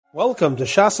Welcome to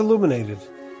Shas Illuminated.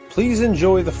 Please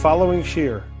enjoy the following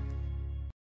shir.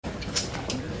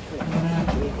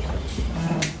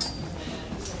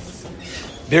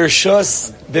 Bershus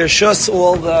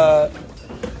all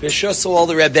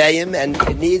the Rabbeim, and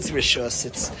it needs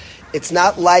Rishus. It's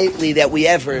not likely that we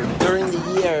ever, during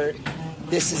the year,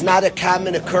 this is not a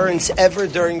common occurrence ever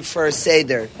during First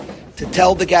Seder. To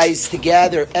tell the guys to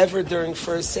gather ever during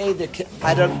First Seder,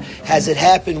 has it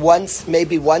happened once,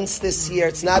 maybe once this year?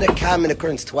 It's not a common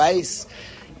occurrence. Twice,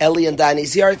 Eli and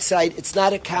Donnie's yard site, it's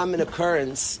not a common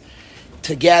occurrence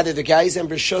to gather the guys and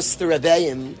Bershus the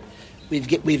Rabbeim.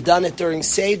 We've done it during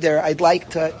Seder. I'd like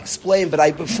to explain,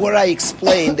 but before I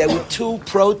explain, there were two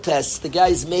protests the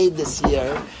guys made this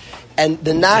year, and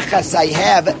the nachas I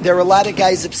have, there are a lot of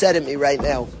guys upset at me right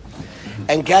now.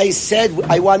 And guys said,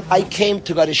 I came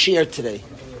to go to shir today.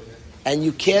 And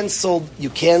you canceled,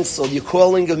 you're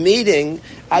calling a meeting,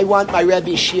 I want my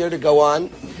Rebbe shir to go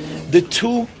on. The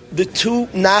two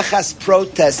nachas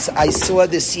protests I saw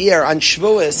this year on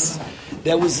Shavuos,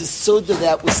 there was a Suda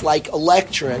that was like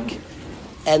electric.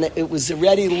 And it was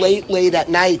already late at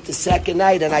night, the second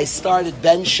night, and I started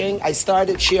benching, I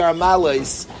started shir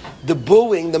amalos. The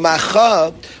booing, the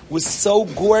macha, was so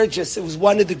gorgeous. It was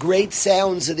one of the great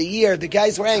sounds of the year. The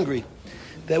guys were angry.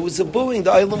 There was a booing.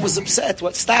 The Olam was upset.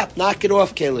 What? Stop. Knock it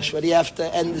off, Kalish. What do you have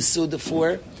to end the Suda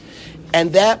for?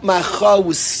 And that macha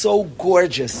was so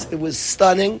gorgeous. It was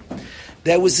stunning.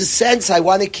 There was a sense, I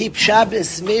want to keep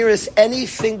Shabbos, Miras,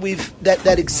 anything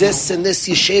that exists in this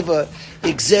yeshiva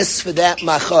exists for that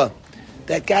macha.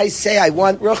 That guys say, I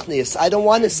want Ruchnius. I don't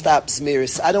want to stop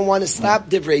Zmiris. I don't want to stop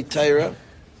Divrei Torah.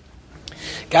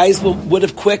 Guys would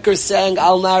have quicker sang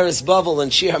Al Naras Bavel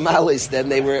and Shir Malis than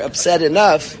they were upset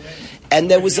enough. And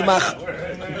there was a macha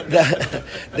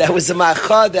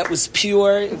that was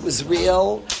pure, it was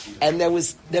real, and there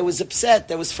was upset,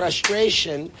 there was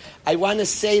frustration. I want to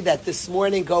say that this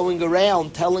morning going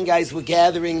around, telling guys we're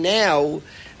gathering now,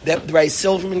 that the Rabbi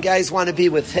Silverman guys want to be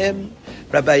with him,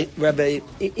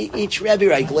 each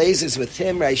Rabbi Glazer's with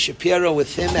him, Rabbi Shapiro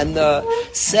with him, and the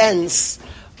sense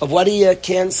of what are you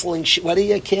canceling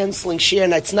shir,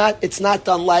 and it's not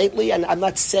done lightly, and I'm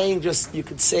not saying just you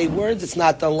could say words, it's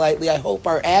not done lightly. I hope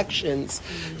our actions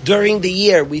during the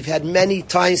year, we've had many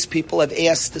times people have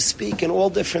asked to speak and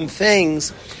all different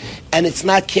things, and it's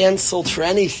not canceled for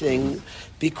anything,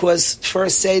 because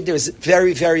First Seder is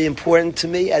very, very important to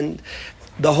me, and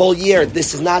the whole year,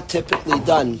 this is not typically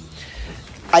done.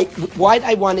 Why'd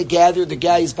I want to gather the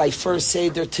guys by First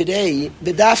Seder today?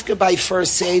 B'dafka by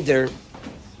First Seder,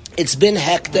 it's been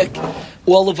hectic.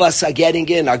 All of us are getting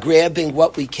in, are grabbing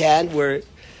what we can. We're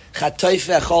chatoy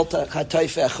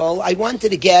fe'echol. I wanted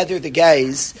to gather the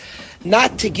guys,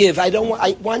 not to give. I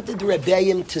wanted the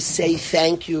Rabbeim to say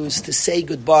thank yous, to say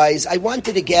goodbyes. I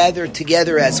wanted to gather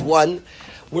together as one.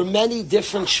 We're many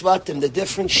different shvatim. The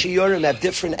different shiurim have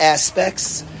different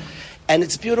aspects. And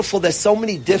it's beautiful. There's so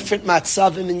many different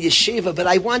matzavim in yeshiva. But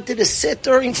I wanted to sit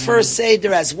during First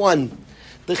Seder as one.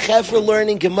 The Chevra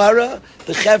learning Gemara,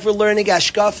 the Chevra learning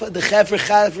Ashkafa, the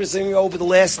Chevra singing over the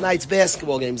last night's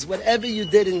basketball games. Whatever you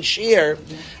did in shir,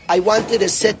 I wanted to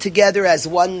sit together as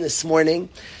one this morning.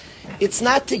 It's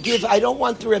not to give, I don't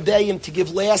want the Rebbeim to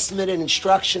give last minute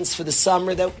instructions for the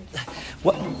summer.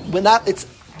 When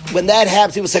that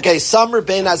happens, it was like, okay, summer,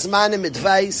 bein azmanim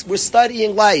advice. We're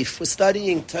studying life. We're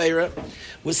studying Torah.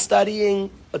 We're studying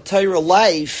a Torah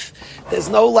life. There's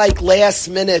no last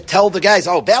minute tell the guys,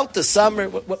 about the summer,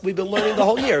 what we've been learning the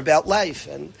whole year about life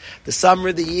and the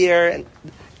summer, the year, and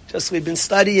just we've been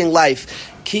studying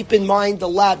life. Keep in mind a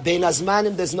lot, bein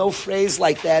azmanim, there's no phrase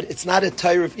like that. It's not a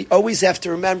Torah. You always have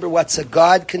to remember what's a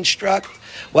God construct,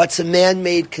 what's a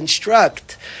man-made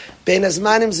construct. Bein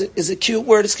azmanim is a cute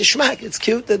word. It's geschmack. It's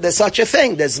cute that there's such a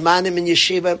thing. There's zmanim in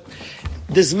yeshiva.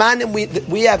 There's zmanim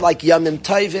we have like yamim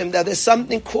tovim. Now there's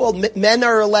something called men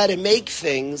are allowed to make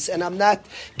things, and I'm not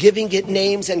giving it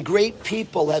names. And great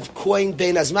people have coined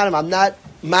bein azmanim. I'm not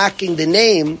mocking the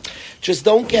name. Just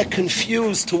don't get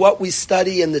confused to what we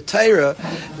study in the Torah.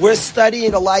 We're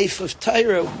studying a life of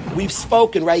Torah. We've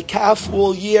spoken, right? Kaf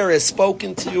all year has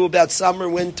spoken to you about summer,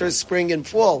 winter, spring, and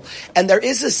fall. And there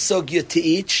is a sugya to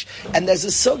each, and there's a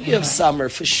sugya of summer.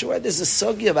 For sure, there's a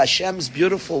sugya of Hashem's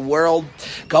beautiful world.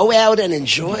 Go out and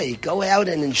enjoy. Go out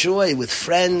and enjoy with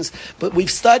friends. But we've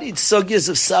studied sugyas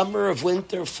of summer, of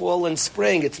winter, fall, and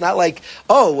spring. It's not like,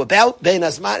 about Bein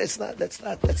Hazman.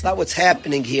 That's not what's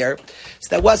happening here.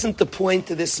 So that wasn't the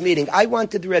point of this meeting. I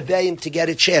wanted the Rabbeim to get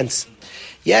a chance.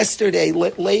 Yesterday,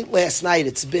 late last night,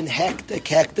 it's been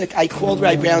hectic. I called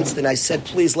Rabbi Brownston. I said,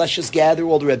 please, let's just gather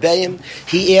all the Rabbeim.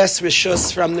 He asked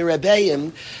Rishus from the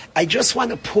Rabbeim. I just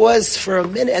want to pause for a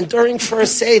minute. And during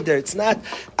First Seder, it's not,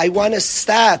 I want to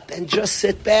stop and just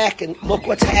sit back and look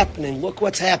what's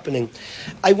happening.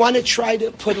 I want to try to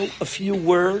put a few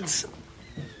words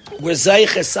where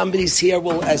Zaycha, somebody's here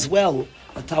will as well.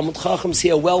 A Talmud Chacham's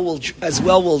here will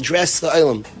address the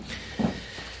Olam.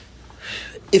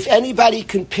 If anybody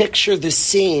can picture the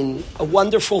scene, a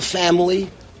wonderful family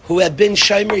who have been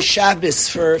Shomer Shabbos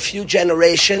for a few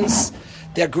generations,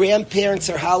 their grandparents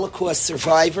are Holocaust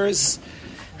survivors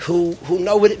who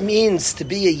know what it means to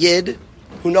be a Yid,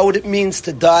 who know what it means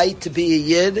to die to be a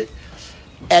Yid,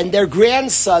 and their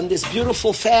grandson, this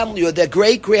beautiful family, or their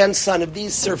great-grandson of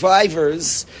these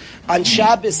survivors, on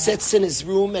Shabbos sits in his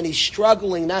room and he's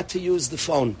struggling not to use the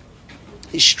phone.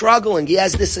 He's struggling. He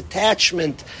has this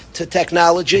attachment to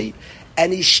technology,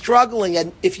 and he's struggling.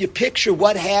 And if you picture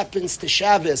what happens to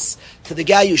Shabbos, to the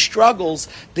guy who struggles,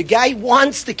 the guy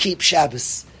wants to keep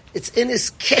Shabbos. It's in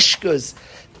his kishkas.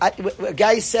 A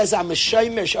guy says, I'm a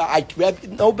shomer.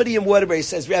 Nobody in Waterbury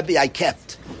says, Rebbe, I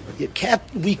kept. You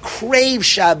kept. We crave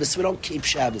Shabbos. We don't keep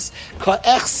Shabbos.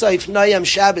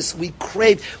 Shabbos. We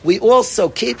crave. We also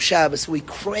keep Shabbos. We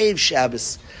crave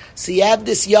Shabbos. So you have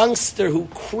this youngster who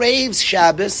craves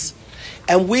Shabbos,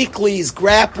 and weekly he's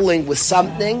grappling with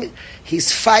something.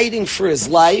 He's fighting for his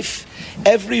life.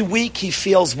 Every week he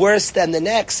feels worse than the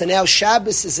next, and now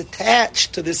Shabbos is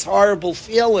attached to this horrible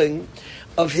feeling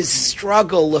of his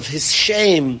struggle, of his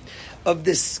shame, of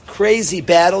this crazy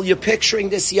battle. You're picturing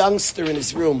this youngster in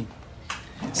his room.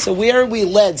 So where are we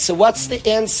led? So what's the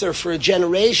answer for a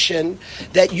generation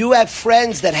that you have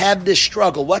friends that have this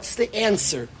struggle? What's the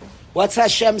answer? What's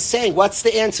Hashem saying? What's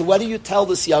the answer? What do you tell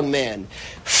this young man?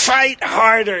 Fight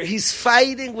harder. He's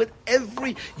fighting with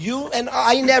you and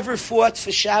I never fought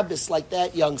for Shabbos like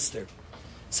that youngster.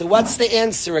 So what's the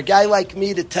answer? A guy like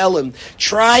me to tell him,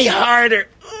 try harder.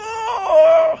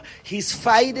 Oh, he's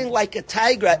fighting like a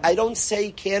tiger. I don't say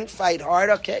he can't fight hard,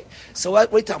 okay? So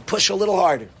wait, I'll push a little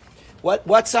harder.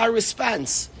 What's our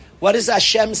response? What is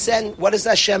Hashem saying? What is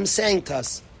Hashem saying to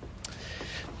us?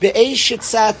 Be'esh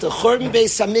etzata, Churban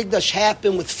Beis Hamikdash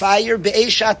happened with fire.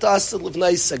 Be'esh atasa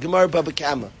livnaisa, Gemara Baba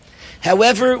Kama.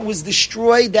 However, it was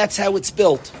destroyed. That's how it's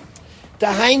built.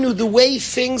 Dahainu, the way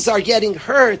things are getting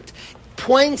hurt,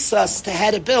 points us to how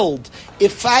to build.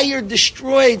 If fire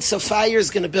destroyed, so fire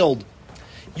is going to build.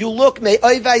 You look,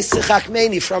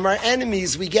 from our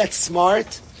enemies, we get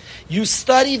smart. You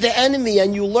study the enemy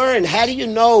and you learn. How do you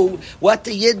know what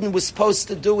the Yidden was supposed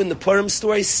to do in the Purim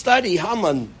story? Study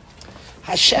Haman.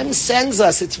 Hashem sends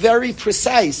us. It's very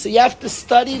precise. So you have to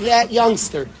study that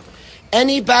youngster.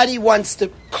 Anybody wants to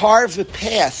carve a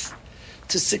path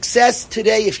to success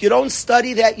today, if you don't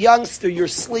study that youngster, you're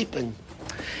sleeping.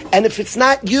 And if it's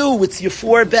not you, it's your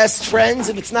four best friends.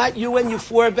 If it's not you and your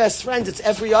four best friends, it's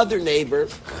every other neighbor.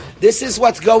 This is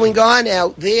what's going on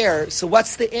out there. So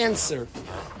what's the answer?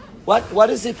 What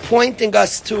is it pointing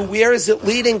us to? Where is it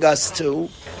leading us to?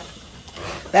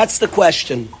 That's the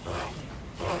question.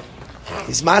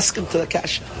 He's masking to the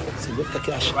kasha. So with the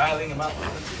kasha.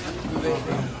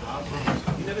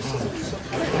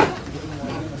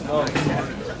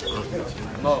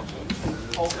 No.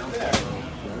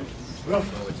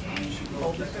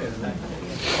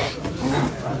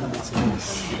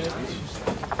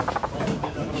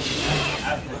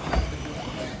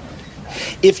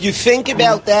 If you think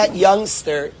about that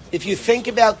youngster,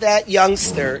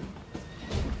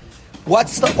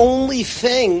 what's the only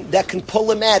thing that can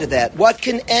pull him out of that? What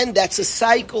can end? That's a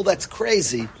cycle that's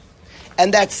crazy.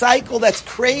 And that cycle that's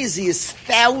crazy is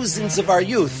thousands of our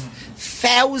youth.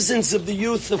 Thousands of the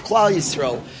youth of Klal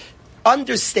Yisrael.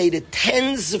 Understated,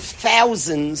 tens of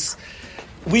thousands.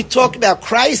 We talk about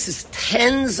crisis,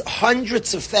 tens,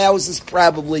 hundreds of thousands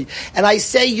probably. And I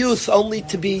say youth only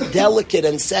to be delicate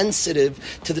and sensitive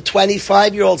to the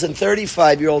 25-year-olds and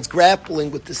 35-year-olds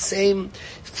grappling with the same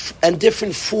and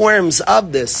different forms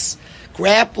of this.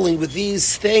 Grappling with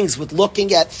these things, with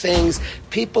looking at things.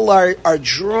 People are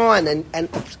drawn and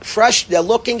frustrated. They're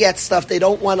looking at stuff they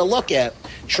don't want to look at.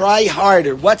 Try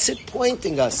harder. What's it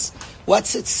pointing us?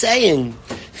 What's it saying?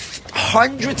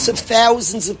 Hundreds of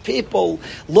thousands of people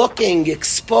looking,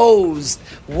 exposed,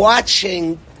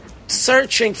 watching,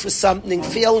 searching for something,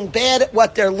 feeling bad at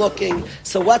what they're looking.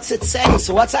 So what's it saying?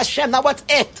 So what's Hashem? Now what's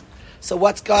it? So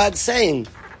what's God saying?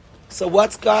 So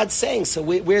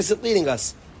where's it leading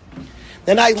us?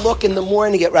 Then I look in the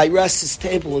morning at Russ's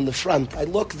table in the front. I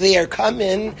look there, come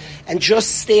in, and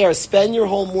just stare. Spend your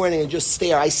whole morning and just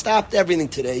stare. I stopped everything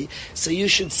today, so you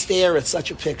should stare at such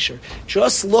a picture.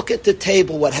 Just look at the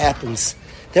table, what happens.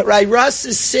 That Russ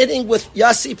is sitting with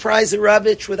Yossi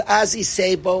Preiserovich, with Azi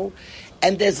Sabo,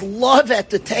 and there's love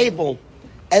at the table,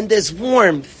 and there's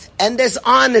warmth, and there's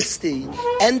honesty,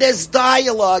 and there's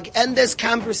dialogue, and there's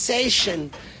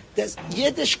conversation. There's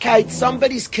Yiddishkeit,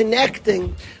 somebody's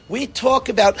connecting. We talk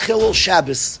about Chilul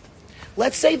Shabbos.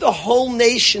 Let's say the whole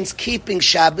nation's keeping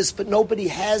Shabbos, but nobody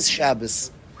has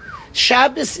Shabbos.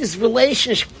 Shabbos is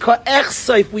relationship.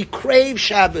 We crave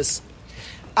Shabbos.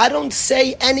 I don't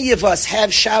say any of us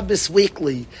have Shabbos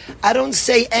weekly. I don't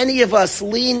say any of us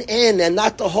lean in and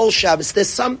not the whole Shabbos. There's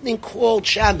something called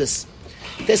Shabbos.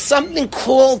 There's something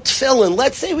called tefillin.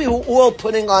 Let's say we were all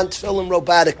putting on tefillin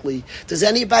robotically. Does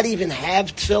anybody even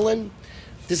have tefillin?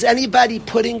 Does anybody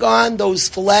putting on those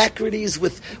phylacteries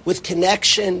with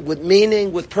connection, with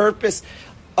meaning, with purpose?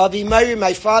 Avi Meir,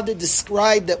 my father,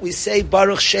 described that we say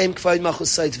Baruch Shem K'vod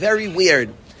Machusai. It's very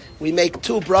weird. We make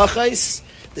two brachos.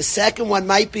 The second one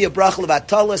might be a bracha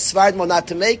levatala, Svardmo not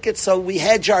to make it, so we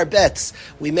hedge our bets.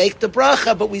 We make the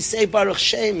bracha, but we say Baruch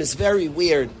Shem. Is very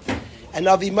weird. And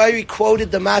Avi Meir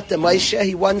quoted the Mata Moshe.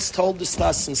 He once told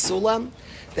us in Sulam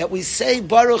that we say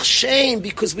Baruch Shem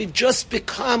because we've just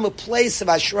become a place of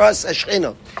Ashras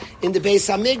Ashchina. In the Beis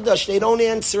Hamikdash, they don't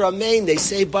answer Amen. They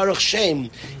say Baruch Shem.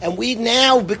 And we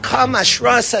now become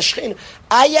Ashras Ashchina.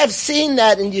 I have seen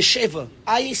that in Yeshiva.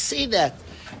 I see that.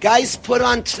 Guys put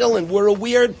on tefillin. We're a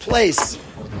weird place.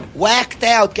 Whacked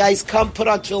out. Guys come put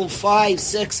on tefillin 5,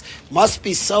 6. Must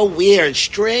be so weird.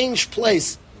 Strange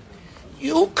place.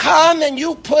 You come and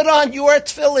you put on your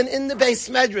tefillin in the Beis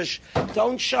Medrash.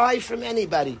 Don't shy from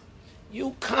anybody.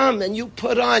 You come and you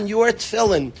put on your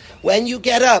tefillin. When you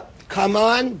get up, come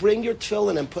on, bring your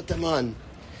tefillin and put them on.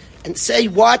 And say,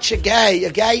 watch a guy. A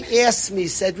guy asked me,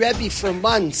 said, Rebbe, for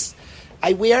months,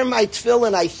 I wear my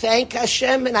tefillin, I thank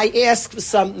Hashem, and I ask for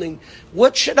something.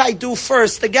 What should I do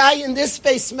first? The guy in this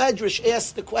Beis Medrash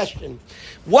asked the question.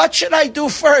 What should I do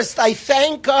first? I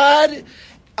thank God.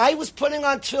 I was putting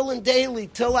on tefillin daily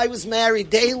till I was married.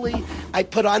 Daily, I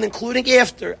put on, including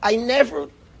after. I never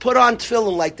put on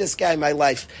tefillin like this guy in my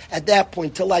life at that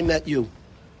point till I met you.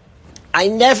 I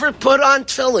never put on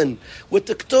tefillin with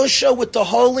the kedusha, with the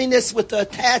holiness, with the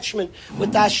attachment,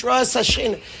 with the ashras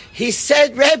Hashem. He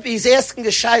said, Rebbe, he's asking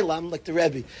the shayla. I'm like the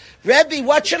Rebbe. Rebbe,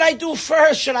 what should I do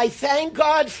first? Should I thank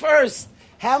God first?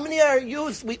 How many are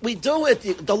you? We do it.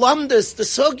 The lumdas, the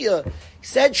sugya. He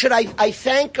said, should I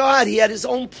thank God? He had his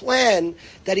own plan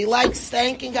that he likes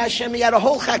thanking Hashem. He had a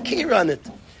whole chakir on it.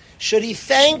 Should he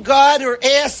thank God or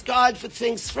ask God for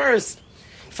things first?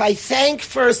 If I thank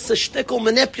first, it's a shtickle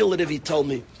manipulative, he told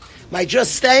me. Am I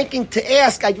just thanking to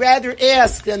ask? I'd rather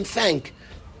ask than thank.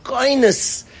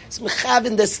 Goyness. It's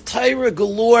mechavin, this Torah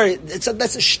galore.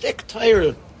 That's a shtick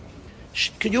Torah.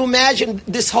 Could you imagine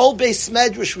this whole Beis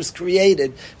Medrash was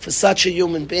created for such a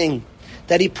human being?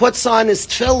 That he puts on his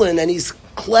tefillin and he's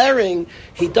clearing.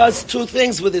 He does two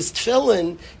things with his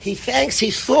tefillin. He thanks.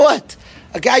 He thought.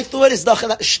 A guy thought is the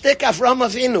shtick Avram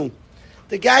Avinu.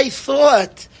 The guy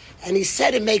thought, and he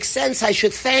said it makes sense. I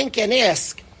should thank and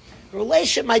ask.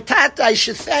 Relation, my tata, I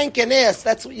should thank and ask.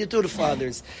 That's what you do to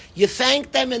fathers. You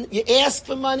thank them and you ask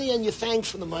for money and you thank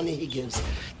for the money he gives.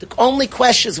 The only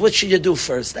question is, what should you do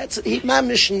first? That's he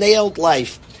mamish nailed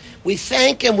life. We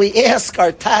thank and we ask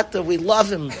our tata. We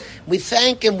love him. We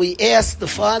thank and we ask the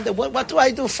father. What do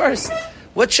I do first?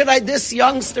 What should I? This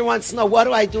youngster wants to know. What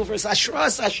do I do first?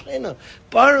 Ashras Ashchina.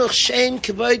 Baruch Shem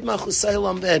K'vod Machusai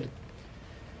Lamed.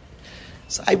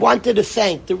 So I wanted to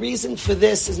thank. The reason for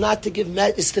this is not to give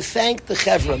is to thank the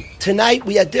Chevron. Tonight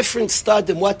we had different stud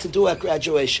in what to do at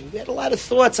graduation. We had a lot of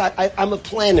thoughts. I'm a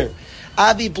planner.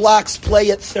 Avi Blocks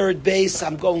play at third base.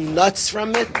 I'm going nuts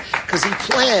from it because he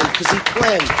planned.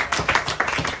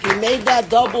 He made that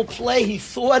double play. He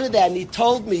thought of that, and he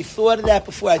told me he thought of that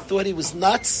before. I thought he was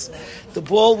nuts. The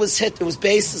ball was hit. There was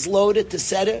bases loaded to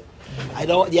set it.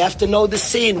 You have to know the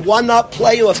scene. 1-up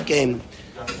playoff game.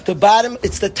 The bottom,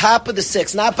 it's the top of the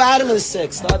sixth, not bottom of the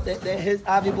sixth. His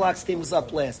Avi Block's team was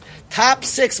up last. Top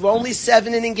six, we're only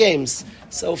 7-inning games.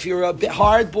 So if you're a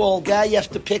hardball guy, you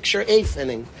have to picture 8th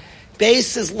inning.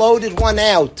 Bases loaded, 1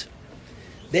 out.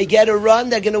 They get a run,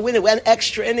 they're going to win it. Went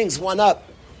extra innings, 1 up.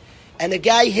 And the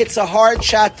guy hits a hard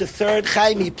shot to third.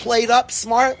 Chaim, he played up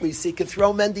smartly so he could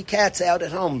throw Mendy Katz out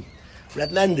at home.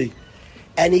 Reb Mendy.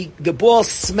 And the ball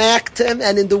smacked him,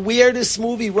 and in the weirdest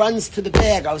move, he runs to the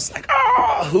bag. I was like,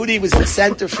 oh! Hootie was in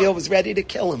center field, was ready to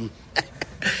kill him.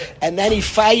 And then he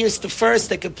fires to first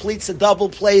that completes a double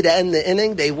play to end the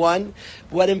inning. They won.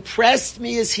 What impressed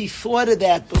me is he thought of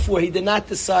that before. He did not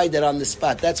decide that on the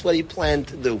spot. That's what he planned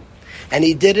to do. And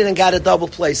he did it and got a double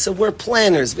play. So we're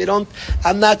planners.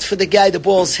 I'm not for the guy, the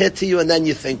ball's hit to you and then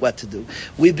you think what to do.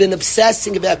 We've been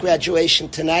obsessing about graduation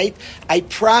tonight. I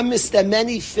promise there are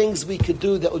many things we could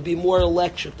do that would be more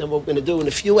electric than what we're going to do. In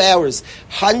a few hours,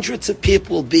 hundreds of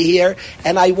people will be here.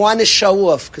 And I want to show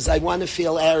off because I want to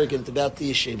feel arrogant about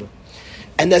the yeshiva.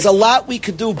 And there's a lot we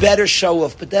could do better show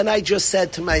off. But then I just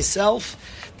said to myself,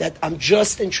 that I'm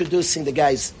just introducing the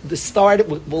guys. The start,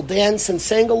 we'll dance and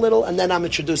sing a little, and then I'm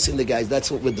introducing the guys. That's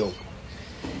what we're doing.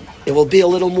 It will be a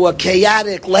little more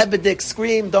chaotic, lebedik,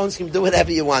 scream, don't scream, do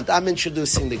whatever you want. I'm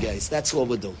introducing the guys. That's what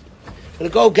we're doing. I'm going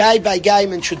to go guy by guy.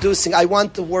 I'm introducing. I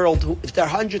want the world, if there are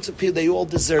hundreds of people, they all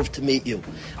deserve to meet you.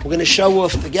 We're going to show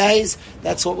off the guys.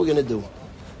 That's what we're going to do.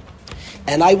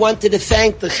 And I wanted to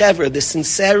thank the Chevra, the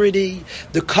sincerity,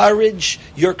 the courage.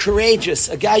 You're courageous.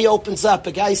 A guy opens up.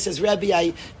 A guy says, Rebbe,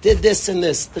 I did this and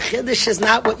this. The Chiddush is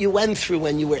not what you went through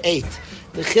when you were 8.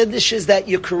 The Chiddush is that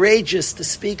you're courageous to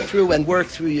speak through and work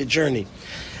through your journey.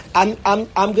 I'm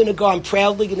going to go. I'm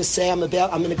proudly going to say I'm going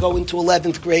to go into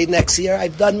 11th grade next year.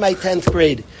 I've done my 10th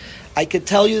grade. I could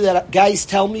tell you that guys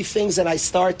tell me things and I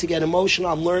start to get emotional.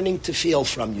 I'm learning to feel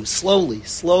from you. Slowly.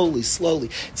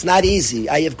 It's not easy.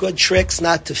 I have good tricks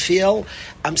not to feel.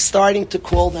 I'm starting to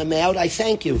call them out. I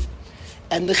thank you.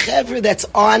 And the Chevra that's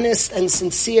honest and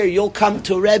sincere, you'll come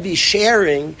to Rebbe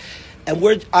sharing,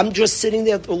 and I'm just sitting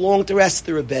there along with the rest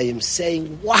of the Rabbeim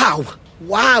saying,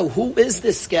 wow, who is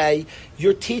this guy?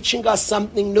 You're teaching us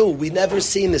something new. We've never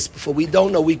seen this before. We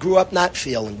don't know. We grew up not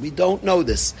feeling. We don't know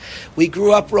this. We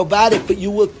grew up robotic, but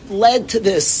you were led to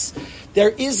this. There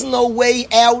is no way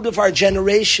out of our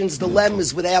generation's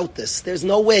dilemmas without this. There's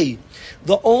no way.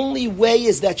 The only way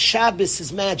is that Shabbos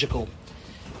is magical.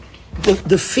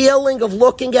 The feeling of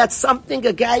looking at something,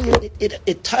 a guy,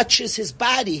 it touches his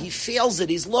body. He feels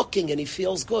it. He's looking and he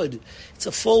feels good. It's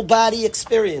a full body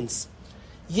experience.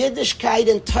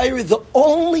 Yiddishkeit and Torah, the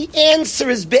only answer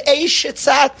is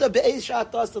be'eshetzata,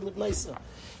 be'eshatasa l'bnaisa.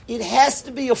 It has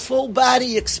to be a full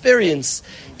body experience.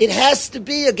 It has to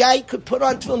be a guy could put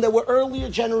on tefillin. There were earlier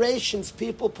generations,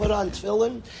 people put on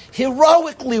tefillin.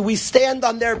 Heroically, we stand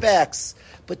on their backs.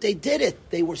 But they did it.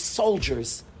 They were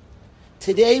soldiers.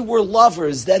 Today we're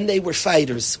lovers, then they were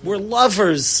fighters. We're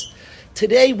lovers.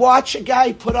 Today, watch a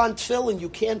guy put on tefillin. You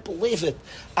can't believe it.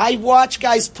 I watch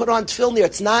guys put on tefillin here.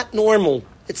 It's not normal.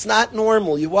 It's not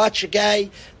normal. You watch a guy,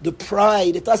 the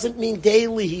pride. It doesn't mean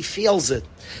daily he feels it,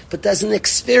 but there's an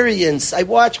experience. I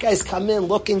watch guys come in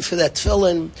looking for that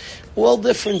tefillin. All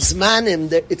different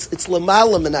zmanim. It's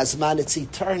l'malam and azman. It's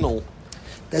eternal.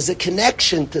 There's a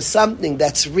connection to something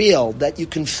that's real, that you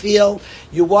can feel.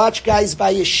 You watch guys by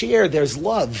a shir. There's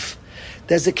love.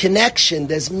 There's a connection,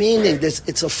 there's meaning,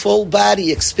 it's a full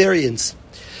body experience.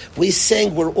 We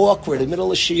sing, we're awkward. In the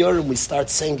middle of shiurim, we start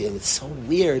singing. It's so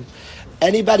weird.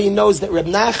 Anybody knows that Reb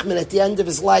Nachman, at the end of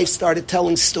his life, started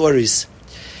telling stories.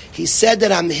 He said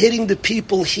that I'm hitting the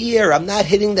people here, I'm not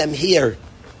hitting them here.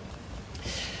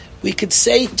 We could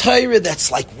say Torah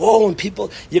that's like, whoa, and people,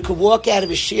 you could walk out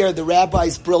of a shiur, the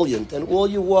rabbi's brilliant, and all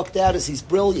you walked out is he's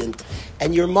brilliant,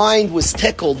 and your mind was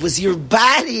tickled. Was your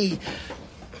body...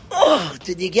 Oh,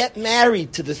 did you get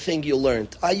married to the thing you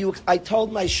learned? I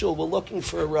told my shul, we're looking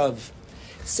for a Rav.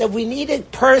 Said we need a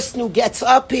person who gets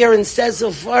up here and says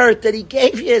a word, that he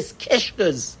gave you his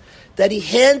kishkas, that he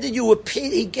handed you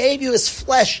he gave you his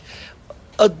flesh,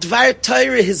 a dvar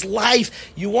Torah, his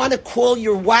life. You want to call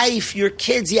your wife, your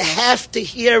kids, you have to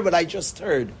hear what I just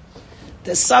heard.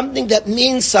 There's something that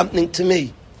means something to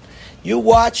me. You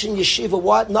watch in yeshiva,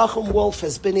 what Nachum Wolf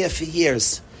has been here for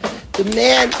years. The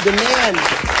man has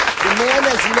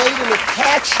made an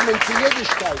attachment to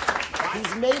Yiddishkeit.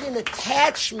 He's made an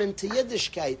attachment to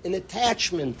Yiddishkeit. An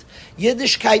attachment.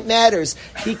 Yiddishkeit matters.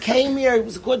 He came here, he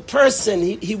was a good person.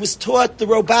 He was taught the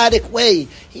robotic way.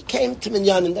 He came to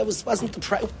Minyanim. That wasn't the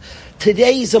problem.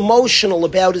 Today he's emotional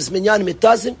about his Minyanim. It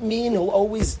doesn't mean he'll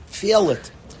always feel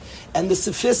it. And the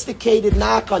sophisticated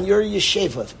knock on your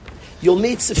yeshiva. You'll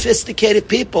meet sophisticated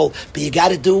people, but you got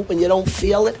to do it when you don't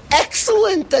feel it.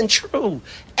 Excellent and true.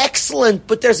 Excellent.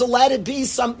 But there's allowed to be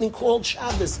something called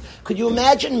Shabbos. Could you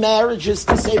imagine marriages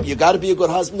to say, you got to be a good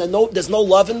husband, and there's no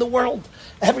love in the world?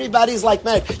 Everybody's like,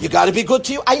 man, you got to be good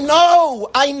to you. I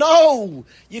know.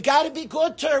 You got to be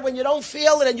good to her when you don't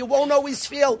feel it, and you won't always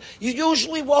feel. You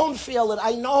usually won't feel it.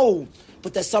 I know.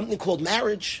 But there's something called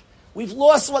marriage. We've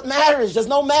lost what marriage. There's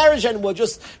no marriage anymore.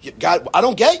 I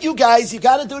don't get you guys. You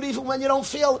got to do it even when you don't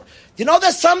feel it. You know,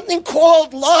 there's something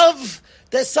called love.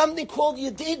 There's something called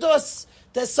yedidus.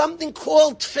 There's something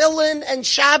called tefillin and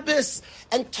Shabbos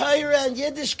and Torah and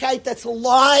Yiddishkeit that's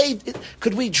alive.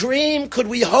 Could we dream? Could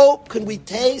we hope? Could we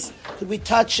taste? Could we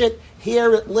touch it?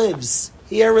 Here it lives.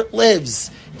 Here it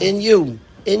lives in you,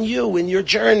 in your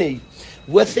journey,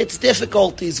 with its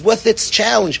difficulties, with its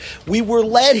challenge. We were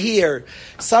led here.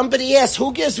 Somebody asked,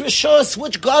 who gives Rishus?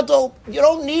 Which Gadol? You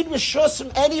don't need Rishus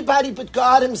from anybody but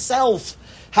God himself.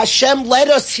 Hashem led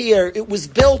us here. It was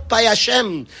built by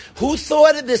Hashem. Who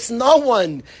thought of this? No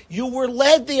one. You were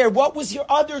led there. What was your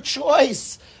other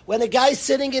choice? When a guy's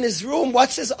sitting in his room,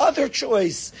 what's his other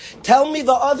choice? Tell me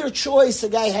the other choice a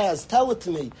guy has. Tell it to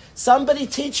me. Somebody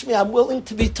teach me. I'm willing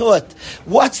to be taught.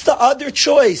 What's the other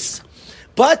choice?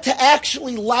 But to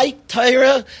actually like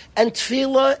Torah and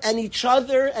Tefillah and each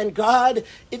other and God,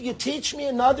 if you teach me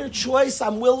another choice,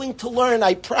 I'm willing to learn,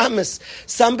 I promise.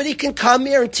 Somebody can come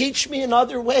here and teach me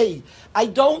another way. I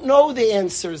don't know the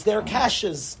answers, they're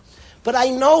kashas. But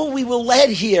I know we were led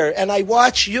here, and I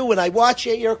watch you and I watch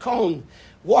Yair Cohen.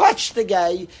 Watch the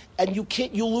guy, and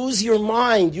you lose your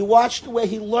mind. You watch the way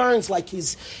he learns, like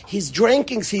he's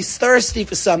drinking, he's thirsty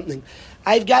for something.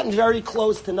 I've gotten very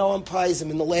close to Noam Paisim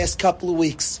in the last couple of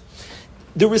weeks.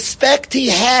 The respect he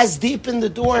has deep in the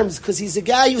dorms, because he's a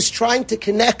guy who's trying to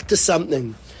connect to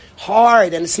something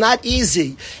hard, and it's not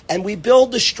easy. And we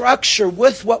build a structure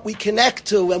with what we connect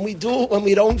to, and we do it when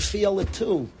we don't feel it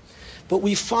too. But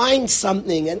we find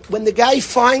something, and when the guy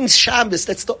finds Shabbos,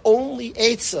 that's the only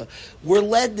Eitzah. We're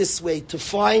led this way to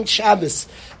find Shabbos.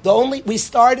 We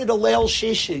started a Leil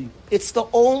Shishi. It's the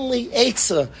only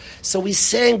Eitzah. So we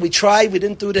sang, we tried, we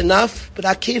didn't do it enough. But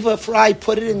Akiva Fry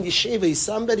put it in Yeshiva. He's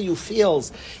somebody who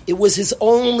feels it was his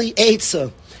only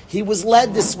Eitzah. He was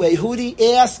led this way. Who'd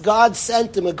he ask? God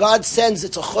sent him. And God sends,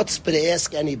 it's a chutzpah to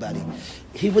ask anybody.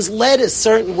 He was led a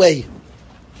certain way.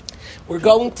 We're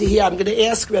going to hear, I'm going to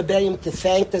ask Rabbeim to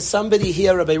thank. There's somebody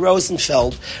here, Rabbi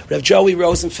Rosenfeld, Rabbi Joey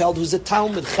Rosenfeld, who's a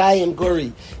Talmud. Chaim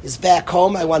Guri is back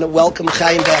home. I want to welcome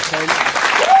Chaim back home.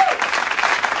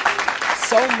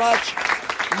 So much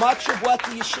of what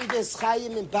the yeshiva is,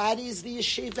 Chaim embodies the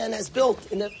yeshiva and has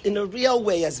built, in a real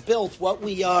way, has built what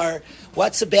we are,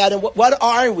 what's about, and what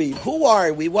are we? Who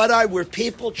are we? We're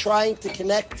people trying to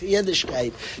connect to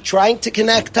Yiddishkeit, trying to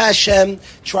connect to Hashem,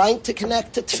 trying to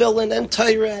connect to Tefillin and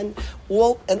Torah and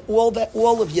all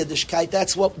of Yiddishkeit.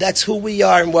 That's who we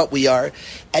are and what we are.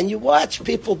 And you watch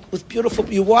people with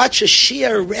you watch a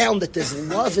shir around that there's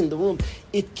love in the room.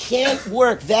 It can't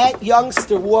work. That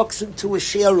youngster walks into a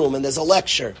shir room and there's a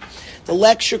lecture. The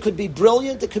lecture could be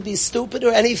brilliant, it could be stupid,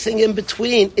 or anything in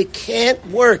between. It can't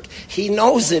work. He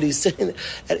knows it.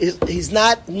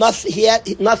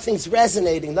 Nothing's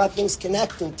resonating, nothing's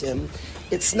connecting to him.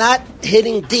 It's not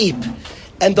hitting deep.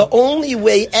 And the only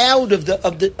way out of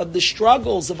the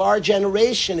struggles of our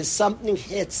generation is something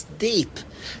hits deep.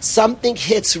 Something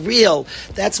hits real.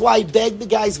 That's why I beg the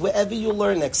guys, wherever you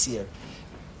learn next year,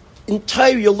 in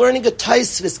Torah, you're learning a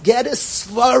taisvis, get a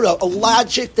svara, a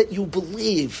logic that you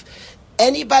believe.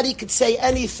 Anybody could say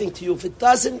anything to you. If it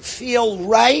doesn't feel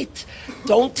right,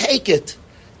 don't take it.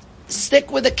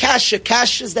 Stick with the kasha.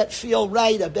 Kashas that feel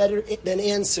right are better than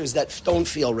answers that don't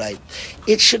feel right.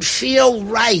 It should feel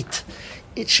right.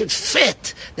 It should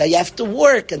fit. Now you have to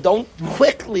work, and don't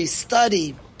quickly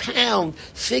study, pound,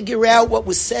 figure out what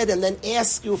was said, and then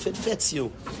ask you if it fits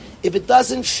you. If it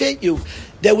doesn't fit you,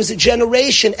 there was a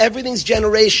generation, everything's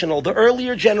generational. The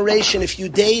earlier generation, if you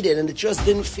dated and it just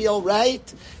didn't feel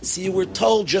right, so you were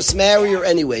told just marry her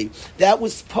anyway. That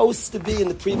was supposed to be in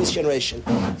the previous generation.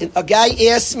 And a guy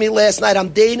asked me last night, I'm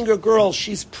dating a girl,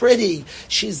 she's pretty,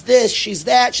 she's this, she's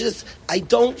that, I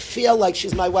don't feel like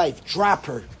she's my wife. Drop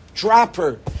her. Drop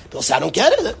her. People say, I don't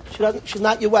get it. She's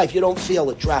not your wife. You don't feel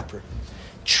it. Drop her.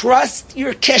 Trust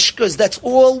your kishkas. That's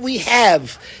all we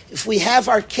have. If we have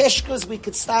our kishkas, we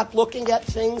could stop looking at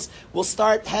things. We'll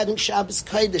start having Shabbos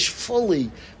Kodesh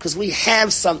fully because we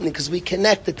have something, because we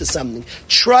connected to something.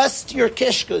 Trust your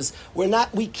kishkas.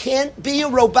 We can't be a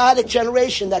robotic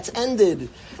generation. That's ended.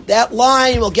 That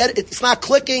line will get, it's not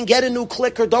clicking. Get a new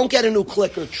clicker. Don't get a new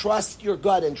clicker. Trust your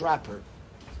gut and drop her.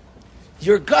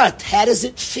 Your gut, how does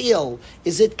it feel?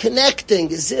 Is it connecting?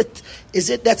 That's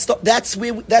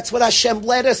what Hashem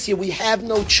led us here. We have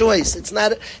no choice. It's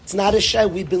not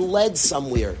Hashem. We've been led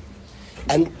somewhere.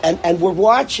 And we're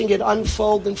watching it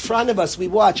unfold in front of us.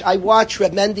 I watch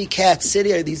Reb Mendy Katz sit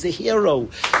here. He's a hero.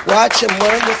 Watch him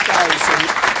learn this guy.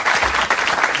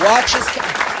 Watch his.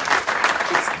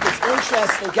 It's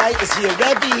interesting. Guy, is he a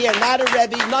Rebbe here? Not a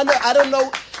Rebbe? I don't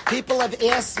know. People have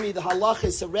asked me the halachah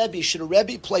is a Rebbe. Should a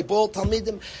Rebbe play ball?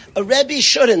 Talmidim? A Rebbe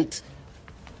shouldn't.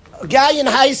 A guy in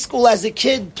high school as a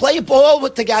kid, play ball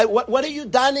with the guy. What are you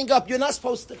donning up? You're not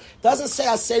supposed to. Doesn't say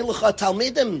Asay L'cha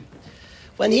Talmidim.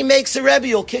 When he makes a Rebbe,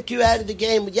 he'll kick you out of the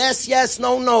game. Yes, yes,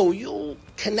 no, no. You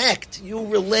connect. You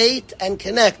relate and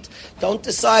connect. Don't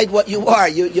decide what you are.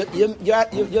 You're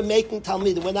making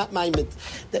Talmidim. We're not Maimed.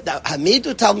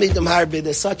 Hamidu Talmidim Harbi.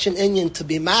 There's such an inyan to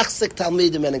be machzik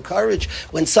Talmidim and encourage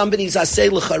when somebody's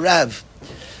Asay L'cha Rev.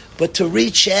 But to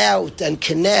reach out and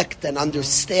connect and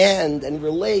understand and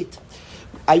relate.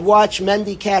 I watch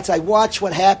Mendy Katz. I watch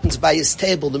what happens by his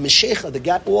table. The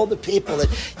Meshecha, all the people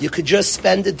that you could just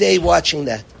spend a day watching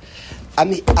that.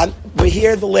 We're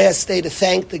here the last day to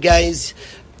thank the guys.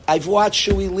 I've watched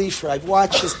Shui Leifer. I've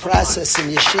watched his process in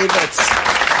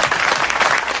yeshiva.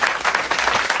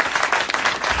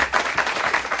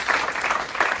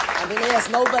 I'm going to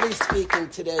ask, nobody's speaking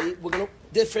today.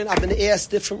 I'm going to ask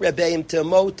different Rabbeim to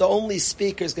emote. The only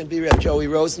speaker is going to be Reb Joey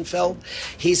Rosenfeld.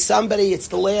 He's somebody, it's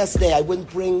the last day. I wouldn't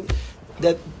bring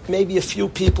that maybe a few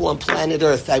people on planet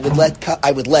Earth.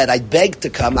 I'd beg to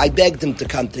come. I begged him to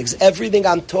come because everything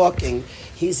I'm talking,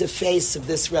 he's a face of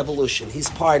this revolution. He's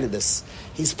part of this.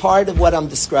 He's part of what I'm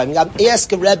describing. I'm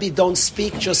asking Rebbe, don't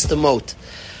speak, just emote.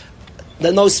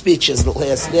 There are no speeches the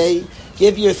last day.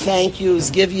 Give your thank yous,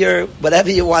 give your whatever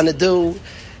you want to do.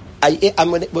 We're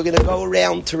going to go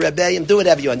around to Rabbeim and do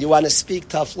whatever you want. You want to speak,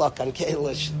 tough luck on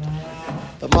Kalish.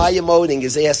 But my emoting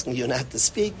is asking you not to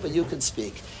speak, but you can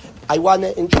speak. I want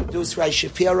to introduce Rabbi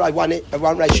Shapiro. I want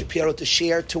Rabbi Shapiro to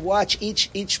share, to watch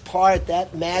each part,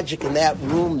 that magic in that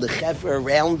room, the chevra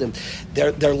around him.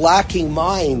 They're locking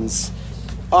minds.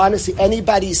 Honestly,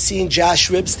 anybody's seen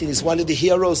Josh Ribstein? He's one of the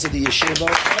heroes of the yeshiva.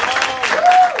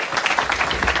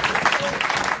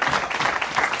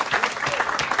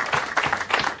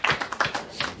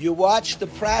 You watch the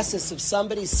process of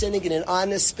somebody sitting in an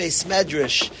honest space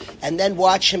medrash, and then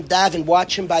watch him daven,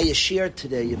 watch him by Yashir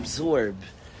today, absorb.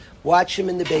 Watch him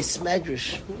in the base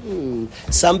medrash.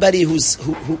 Somebody who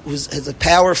has a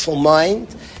powerful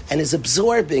mind and is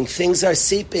absorbing. Things are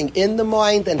seeping in the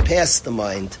mind and past the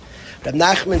mind. Reb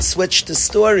Nachman switched to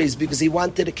stories because he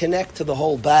wanted to connect to the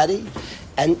whole body,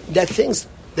 and that things.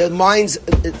 The mind's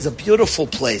is a beautiful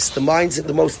place. The mind's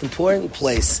the most important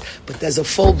place. But there's a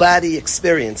full body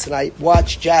experience. And I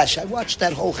watched Josh. I watched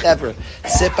that whole chevra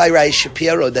sit by Rabbi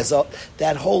Shapiro. There's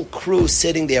that whole crew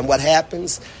sitting there. And what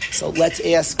happens? So let's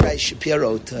ask Rabbi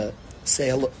Shapiro to say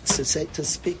hello, to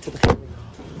speak to the chevra.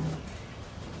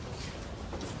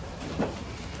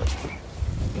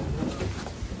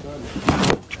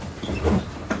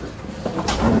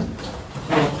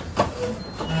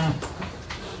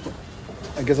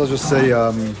 I guess I'll just say,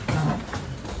 I'll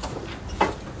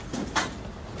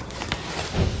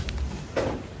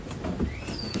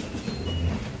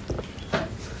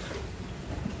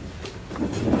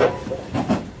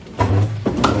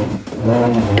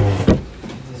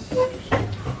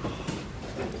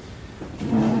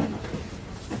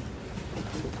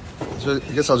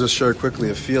just share quickly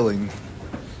a feeling.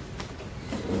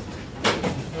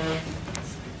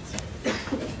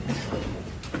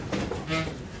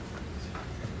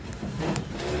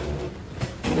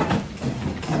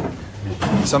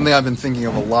 Something I've been thinking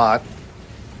of a lot,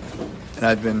 and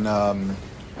I've been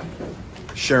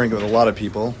sharing it with a lot of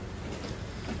people,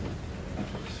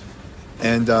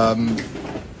 and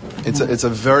it's a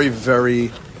very,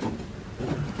 very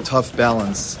tough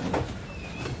balance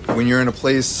when you're in a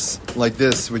place like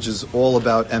this, which is all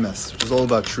about emes, which is all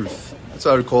about truth. That's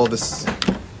what I would call this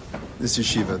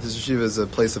yeshiva. This yeshiva is a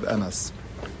place of emes,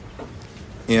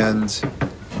 and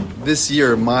this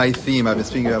year, my theme, I've been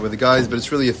speaking about with the guys, but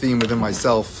it's really a theme within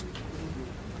myself,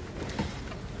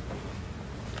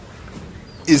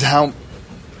 is how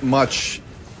much,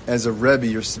 as a Rebbe,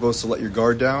 you're supposed to let your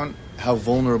guard down, how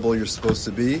vulnerable you're supposed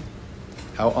to be,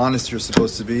 how honest you're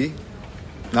supposed to be.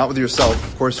 Not with yourself,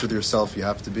 of course with yourself you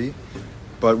have to be,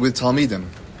 but with Talmidim.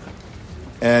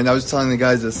 And I was telling the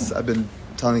guys this, I've been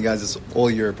telling the guys this all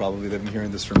year probably, they've been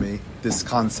hearing this from me, this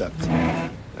concept.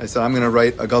 I said, I'm going to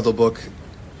write a Gadol book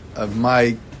of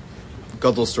my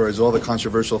Gadol stories, all the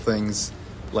controversial things.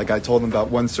 Like I told them about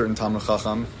one certain Talmud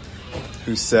Chacham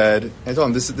who said, I told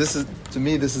him, this is to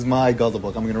me, this is my Gadol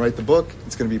book. I'm going to write the book.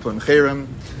 It's going to be put in Cherem.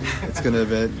 It's going to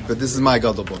be, but this is my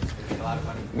Gadol book.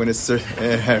 When it's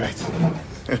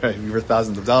right, we were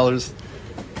thousands of dollars.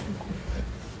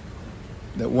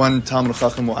 That one Talmud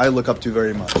Chacham who I look up to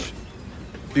very much.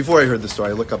 Before I heard the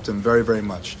story, I look up to him very, very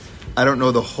much. I don't know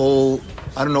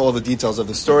all the details of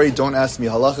the story. Don't ask me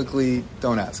halachically.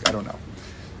 Don't ask. I don't know.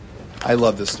 I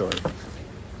love this story.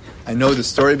 I know the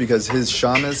story because his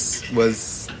shamus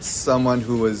was someone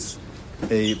who was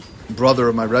a brother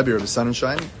of my Rebbe, Rabbi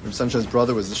Sonnenschein. Rabbi Sonnenschein's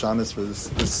brother was the shamus for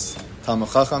this Talmud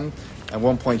Chacham. At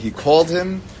one point, he called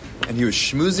him, and he was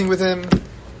schmoozing with him,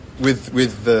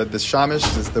 with the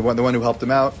shamish, the one who helped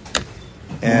him out,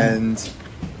 and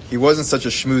he wasn't such a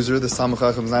schmoozer. The Talmud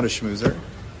Chacham was not a schmoozer.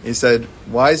 He said,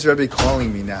 "Why is Rebbe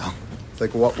calling me now?" It's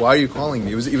like, "Why are you calling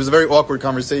me?" It was a very awkward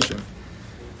conversation.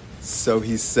 So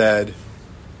he said,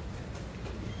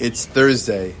 "It's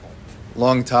Thursday,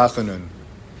 long tachanun.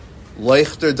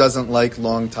 Leichter doesn't like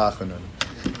long tachanun."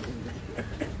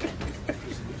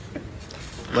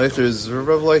 Rav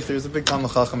Leichter is a big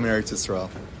Talmud Chacham in Eretz Yisrael.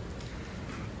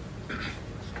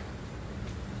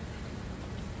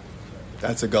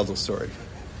 That's a gadol story.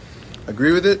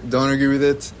 Agree with it? Don't agree with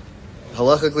it?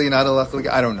 Halachically, not halachically?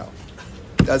 I don't know.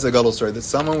 That's a gadol story. That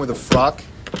someone with a frock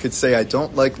could say, "I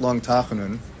don't like long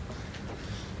tachanun,"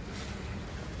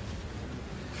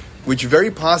 which very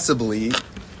possibly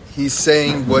he's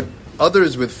saying what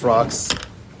others with frocks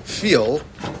feel,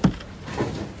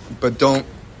 but don't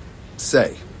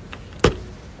say.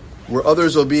 Where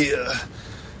others will be,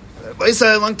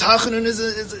 long tachanun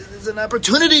is an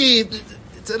opportunity.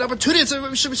 It's an opportunity.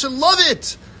 We should love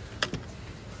it.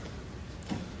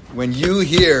 When you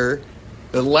hear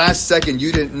the last second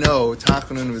you didn't know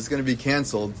tachanun was going to be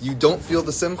canceled, you don't feel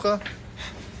the simcha?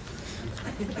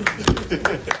 Let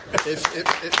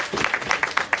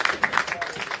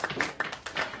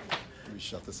me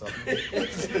shut this up.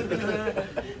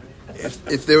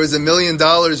 If there was $1 million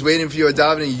waiting for you at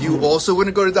davening, you also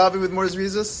wouldn't go to davening with more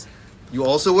Rizas? You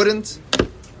also wouldn't?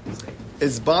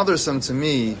 It's bothersome to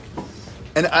me.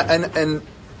 And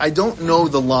I don't know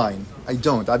the line. I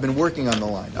don't. I've been working on the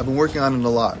line. I've been working on it a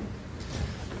lot.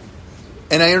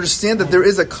 And I understand that there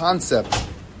is a concept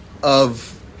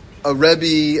of a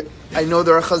Rebbe. I know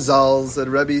there are chazals that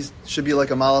a Rebbe should be like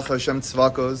a malach Hashem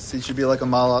tzvakos. He should be like a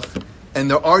malach. And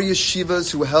there are yeshivas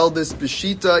who held this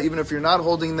b'shita, even if you're not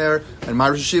holding there. And my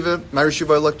yeshiva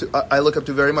I look up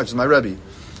to very much is my Rebbe.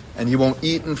 And he won't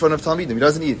eat in front of Talmidim. He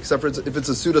doesn't eat, except for if it's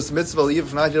a sudas mitzvah,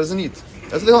 if not, he doesn't eat.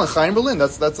 That's what they call it. Chaim Berlin.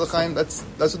 That's the Chaim. That's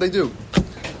what they do.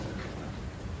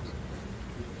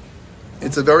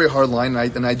 It's a very hard line,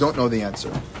 and I don't know the answer.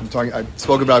 I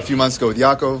spoke about it a few months ago with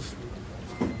Yaakov.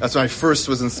 That's when I first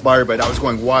was inspired by it. I was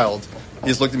going wild. He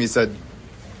just looked at me and said,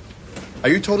 "Are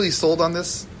you totally sold on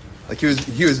this?" Like he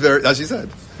was very. As you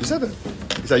said that. He said,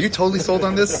 "Are you totally sold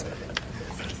on this?"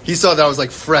 He saw that I was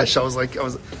like fresh.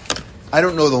 I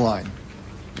don't know the line,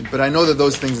 but I know that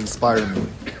those things inspire me,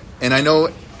 and I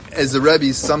know as a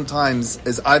Rebbe sometimes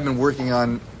as I've been working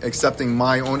on accepting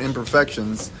my own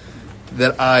imperfections,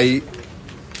 that I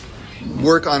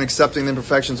work on accepting the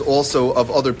imperfections also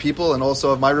of other people and also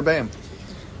of my Rabbeim.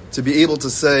 To be able to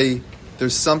say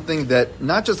there's something that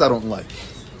not just I don't like.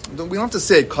 We don't have to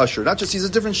say it kosher. Not just he's a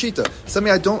different shita.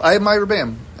 Something I have my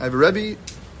Rabbeim. I have a Rebbe.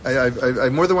 I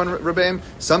have more than one Rabbeim.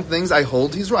 Some things I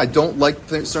hold he's right. I don't like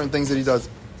certain things that he does.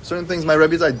 Certain things my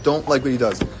Rebbe does, I don't like what he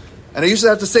does. And I used to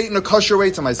have to say it in a kosher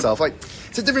way to myself. Like,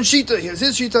 it's a different shita. Here's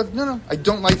his shita. No. I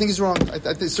don't like. I think he's wrong. I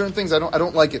think certain things I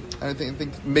don't like it. I think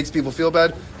it makes people feel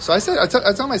bad. So I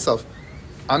tell myself,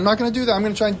 I'm not going to do that. I'm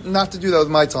going to try not to do that with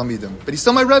my Talmidim. But he's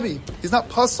still my Rebbe. He's not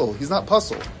puzzle.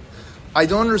 I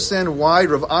don't understand why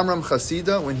Rav Amram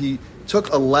Chasida, when he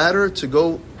took a ladder to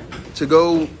go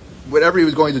whatever he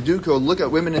was going to do, go look at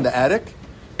women in the attic,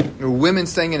 or women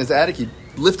staying in his attic, he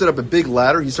lifted up a big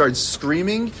ladder. He started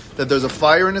screaming that there's a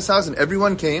fire in his house, and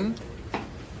everyone came.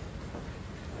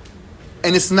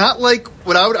 And it's not like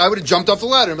what I would have jumped off the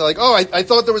ladder and be like, "Oh, I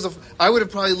thought there was I would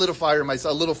have probably lit a fire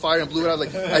myself, a little fire, and blew it out.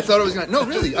 Like I thought it was gonna. No,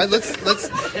 really, let's. That's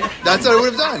what I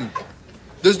would have done.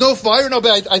 There's no fire, no,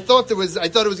 but I thought it was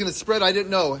gonna spread. I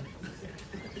didn't know.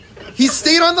 He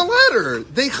stayed on the ladder.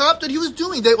 They hopped what he was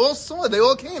doing. They all saw it. They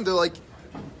all came. They're like,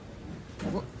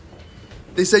 what?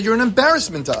 They said, "You're an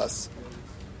embarrassment to us."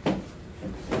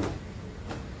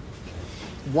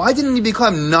 Why didn't he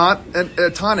become not a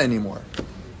Tana anymore?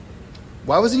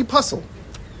 Why wasn't he puzzled?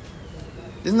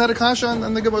 Isn't that a kasha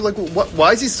on the Gemara? Like,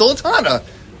 why is he still a Tana?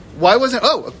 Why wasn't?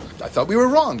 Oh, I thought we were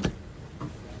wrong.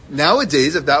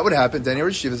 Nowadays, if that would happen, then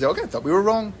Yeshiva say, "Okay, I thought we were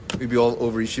wrong." We'd be all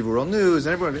over Yeshiva World News,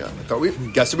 and everyone.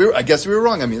 I guess we were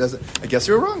wrong. I mean, I guess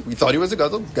we were wrong. We thought he was a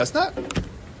gadol. Guess not.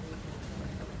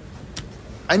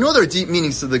 I know there are deep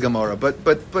meanings to the Gemara, but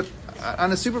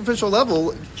on a superficial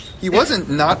level, he wasn't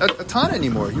not a Tana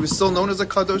anymore. He was still known as a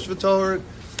Kadosh V'Torah.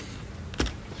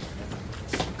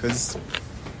 Because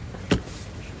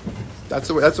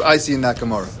that's what I see in that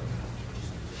Gemara.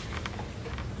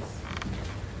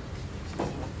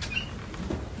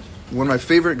 One of my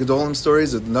favorite Gedolim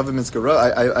stories of the Novominsk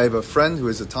Rebbe. I have a friend who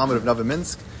is a Talmud of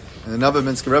Novominsk, and the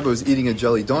Novominsk Rebbe was eating a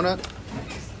jelly donut,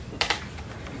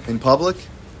 in public.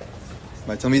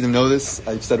 My Talmidim know this.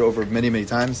 I've said it over many, many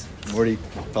times. Morty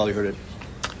probably heard it.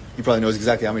 He probably knows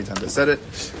exactly how many times I said it.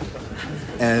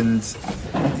 And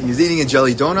he was eating a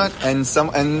jelly donut, and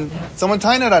someone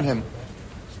tied it on him.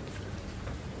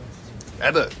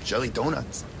 Rebbe, jelly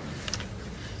donuts.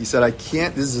 He said, I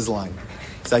can't, this is his line.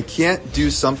 He said, I can't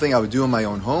do something I would do in my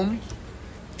own home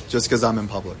just because I'm in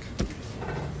public.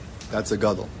 That's a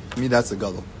gadol. To me, that's a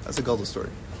gadol. That's a gadol story.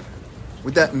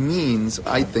 What that means,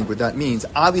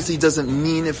 obviously doesn't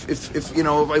mean if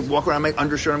I walk around in my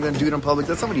undershirt, I'm going to do it in public.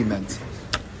 That's not what he meant.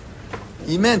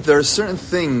 He meant there are certain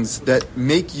things that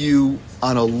make you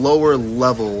on a lower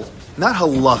level, not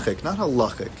halachic.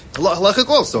 Halachic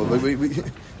also. We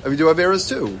do averas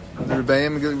too. There are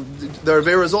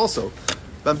averas also.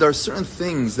 But there are certain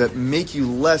things that make you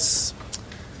less.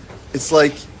 It's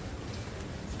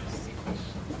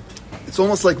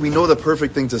almost like we know the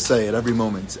perfect thing to say at every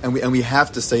moment, and we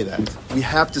have to say that. We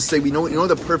have to say we know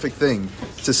the perfect thing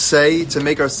to say to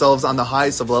make ourselves on the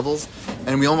highest of levels,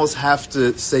 and we almost have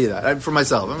to say that. For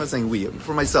myself, I'm not saying we.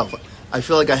 For myself, I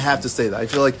feel like I have to say that. I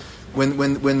feel like when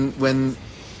the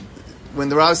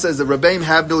Rav says the Rabbeim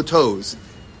have no toes,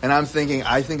 and I'm thinking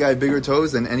I think I have bigger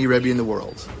toes than any Rebbe in the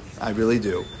world. I really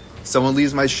do. Someone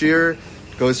leaves my shir,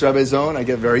 goes to Rabbi Zohn, I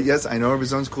get very, yes, I know Rabbi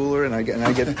Zohn's cooler, and I get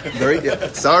very,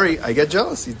 sorry, I get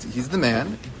jealous. He's the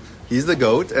man, he's the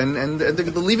goat, and they're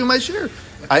leaving my shir.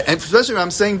 And especially when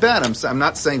I'm saying bad, I'm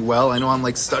not saying well, I know I'm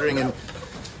like stuttering,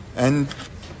 and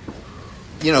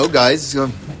guys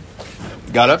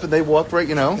got up and they walked right,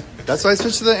 that's why I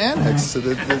switched to the annex.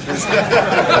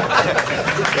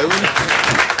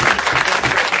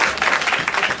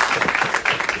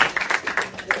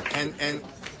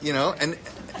 And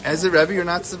as a Rebbe, you're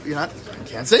not. You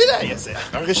can't say that. You say,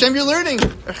 Baruch Hashem, you're learning.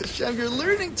 Baruch Hashem, you're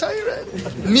learning Torah.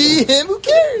 Me, him, who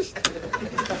cares?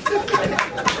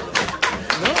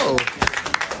 No.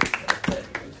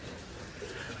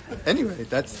 Anyway,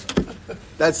 that's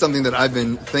something that I've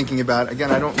been thinking about.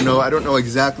 Again, I don't know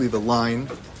exactly the line,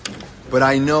 but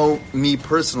I know me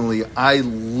personally. I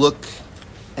look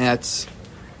up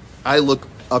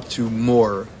to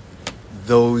more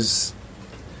those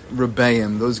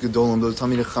Rabbeim, those Gedolim, those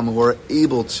Talmidei Chacham who are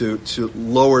able to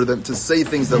lower them, to say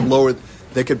things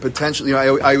that could potentially, I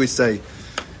always say,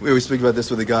 we always speak about this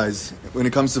with the guys, when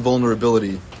it comes to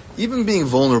vulnerability, even being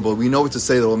vulnerable, we know what to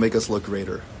say that will make us look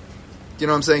greater. You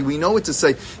know what I'm saying? We know what to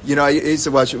say. I used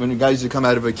to watch it when guys used to come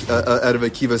out of a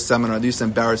Kiva seminar, they used to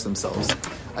embarrass themselves.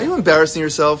 Are you embarrassing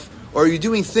yourself, or are you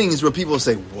doing things where people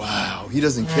say, wow, he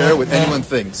doesn't care what anyone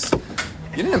thinks?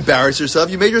 You didn't embarrass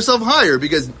yourself, you made yourself higher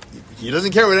because he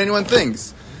doesn't care what anyone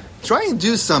thinks. Try and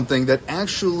do something that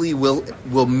actually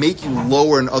will make you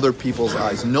lower in other people's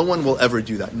eyes. No one will ever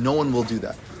do that. No one will do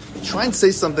that. Try and say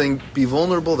something, be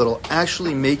vulnerable, that'll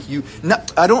actually make you.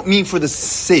 I don't mean for the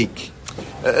sake.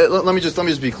 Let me just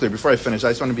be clear before I finish.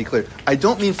 I just want to be clear. I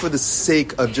don't mean for the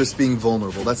sake of just being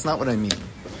vulnerable. That's not what I mean.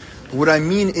 What I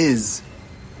mean is,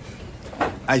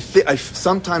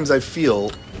 sometimes I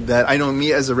feel that I know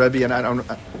me as a Rebbe, and I'm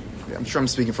sure I'm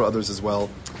speaking for others as well,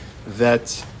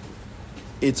 that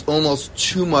it's almost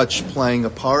too much playing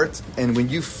a part, and when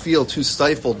you feel too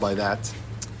stifled by that,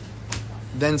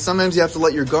 then sometimes you have to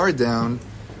let your guard down,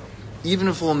 even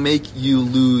if it will make you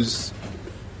lose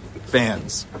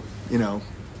fans, in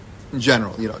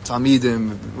general,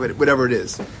 Talmidim, whatever it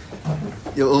is.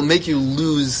 It'll make you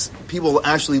lose, people will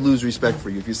actually lose respect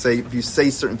for you if you say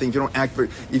certain things,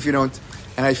 if you don't,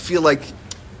 and I feel like,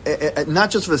 not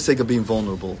just for the sake of being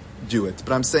vulnerable, do it,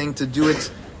 but I'm saying to do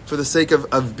it for the sake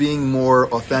of being more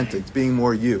authentic, being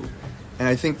more you. And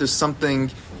I think there's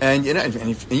something, and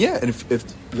if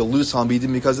you'll lose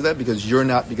Talmidim because of that, because you're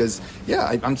not,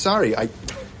 I'm sorry, I'm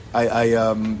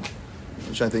trying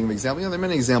to think of an example. There are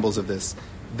many examples of this.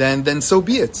 Then so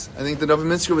be it. I think the Rabbi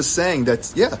Minsker was saying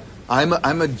that,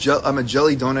 I'm a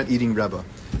jelly donut eating Rebbe.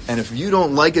 And if you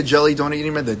don't like a jelly donut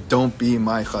eating Rebbe, then don't be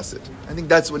my chassid. I think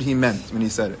that's what he meant when he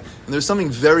said it. And there's something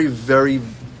very, very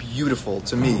beautiful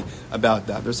to me about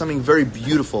that. There's something very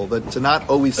beautiful that to not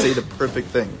always say the perfect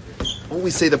thing.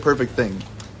 Always say the perfect thing.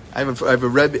 I have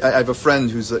a friend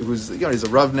who's he's a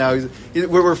Rav now.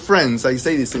 We're friends. I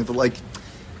say these things, but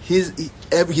he's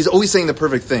always saying the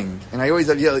perfect thing, and I always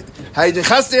yell,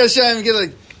 Chaste Hashem,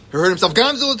 heard himself,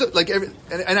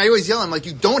 and I always yell, I'm like,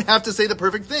 you don't have to say the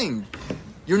perfect thing.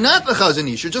 You're not the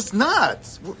Chazon Ish. You're just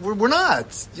not. We're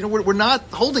not. We're not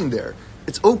holding there.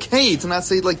 It's okay to not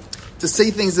say to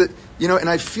say things that, and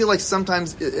I feel like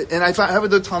sometimes, and I have with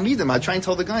the Talmidim, I try and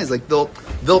tell the guys,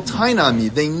 they'll tine on me.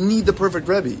 They need the perfect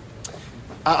Rebbe.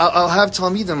 I'll have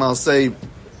Talmidim, I'll say,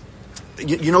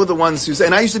 the ones who say,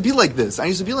 and I used to be like this,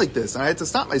 and I had to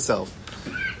stop myself.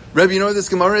 Rebbe, you know what this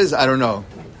Gemara is? I don't know.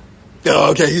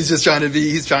 Oh, okay, he's trying to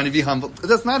be humble.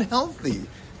 That's not healthy.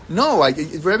 No,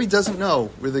 Rebbe doesn't know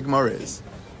where the Gemara is.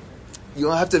 You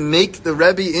don't have to make the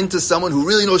Rebbe into someone who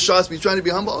really knows Shas, but he's trying to be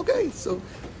humble. Okay, so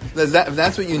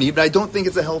that's what you need. But I don't think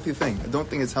it's a healthy thing. I don't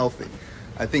think it's healthy.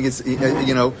 I think it's,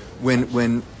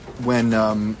 when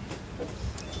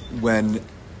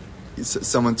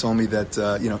someone told me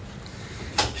that,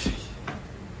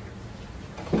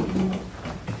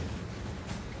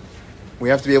 we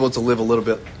have to be able to live a little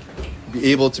bit,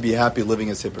 be able to be happy living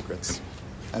as hypocrites.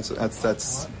 That's what I say.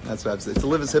 To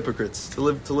live as hypocrites, to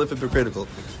live hypocritical,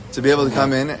 to be able to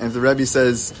come in and if the Rebbe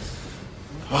says,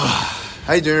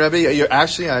 "How you doing, Rebbe? You're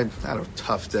actually I had a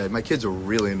tough day. My kids are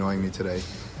really annoying me today."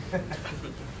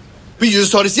 But you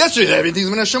just taught us yesterday that everything's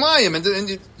min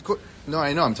hashamayim, no,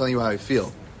 I know. I'm telling you how I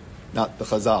feel, not the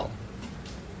Chazal.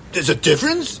 There's a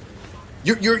difference.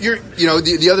 You're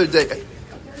the other day.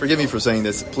 Forgive me for saying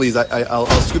this, please. I'll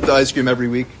scoop the ice cream every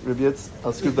week, Rebbe.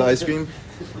 I'll scoop the ice cream.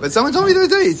 But someone told me the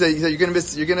other day. He said you're gonna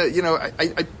miss. You're gonna.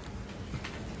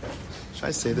 Should I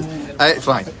say this?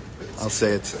 Fine. I'll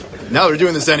say it. No, we're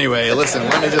doing this anyway. Listen,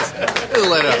 let me just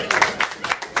let it out.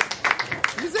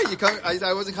 He said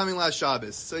I wasn't coming last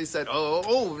Shabbos, so he said,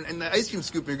 "Oh, and the ice cream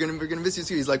scoop. We're gonna miss you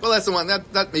too." He's like, "Well, that's the one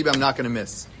that maybe I'm not gonna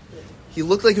miss." He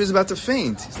looked like he was about to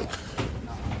faint. He's like,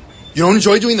 "You don't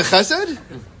enjoy doing the chesed?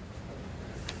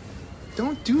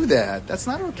 Don't do that. That's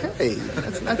not okay.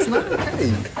 That's not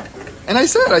okay." And I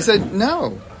said,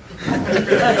 no.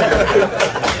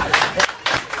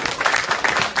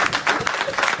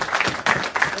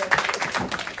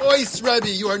 Ois, Rebbe,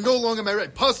 you are no longer my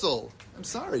Rebbe. Puzzle. I'm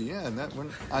sorry, yeah.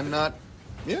 I'm not,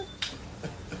 yeah.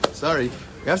 Sorry.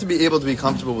 We have to be able to be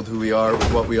comfortable with who we are,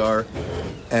 with what we are,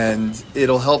 and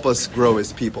it'll help us grow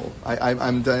as people. I'll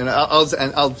end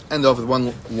off with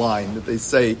one line that they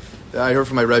say, that I heard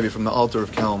from my Rebbe from the altar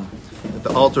of Kelm. That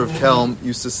the altar of Kelm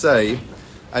used to say,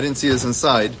 I didn't see this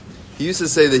inside, he used to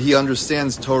say that he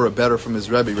understands Torah better from his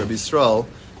Rebbe Yisrael,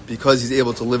 because he's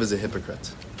able to live as a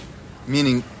hypocrite.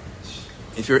 Meaning,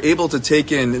 if you're able to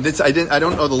take in, this, I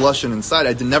don't know the Lashon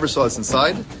inside, never saw this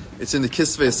inside, it's in the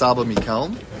Kisvei Saba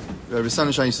Mikelm. Rabbi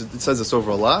Sanishai says this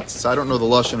over a lot, so I don't know the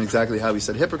Lashon exactly how he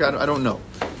said hypocrite, I don't know.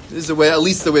 This is the way, at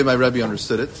least the way my Rebbe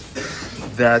understood it,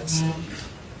 that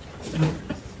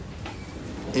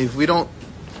if we're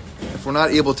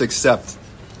not able to accept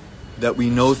that we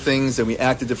know things and we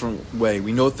act a different way,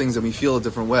 we know things and we feel a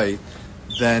different way,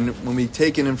 then when we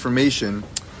take in information,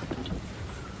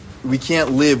 we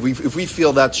can't live. If we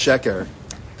feel that sheker,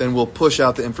 then we'll push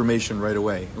out the information right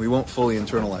away. We won't fully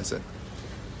internalize it.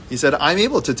 He said, I'm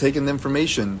able to take in the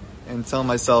information and tell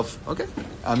myself, okay,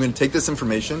 I'm going to take this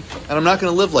information and I'm not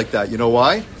going to live like that. You know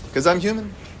why? Because I'm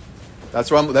human. That's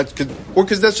where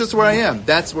because that's just where I am.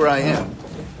 That's where I am.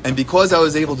 And because I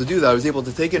was able to do that, I was able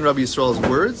to take in Rabbi Yisrael's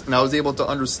words, and I was able to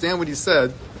understand what he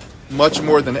said much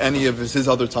more than any of his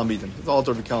other Talmidim. The altar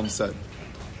of Kelm said.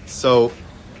 So,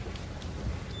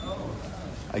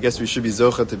 I guess we should be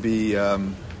zocha to be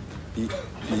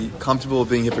comfortable with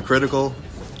being hypocritical,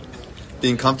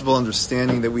 being comfortable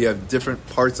understanding that we have different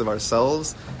parts of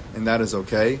ourselves, and that is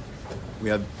okay. We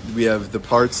have the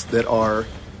parts that are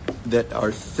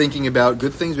thinking about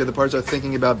good things. We have the parts that are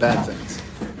thinking about bad things.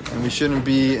 And we shouldn't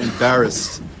be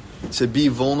embarrassed to be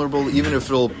vulnerable, even if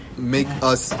it'll make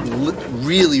us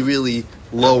really, really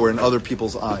lower in other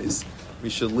people's eyes. We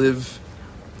should live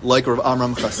like Rav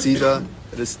Amram Chasida.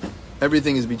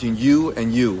 Everything is between you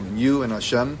and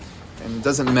Hashem. And it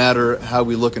doesn't matter how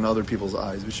we look in other people's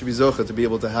eyes. We should be zocha to be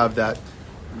able to have that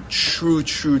true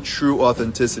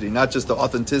authenticity, not just the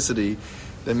authenticity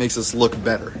that makes us look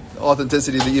better, the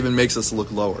authenticity that even makes us look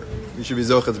lower. We should be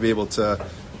zocha to be able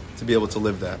to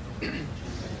live that.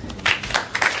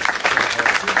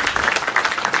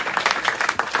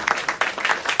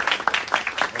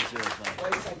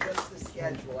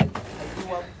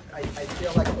 I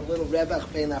feel like a little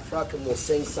Rebach Ben Afrakim will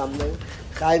sing something.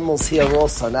 Chaim's here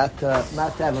also. Not to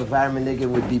have a Varmanigan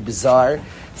would be bizarre.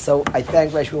 So I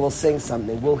thank Rashi. We'll sing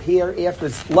something. We'll hear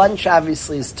after lunch.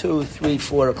 Obviously is 2, 3,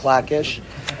 4 o'clock ish.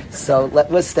 So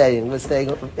we're staying.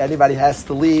 Anybody has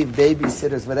to leave,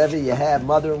 babysitters, whatever you have,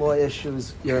 mother-in-law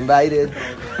issues, you're invited.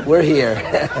 We're here.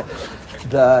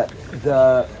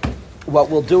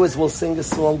 What we'll do is we'll sing a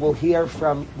song. We'll hear.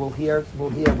 Reb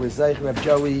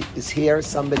Joey is here.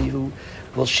 Somebody who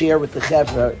will share with the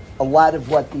Chevra a lot of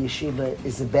what the yeshiva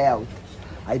is about.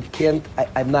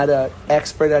 I'm not an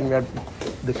expert on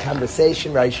the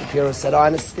conversation. Rabbi Shapiro said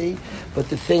honesty, but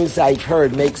the things I've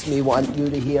heard makes me want you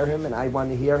to hear him, and I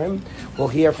want to hear him. We'll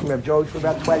hear from Rabbi Dovid for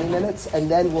about 20 minutes, and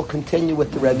then we'll continue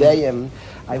with the Rabbeim.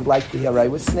 I'd like to hear Rabbi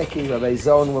Wisnicki, Rabbi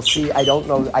Zohn. We'll see. I don't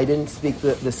know. I didn't speak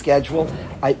the schedule.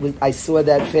 I saw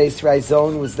that face. Rabbi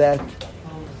Zohn, was that?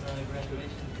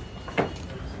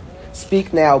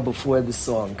 Speak now before the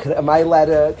song. Am I allowed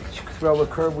to throw a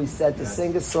curve? We said to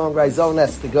sing a song. Rabbi Zohn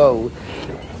has to go.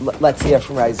 Let's hear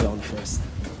from Rabbi Zohn first.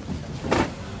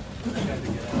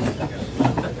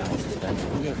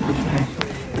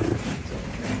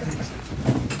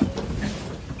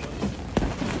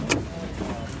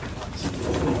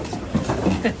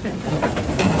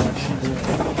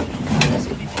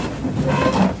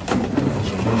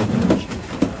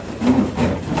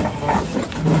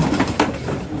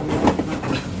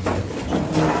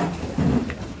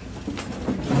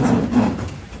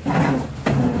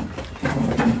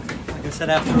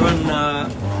 I have to run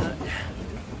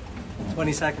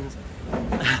 20 seconds.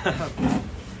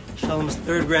 Shalom's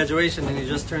third graduation, and he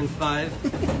just turned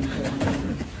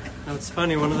 5. Now it's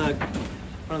funny. One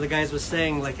of the guys was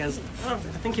saying, like, I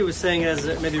think he was saying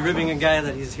as maybe ribbing a guy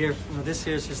that he's here. This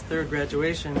year's his third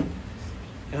graduation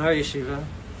in our yeshiva.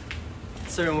 In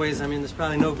certain ways, I mean, there's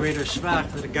probably no greater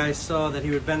shvach that a guy saw that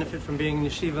he would benefit from being in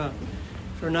yeshiva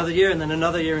for another year, and then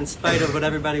another year in spite of what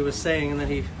everybody was saying, and then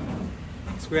he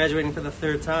graduating for the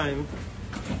third time.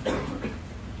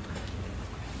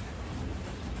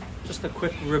 Just a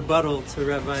quick rebuttal to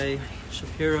Rabbi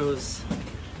Shapiro's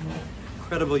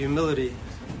incredible humility.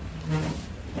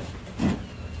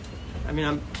 I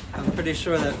mean, I'm pretty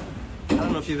sure that, I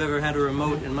don't know if you've ever had a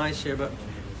remote in my share, but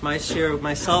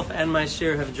myself and my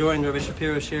share have joined Rabbi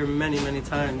Shapiro's share many, many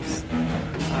times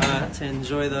to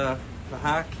enjoy the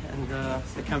hak and the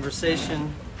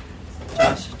conversation.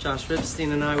 Josh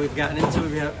Ripstein and we've gotten into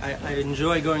it. I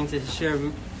enjoy going to his share.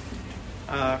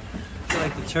 I feel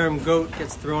like the term goat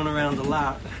gets thrown around a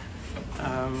lot.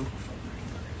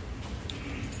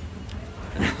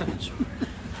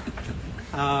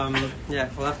 Yeah,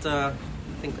 we'll have to, I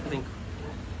think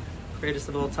greatest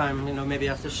of all time, maybe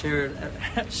have to share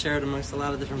it amongst a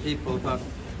lot of different people. But,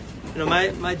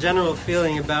 my general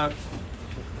feeling about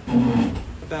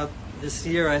this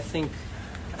year, I think,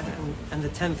 and the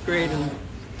 10th grade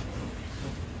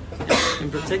in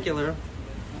particular,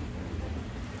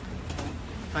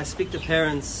 I speak to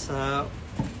parents all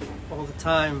the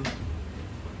time,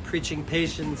 preaching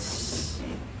patience.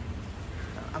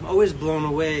 I'm always blown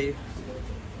away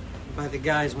by the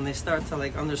guys when they start to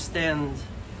understand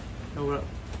what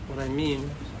I mean.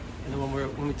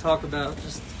 When we talk about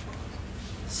just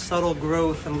subtle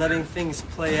growth and letting things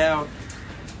play out.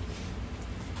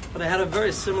 But I had a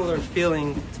very similar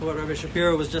feeling to what Rabbi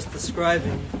Shapiro was just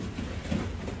describing.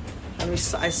 And I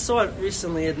saw it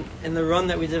recently in the run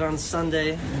that we did on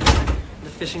Sunday, the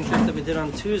fishing trip that we did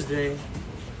on Tuesday.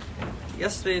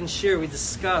 Yesterday in Shir we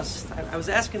discussed, I was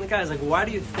asking the guys, why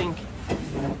do you think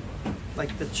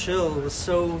the chill was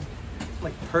so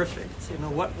perfect?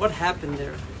 What happened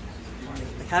there?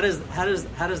 How does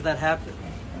that happen?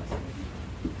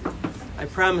 I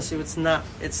promise you, it's not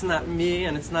me,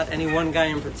 and it's not any one guy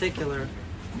in particular.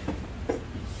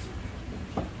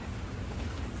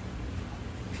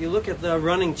 If you look at the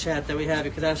running chat that we have,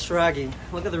 you could ask Shragi.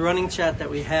 Look at the running chat that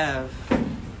we have.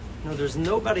 There's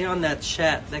nobody on that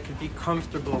chat that could be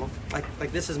comfortable.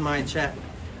 Like this is my chat.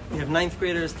 We have 9th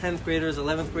graders, 10th graders,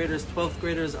 11th graders, 12th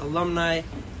graders, alumni.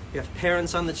 We have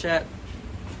parents on the chat.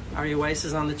 Ari Weiss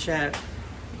is on the chat.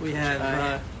 We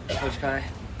have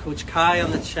Coach Kai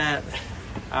on the chat.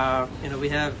 We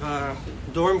have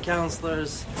dorm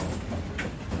counselors,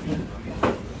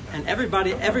 and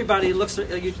everybody looks.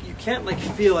 You can't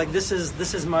feel like this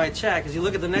is my chat, because you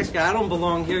look at the next guy. I don't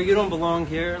belong here. You don't belong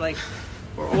here.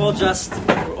 We're all just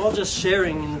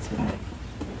sharing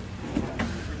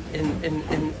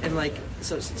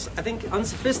so I think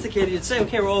unsophisticated. You'd say,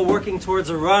 okay, we're all working towards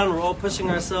a run. We're all pushing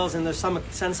ourselves, and there's some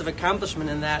sense of accomplishment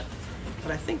in that.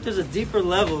 But I think there's a deeper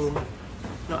level.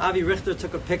 Avi Richter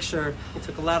took a picture. He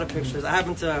took a lot of pictures. I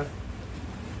happen to.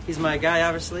 He's my guy,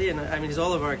 obviously, and he's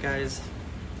all of our guys.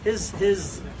 His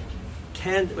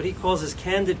what he calls his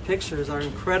candid pictures are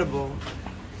incredible.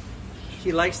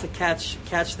 He likes to catch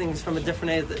things from a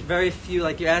different angle. Very few,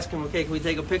 you ask him, okay, can we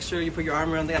take a picture? You put your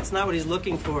arm around. That's not what he's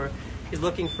looking for. He's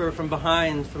looking for from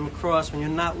behind, from across. When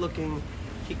you're not looking,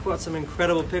 he caught some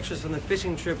incredible pictures from the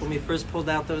fishing trip when we first pulled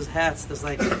out those hats. There's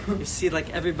you see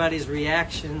everybody's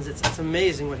reactions. It's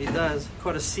amazing what he does. He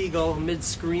caught a seagull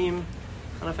mid-scream.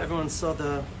 I don't know if everyone saw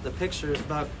the pictures,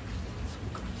 but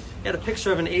he had a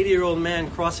picture of an 80-year-old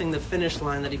man crossing the finish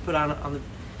line that he put on the.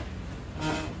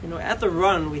 At the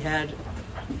run we had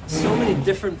so many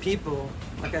different people,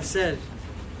 like I said,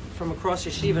 from across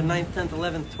yeshiva, 9th, 10th,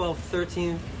 11th, 12th,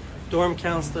 13th, dorm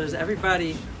counselors,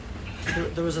 everybody,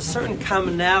 there was a certain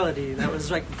commonality that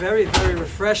was like very, very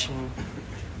refreshing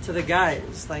to the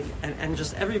guys, like, and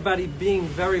just everybody being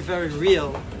very, very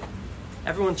real.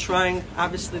 Everyone trying,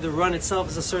 obviously the run itself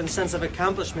is a certain sense of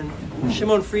accomplishment.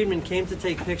 Shimon Friedman came to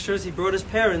take pictures, he brought his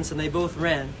parents, and they both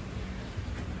ran.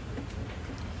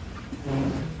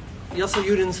 Yosef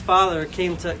Yudin's father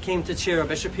came to cheer.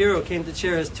 Rabbi Shapiro came to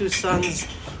cheer his two sons,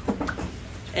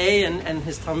 A and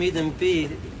his Talmidim B.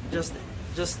 Just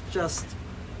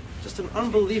an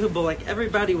unbelievable. Like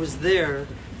everybody was there,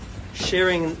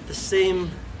 sharing the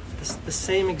same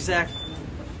exact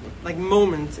like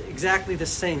moment, exactly the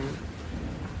same.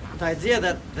 The idea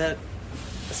that a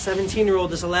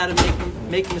 17-year-old is allowed to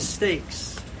make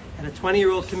mistakes, and a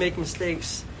 20-year-old can make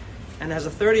mistakes. And as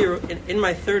a 30-year-old, in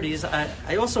my 30s,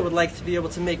 I also would like to be able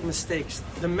to make mistakes.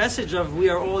 The message of we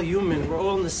are all human, we're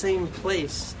all in the same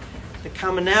place. The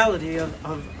commonality of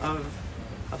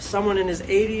someone in his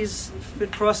 80s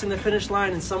crossing the finish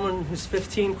line and someone who's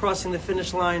 15 crossing the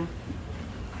finish line.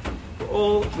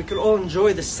 We could all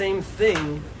enjoy the same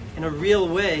thing in a real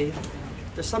way.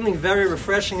 There's something very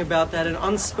refreshing about that, and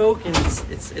unspoken.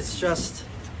 It's just.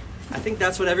 I think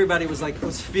that's what everybody was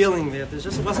feeling there. It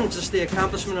wasn't just the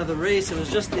accomplishment of the race. It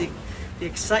was just the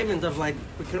excitement of like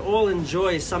we could all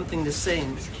enjoy something the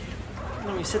same. You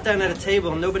know, you sit down at a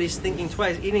table and nobody's thinking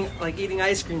twice, eating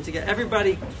ice cream together.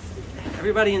 Everybody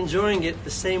enjoying it the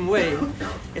same way.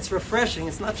 It's refreshing.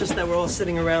 It's not just that we're all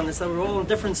sitting around. It's that we're all in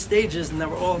different stages and that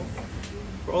we're all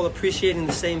appreciating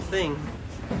the same thing.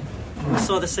 We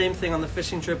saw the same thing on the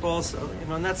fishing trip also. You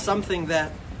know, and that's something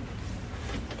that.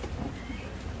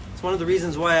 One of the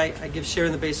reasons why I give shir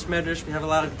in the Beis Medrash. We have a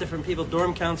lot of different people,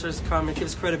 dorm counselors come. It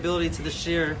gives credibility to the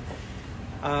shir.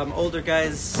 Older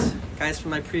guys from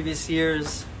my previous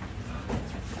years.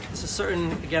 There's a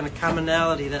certain, again, a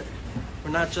commonality that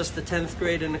we're not just the 10th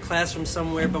grade in a classroom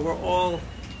somewhere, but we're all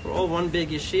one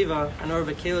big yeshiva. I know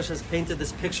Rabbi Kalish has painted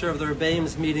this picture of the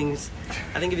Rabbeim's meetings.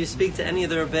 I think if you speak to any of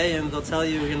the Rabbeim, they'll tell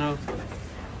you,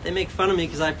 they make fun of me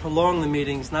because I prolong the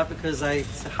meetings, not because I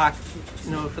hock,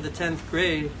 for the 10th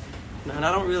grade. And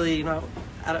I don't really, I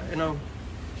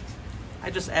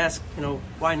just ask,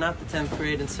 why not the 10th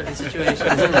grade in certain situations?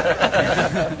 And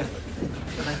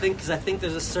I think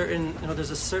there's a certain,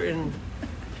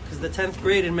 because the 10th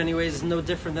grade in many ways is no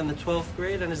different than the 12th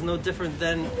grade and is no different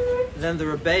than the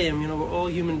Rabbeim. We're all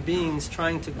human beings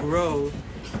trying to grow.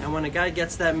 And when a guy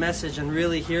gets that message and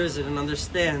really hears it and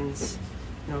understands,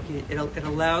 it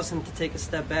allows him to take a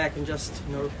step back and just,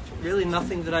 really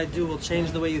nothing that I do will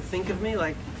change the way you think of me.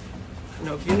 Like,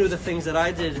 if you knew the things that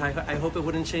I did, I hope it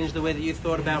wouldn't change the way that you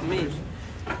thought about me.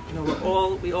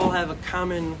 We all have a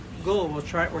common goal.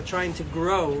 We're trying to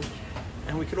grow,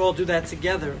 and we could all do that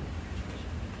together.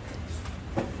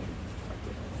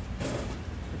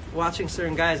 Watching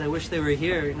certain guys, I wish they were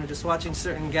here. Just watching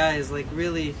certain guys, like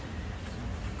really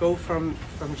go from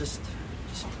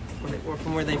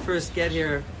where they first get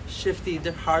here, shifty,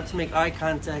 hard to make eye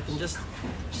contact, and just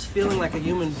feeling like a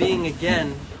human being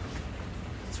again.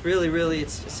 It's really,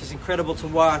 it's just incredible to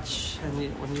watch.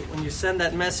 And when you send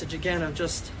that message again of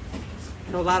just,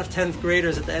 a lot of 10th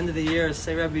graders at the end of the year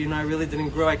say, Rebbe, I really didn't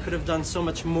grow. I could have done so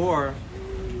much more.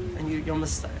 And you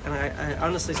almost, and I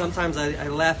honestly, sometimes I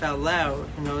laugh out loud.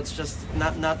 It's just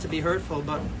not to be hurtful,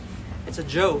 but it's a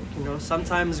joke.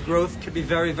 Sometimes growth could be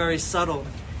very, very subtle.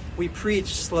 We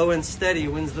preach slow and steady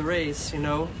wins the race,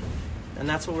 and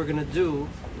that's what we're going to do.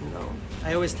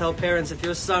 I always tell parents, if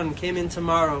your son came in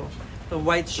tomorrow, the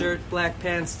white shirt, black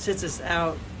pants, tzitzis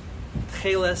out,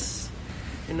 cheles,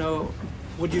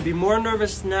 would you be more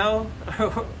nervous now,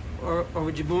 or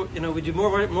would you more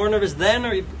nervous then,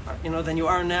 or than you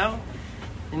are now?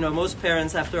 Most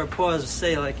parents after a pause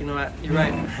say like, you're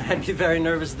right, I'd be very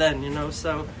nervous then,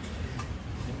 So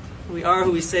we are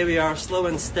who we say we are, slow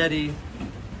and steady.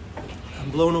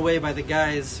 I'm blown away by the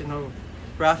guys,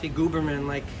 Rafi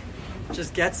Guberman,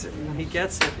 just gets it. He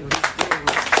gets it.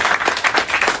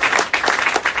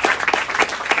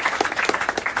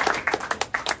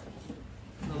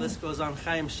 The list goes on.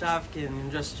 Chaim Shavkin,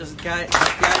 and just guys.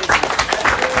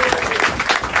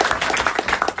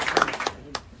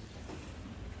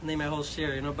 Name my whole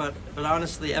share, but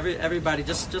honestly, everybody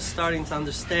just starting to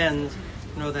understand,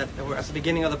 that we're at the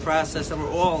beginning of the process, and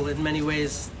we're all in many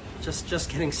ways just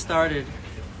getting started,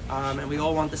 and we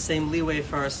all want the same leeway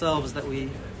for ourselves that we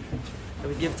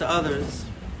give to others.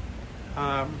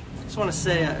 I just want to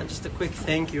say just a quick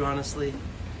thank you, honestly.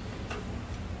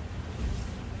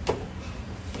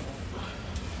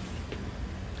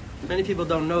 Many people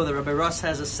don't know that Rabbi Russ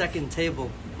has a second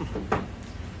table.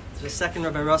 There's a second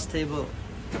Rabbi Russ table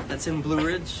that's in Blue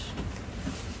Ridge.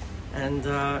 And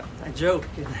I joke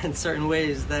in certain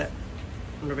ways that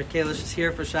when Rabbi Kalish is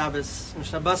here for Shabbos, and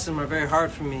Shabbosim are very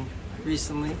hard for me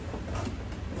recently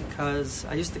because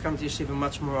I used to come to Yeshiva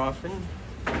much more often.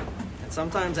 And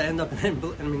sometimes I end up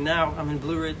now I'm in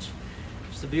Blue Ridge,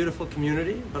 which is a beautiful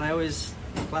community, but I always,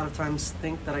 a lot of times,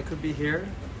 think that I could be here.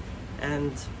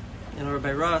 And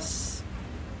Rabbi Russ,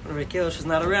 when Rabbi Kalish is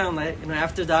not around,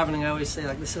 after davening, I always say,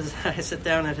 this is, I sit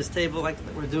down at his table,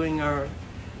 we're doing our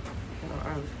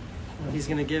he's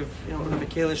going to give, what Rabbi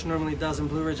Kalish normally does in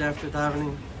Blue Ridge after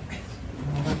davening.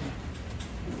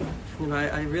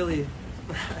 I really,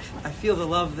 I feel the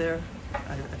love there.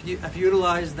 I've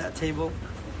utilized that table.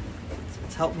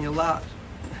 It's helped me a lot.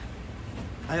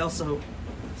 I also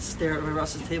stare at Rabbi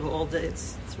Russ's table all day.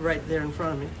 It's right there in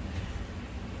front of me.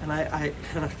 And I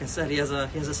like I said, he has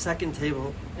a second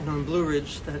table in Blue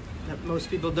Ridge that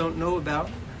most people don't know about.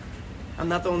 I'm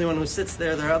not the only one who sits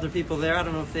there. There are other people there. I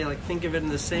don't know if they think of it in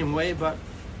the same way, but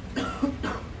I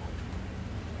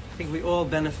think we all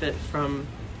benefit from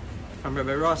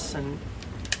Rabbi Russ, and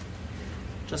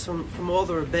just from all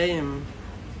the Rabbeim,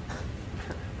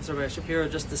 as Rabbi Shapiro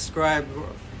just described.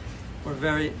 We're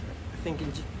very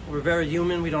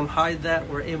human. We don't hide that.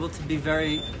 We're able to be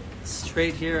very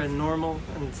straight here and normal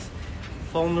and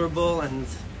vulnerable, and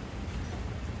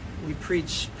we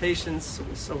preach patience,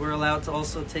 so we're allowed to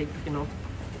also take,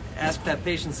 ask that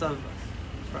patience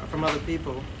from other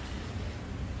people.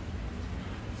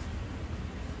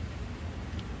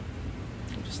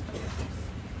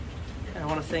 I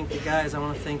want to thank the guys. I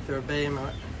want to thank the Rabbeim.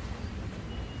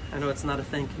 I know it's not a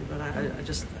thank you, but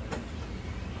I've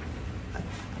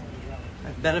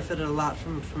benefited a lot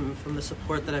from the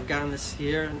support that I've gotten this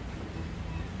year, and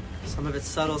some of it's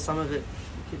subtle, some of it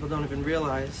people don't even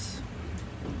realize.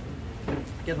 I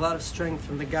get a lot of strength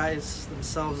from the guys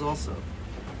themselves also.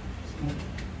 I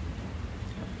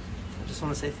just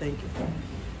want to say thank you.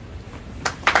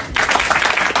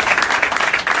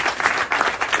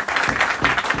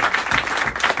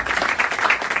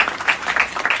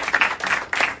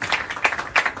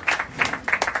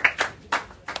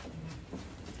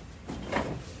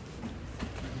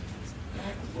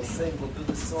 We'll do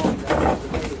the song.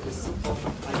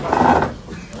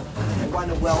 I want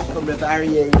to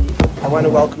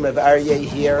welcome Rav Aryeh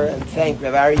here and thank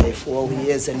Rav Aryeh for all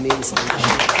he is and means to the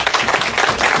Yeshiva.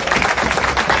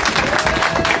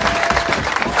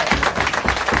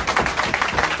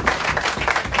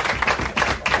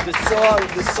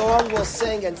 The song we'll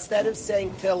sing, instead of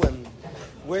saying Tehillim,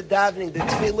 we're davening the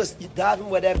tefillah. You daven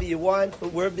whatever you want,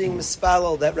 but we're being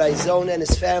mispalel that Rabbi Zohn and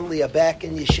his family are back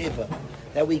in Yeshiva.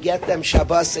 That we get them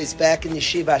Shabbos back in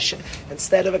Yeshiva.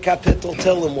 Instead of a capital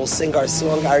Tehillim, we'll sing our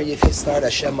song. Aryeh, if you start,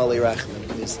 Hashem Ali Rachman,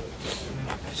 please.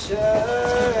 Hashem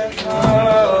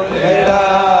Ali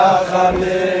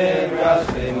Rachman,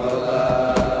 Rachim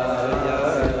Alayah,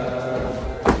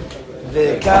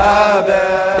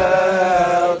 V'kabel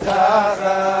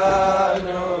Tachanunu,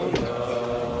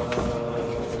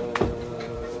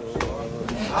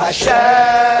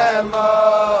 Hashem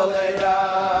Ali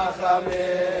Rachman,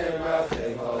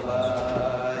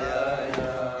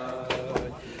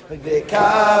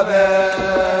 V'kabel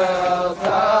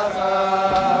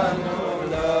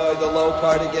tachanunu, the low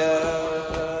part again.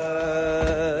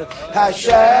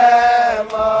 Hashem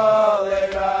olei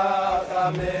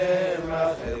rachamim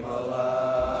rachim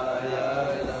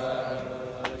olayah.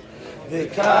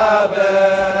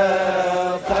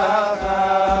 V'kabel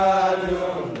tachanunu,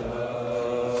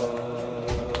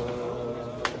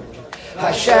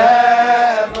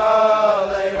 Hashem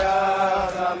olei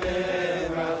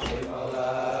rachamim rachim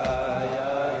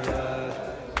olayah.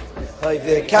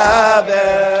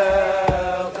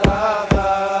 V'kabel tachanunu,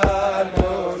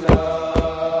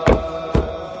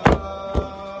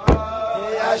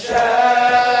 Hashem olei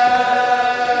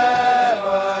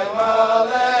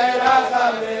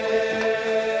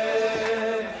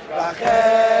rachamim rachim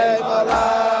olayah,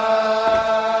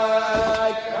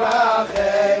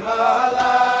 rachim olayah.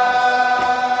 Hashem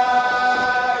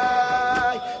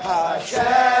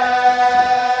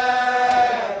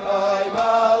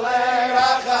olei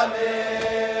rachamim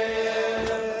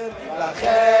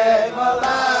rachim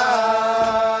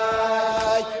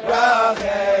olayah,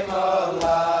 rachim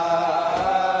olayah.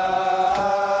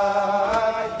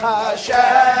 Hashem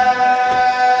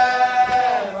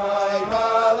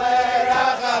olei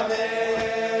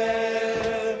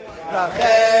rachamim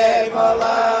rachim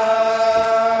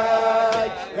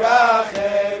olayah,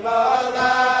 rachim olayah.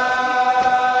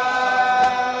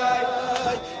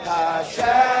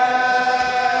 Hashem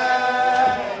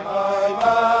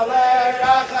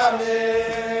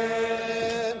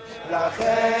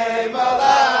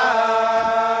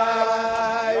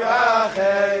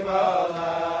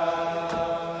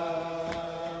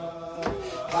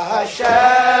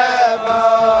Hashem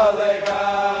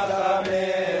Aleichem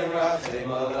Rachim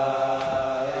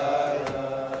Alayim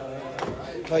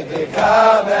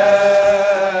V'Tikabel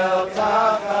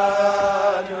Tachanuna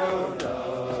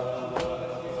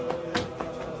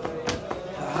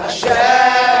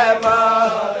Hashem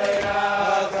Aleichem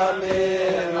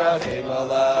Rachim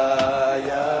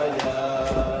Alayim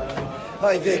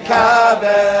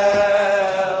V'Tikabel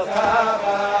Tachanuna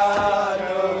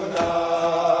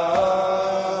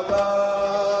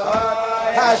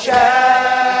Hashem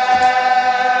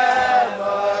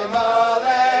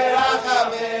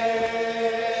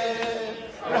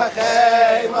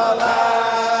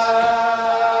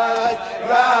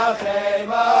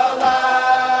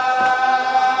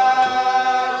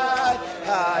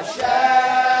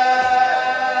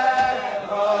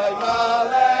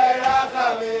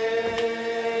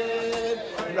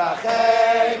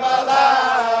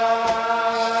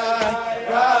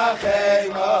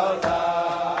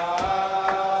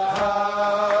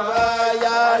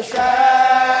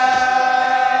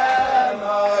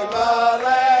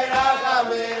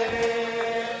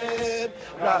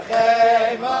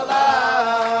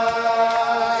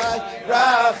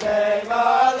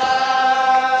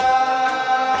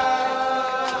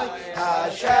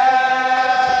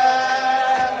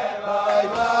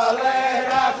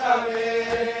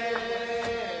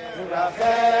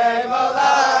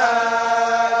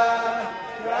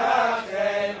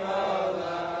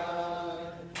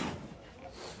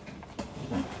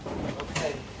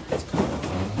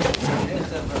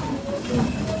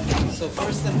So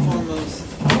first and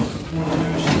foremost, the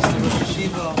Rosh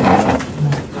Hashiva,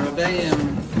 the Rabbeim,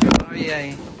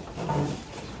 Aryeh,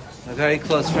 a very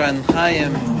close friend,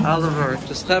 Chaim, Oliver,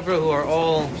 just Chevra, who are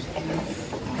all...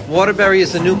 Waterbury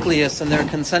is a nucleus, and there are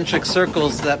concentric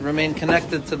circles that remain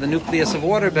connected to the nucleus of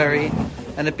Waterbury,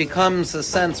 and it becomes a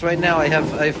sense. Right now I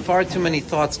have far too many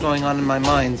thoughts going on in my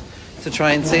mind to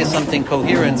try and say something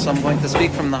coherent, so I'm going to speak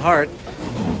from the heart.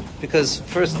 Because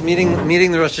first, meeting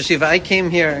the Rosh Hashiva, I came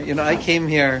here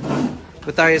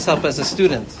with Aryeh's help as a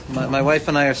student. My wife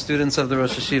and I are students of the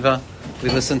Rosh Hashiva. We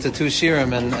listened to 2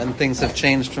 shirim, and things have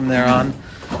changed from there on.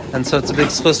 And so it's a big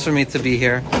zchus for me to be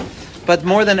here. But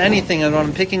more than anything, and what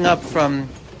I'm picking up from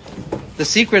the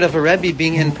secret of a Rebbe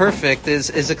being imperfect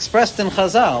is expressed in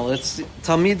Chazal. It's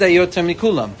Talmidei Yoter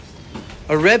Mikulam.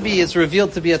 A Rebbe is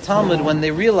revealed to be a Talmud when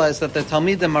they realize that their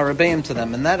Talmidim are Rabbeim to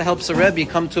them. And that helps a Rebbe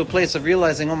come to a place of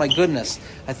realizing, oh my goodness,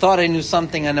 I thought I knew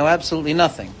something, I know absolutely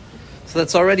nothing. So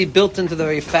that's already built into the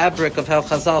very fabric of how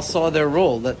Chazal saw their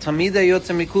role, that Talmidei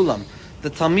Yoter Mikulam.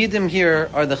 The Talmidim here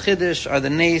are the Chiddush, are the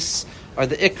Nes, are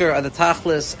the Iker, are the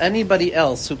Tachlis. Anybody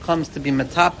else who comes to be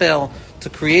Metapel, to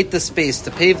create the space,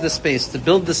 to pave the space, to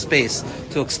build the space,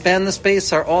 to expand the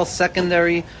space, are all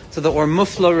secondary to the Or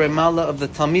Mufla Remala of the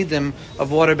Talmidim of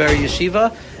Waterbury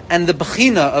Yeshiva, and the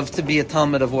Bechina of to be a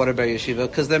Talmud of Waterbury Yeshiva,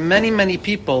 because there are many, many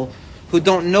people who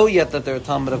don't know yet that they're a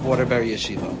Talmud of Waterbury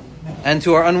Yeshiva, and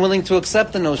who are unwilling to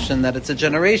accept the notion that it's a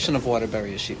generation of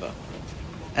Waterbury Yeshiva.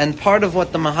 And part of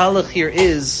what the Mahalach here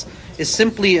is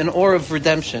simply an or of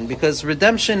redemption, because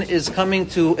redemption is coming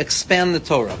to expand the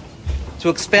Torah. To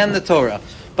expand the Torah.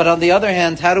 But on the other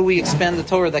hand, how do we expand the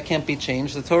Torah that can't be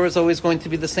changed? The Torah is always going to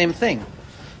be the same thing.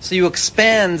 So you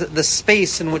expand the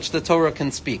space in which the Torah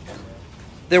can speak.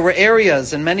 There were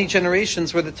areas in many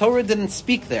generations where the Torah didn't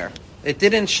speak there. It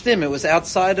didn't shtim, it was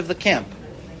outside of the camp.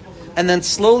 And then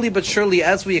slowly but surely,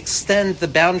 as we extend the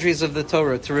boundaries of the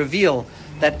Torah to reveal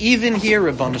that even here,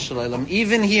 Rabbanu Shalom,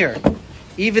 even here,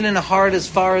 even in a heart as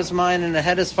far as mine and a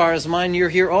head as far as mine, you're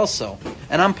here also.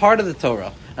 And I'm part of the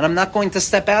Torah. And I'm not going to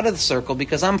step out of the circle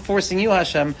because I'm forcing you,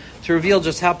 Hashem, to reveal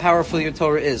just how powerful your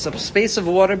Torah is. A space of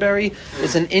Waterbury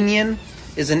is an inyan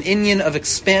of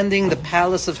expanding the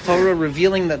palace of Torah,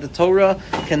 revealing that the Torah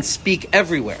can speak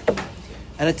everywhere.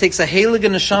 And it takes a heilige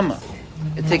neshama.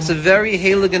 It takes a very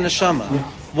heilige neshama.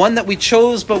 One that we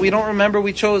chose, but we don't remember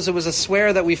we chose. It was a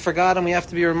swear that we forgot, and we have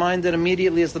to be reminded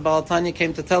immediately as the Baal Tanya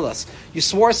came to tell us. You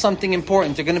swore something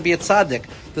important. You're going to be a tzaddik.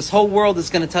 This whole world is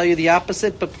going to tell you the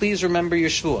opposite, but please remember your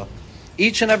shvua.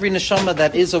 Each and every neshama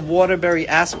that is a Waterbury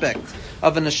aspect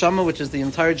of a neshama, which is the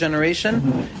entire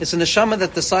generation, is a neshama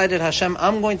that decided, Hashem,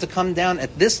 I'm going to come down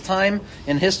at this time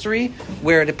in history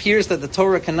where it appears that the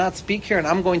Torah cannot speak here, and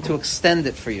I'm going to extend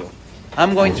it for you.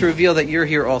 I'm going to reveal that you're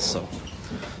here also.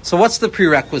 So what's the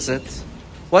prerequisite?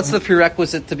 What's the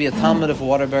prerequisite to be a Talmud of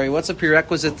Waterbury? What's the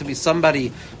prerequisite to be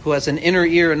somebody who has an inner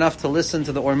ear enough to listen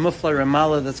to the Or Mufla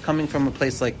Remala that's coming from a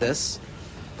place like this?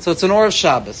 So it's an Or of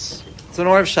Shabbos. It's an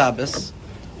Or of Shabbos.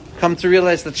 Come to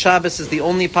realize that Shabbos is the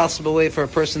only possible way for a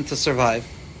person to survive.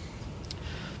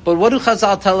 But what do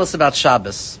Chazal tell us about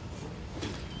Shabbos?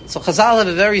 So Chazal have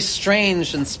a very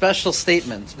strange and special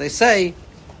statement. They say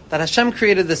that Hashem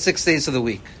created the 6 days of the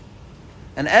week.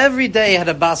 And every day had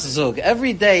a bas zug.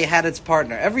 Every day had its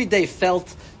partner. Every day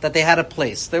felt that they had a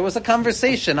place. There was a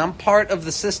conversation. I'm part of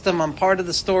the system. I'm part of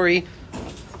the story.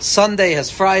 Sunday has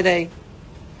Friday.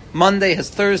 Monday has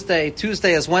Thursday.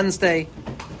 Tuesday has Wednesday.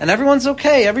 And everyone's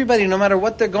okay. Everybody, no matter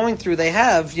what they're going through, they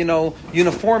have,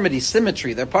 uniformity,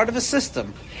 symmetry. They're part of a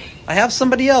system. I have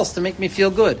somebody else to make me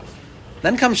feel good.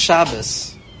 Then comes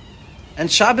Shabbos.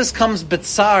 And Shabbos comes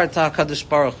B'tzar to HaKadosh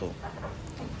Baruch Hu.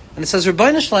 And it says,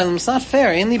 Rebbeinu Shlalem, it's not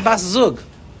fair. Ain't li bas zug.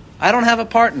 I don't have a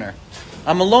partner.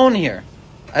 I'm alone here.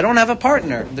 I don't have a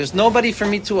partner. There's nobody for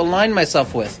me to align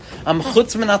myself with. I'm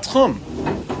chutz min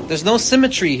atchum. There's no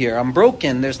symmetry here. I'm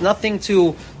broken. There's nothing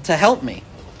to help me.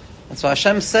 And so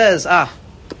Hashem says,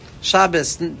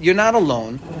 Shabbos, you're not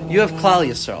alone. You have Klal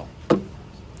Yisrael.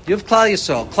 You have Klal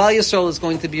Yisrael. Klal Yisrael is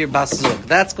going to be your bas zug.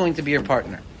 That's going to be your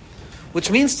partner.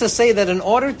 Which means to say that in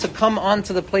order to come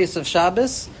onto the place of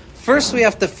Shabbos, first we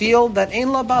have to feel that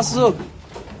ein la bas zug.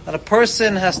 That a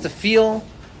person has to feel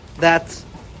that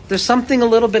there's something a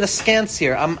little bit askance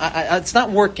here. It's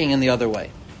not working in the other way.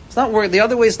 The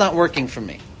other way is not working for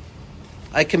me.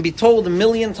 I can be told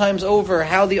 1,000,000 times over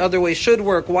how the other way should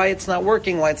work, why it's not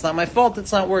working, why it's not my fault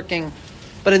it's not working.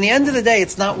 But in the end of the day,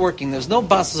 it's not working. There's no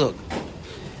bas zug.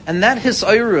 And that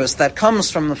hisayrus that comes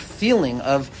from the feeling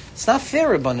of, it's not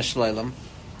fair, Rebbeinu Shlalem.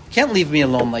 You can't leave me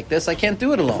alone like this. I can't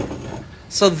do it alone.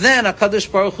 So then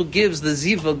HaKadosh Baruch Hu gives the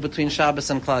zivug between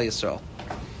Shabbos and Klal Yisrael.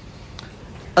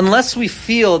 Unless we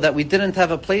feel that we didn't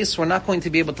have a place, we're not going to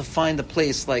be able to find a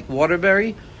place like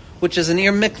Waterbury, which is an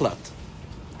Ir Miklat.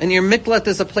 An Ir Miklat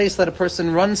is a place that a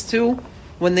person runs to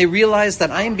when they realize that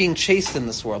I am being chased in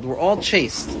this world. We're all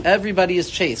chased. Everybody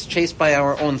is chased by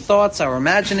our own thoughts, our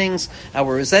imaginings,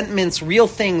 our resentments, real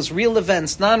things, real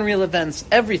events, non-real events,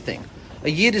 everything. A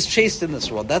Yid is chased in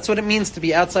this world. That's what it means to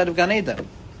be outside of Gan Eden,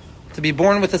 to be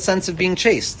born with a sense of being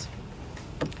chased.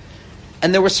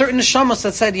 And there were certain neshamos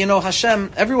that said,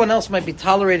 Hashem, everyone else might be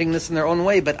tolerating this in their own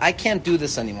way, but I can't do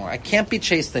this anymore. I can't be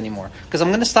chased anymore, because I'm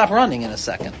going to stop running in a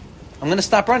second. I'm going to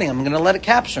stop running. I'm going to let it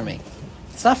capture me.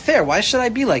 It's not fair. Why should I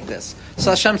be like this?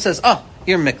 So Hashem says,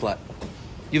 Ir Miklat.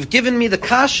 You've given me the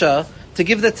kasha to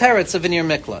give the teretz of an Ir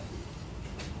Miklat.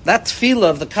 That tefillah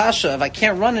of the kasha of I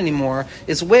can't run anymore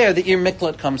is where the Ir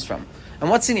Miklat comes from. And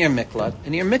what's an Ir Miklat?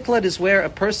 An Ir Miklat is where a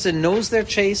person knows they're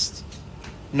chased,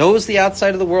 knows the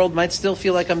outside of the world, might still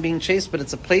feel like I'm being chased, but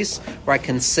it's a place where I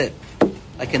can sit.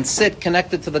 I can sit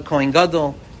connected to the Kohen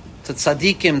Gadol, to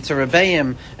tzaddikim, to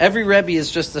Rabbeim. Every Rebbe is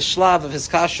just a shlav of his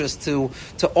kashas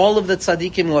to all of the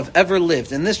tzaddikim who have ever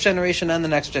lived, in this generation and the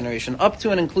next generation, up to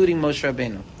and including Moshe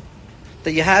Rabbeinu.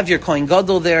 That you have your Kohen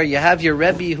Gadol there, you have your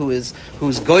Rebbe who's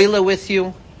goyla with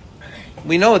you.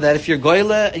 We know that if you're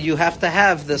goyla, you have to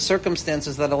have the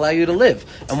circumstances that allow you to live.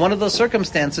 And one of those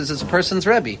circumstances is a person's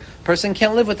Rebbe. A person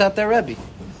can't live without their Rebbe.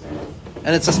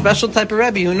 And it's a special type of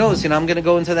Rebbe who knows, I'm going to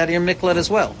go into that Ir Miklat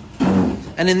as well.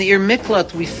 And in the Ir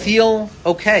Miklat, we feel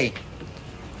okay.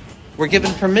 We're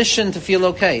given permission to feel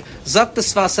okay. Zak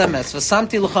t'svas emes,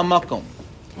 v'samti l'cha makom.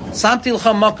 Samti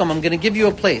l'cha makom, I'm going to give you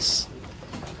a place.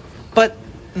 But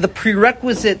the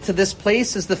prerequisite to this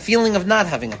place is the feeling of not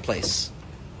having a place.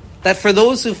 That for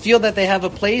those who feel that they have a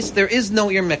place, there is no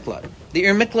Ir Miklat. The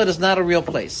Ir Miklat is not a real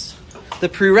place. The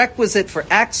prerequisite for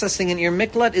accessing an Ir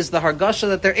Miklat is the hargasha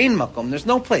that there ain't makom. There's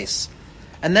no place.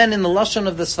 And then in the lashon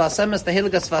of the Sfas Emes, the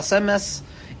Hiliga Sfas Emes,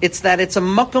 it's that it's a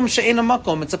makom she'ein a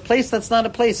makom. It's a place that's not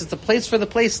a place. It's a place for the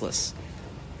placeless.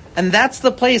 And that's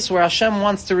the place where Hashem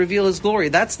wants to reveal His glory.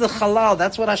 That's the halal.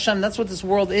 That's what this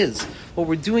world is. What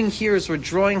we're doing here is we're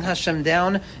drawing Hashem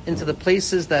down into the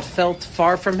places that felt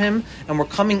far from Him, and we're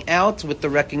coming out with the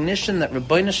recognition that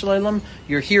Rebbeinu Shlalem,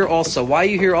 you're here also. Why are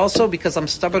you here also? Because I'm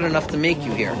stubborn enough to make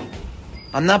you here.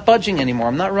 I'm not budging anymore.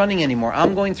 I'm not running anymore.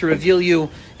 I'm going to reveal you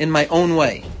in my own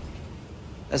way.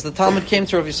 As the Talmud came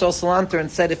to Rabbi Yisrael Salanter and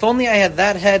said, if only I had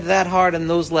that head, that heart, and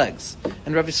those legs.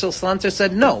 And Rabbi Yisrael Salanter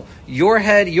said, no, your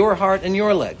head, your heart, and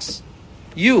your legs.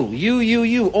 You,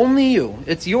 only you.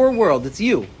 It's your world, it's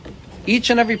you. Each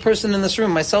and every person in this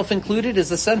room, myself included, is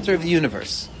the center of the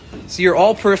universe. So you're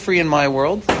all periphery in my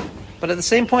world, but at the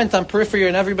same point, I'm periphery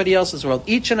in everybody else's world.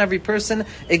 Each and every person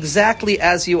exactly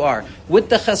as you are. With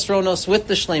the chesronos, with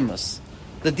the shleimus.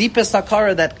 The deepest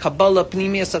hakara that Kabbalah,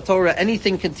 Pnimiyas Torah,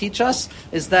 anything can teach us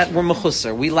is that we're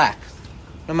mechusar, we lack.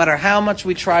 No matter how much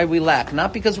we try, we lack.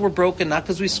 Not because we're broken, not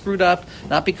because we screwed up,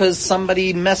 not because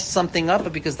somebody messed something up,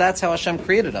 but because that's how Hashem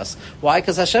created us. Why?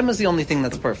 Because Hashem is the only thing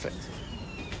that's perfect.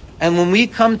 And when we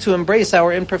come to embrace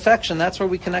our imperfection, that's where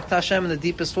we connect to Hashem in the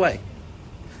deepest way.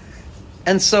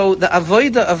 And so the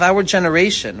avodah of our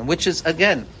generation, which is,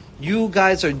 again, You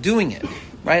guys are doing it,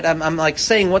 right? I'm like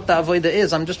saying what the avodah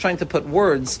is. I'm just trying to put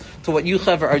words to what you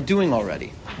Chaver are doing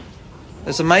already.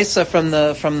 There's a Maisa from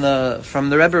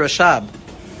the Rebbe Rashab.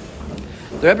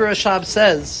 The Rebbe Rashab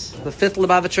says, the 5th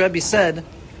Lubavitcher Rebbe said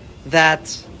that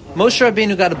Moshe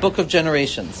Rabbeinu got a book of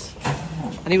generations.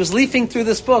 And he was leafing through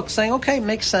this book saying, okay, it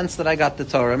makes sense that I got the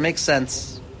Torah. It makes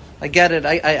sense. I get it.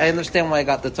 I understand why I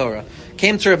got the Torah.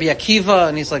 Came to Rabbi Akiva,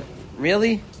 and he's like,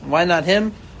 really? Why not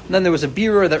him? And then there was a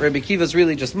birur that Rabbi Akiva is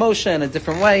really just Moshe in a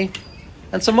different way.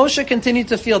 And so Moshe continued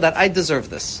to feel that I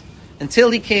deserve this.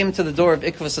 Until he came to the door of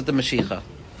Ikvus at the Mashiach.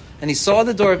 And he saw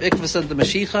the door of Ikvus at the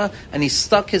Mashiach, and he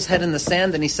stuck his head in the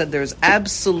sand, and he said, there's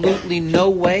absolutely no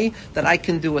way that I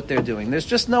can do what they're doing. There's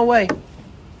just no way.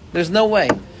 There's no way.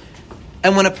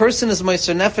 And when a person is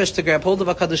Moser Nefesh to grab hold of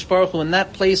HaKadosh Baruch Hu in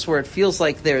that place where it feels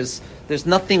like there's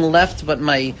nothing left but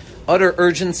my utter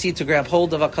urgency to grab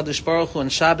hold of HaKadosh Baruch Hu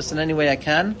and Shabbos in any way I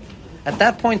can, at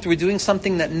that point we're doing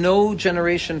something that no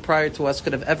generation prior to us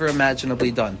could have ever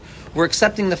imaginably done. We're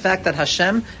accepting the fact that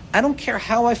Hashem, I don't care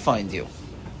how I find you.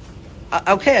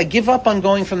 Okay, I give up on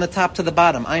going from the top to the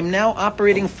bottom. I'm now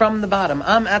operating from the bottom.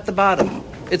 I'm at the bottom.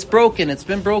 It's broken. It's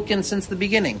been broken since the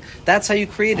beginning. That's how you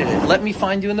created it. Let me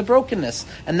find you in the brokenness.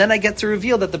 And then I get to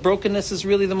reveal that the brokenness is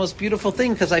really the most beautiful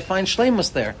thing because I find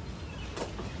shleimus there.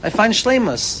 I find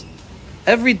shleimus.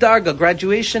 Every darga,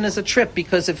 graduation is a trip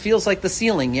because it feels like the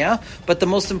ceiling, yeah? But the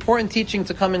most important teaching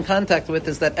to come in contact with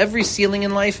is that every ceiling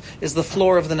in life is the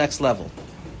floor of the next level.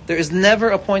 There is never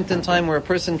a point in time where a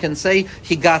person can say,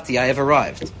 Higati, I have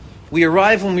arrived. We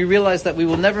arrive when we realize that we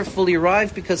will never fully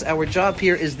arrive because our job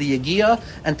here is the Yagiyah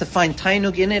and to find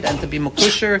Tainug in it and to be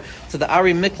Mekusher to the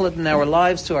Ari Miklat in our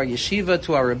lives, to our Yeshiva,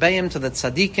 to our Rabbeim, to the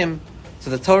Tzadikim, to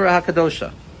the Torah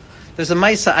HaKadosha. There's a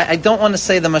Maisa, I don't want to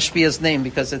say the Mashpia's name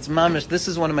because it's Mamish. This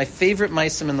is one of my favorite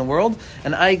Maisim in the world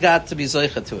and I got to be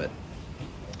Zoicha to it.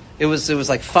 It was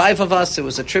like 5 of us. It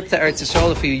was a trip to Eretz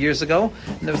Yisrael a few years ago.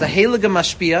 And there was a Heilige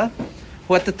Mashpia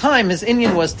who at the time his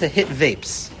Inyan was to hit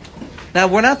vapes. Now,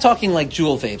 we're not talking like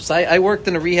jewel vapes. I worked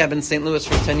in a rehab in St. Louis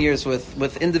for 10 years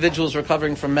with individuals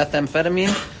recovering from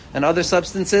methamphetamine and other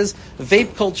substances.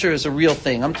 Vape culture is a real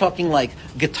thing. I'm talking like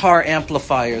guitar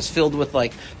amplifiers filled with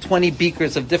like 20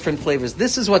 beakers of different flavors.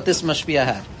 This is what this mashpia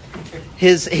had.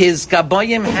 His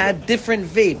gabayim had different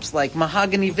vapes, like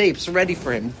mahogany vapes ready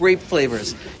for him, grape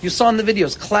flavors. You saw in the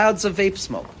videos, clouds of vape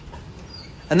smoke.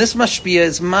 And this mashpia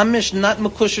is mamish, not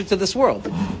mekusher to this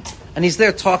world. And he's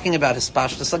there talking about his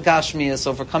pashtus agashmias,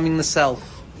 overcoming the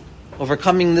self,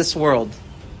 overcoming this world.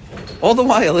 All the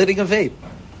while hitting a vape.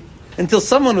 Until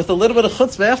someone with a little bit of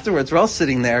chutzpah afterwards, we're all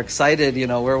sitting there excited,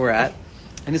 where we're at.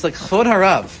 And he's like, Chod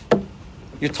Harav,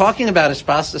 you're talking about his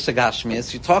pashtus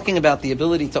agashmias, you're talking about the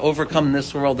ability to overcome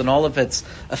this world and all of its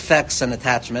effects and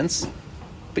attachments,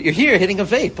 but you're here hitting a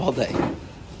vape all day.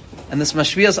 And this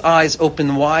mashvia's eyes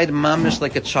open wide, mamish,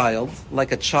 like a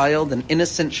child, an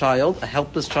innocent child, a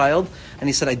helpless child. And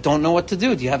he said, I don't know what to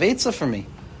do. Do you have eitzah for me? Do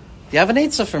you have an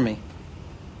eitzah for me? Do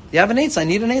you have an eitzah? I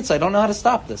need an eitzah. I don't know how to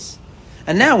stop this.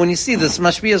 And now when you see this,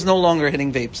 mashvia is no longer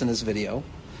hitting vapes in his video.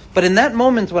 But in that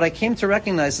moment, what I came to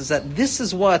recognize is that this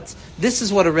is what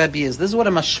a Rebbe is. This is what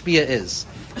a mashpia is.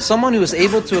 Someone who is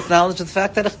able to acknowledge the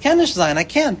fact that I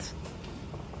can't.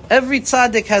 Every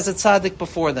tzaddik has a tzaddik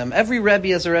before them. Every Rebbe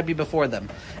has a Rebbe before them.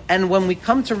 And when we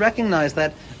come to recognize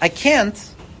that I can't,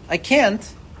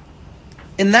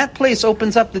 in that place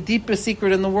opens up the deepest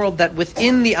secret in the world, that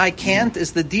within the I can't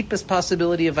is the deepest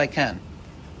possibility of I can.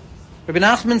 Rabbi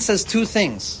Nachman says 2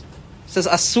 things. He says,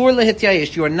 Asur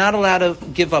lehityayish, you are not allowed to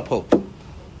give up hope.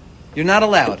 You're not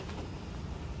allowed.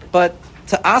 But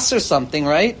to aser something,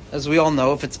 right, as we all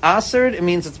know, if it's asered, it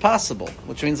means it's possible,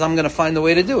 which means I'm going to find a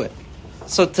way to do it.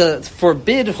 So to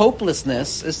forbid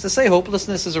hopelessness is to say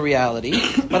hopelessness is a reality,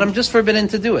 but I'm just forbidden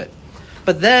to do it.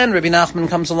 But then Rabbi Nachman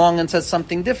comes along and says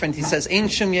something different. He says, Ein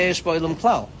shum yesh ba'olam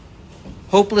klal.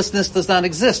 Hopelessness does not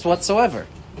exist whatsoever.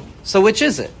 So which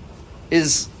is it?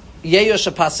 Is yesh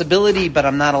a possibility, but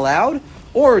I'm not allowed?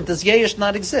 Or does yesh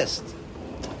not exist?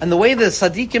 And the way the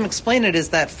Tzaddikim explain it is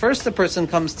that first the person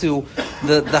comes to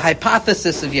the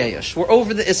hypothesis of yesh. We're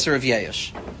over the isser of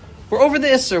yesh. We're over the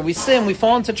Isser, we sin, we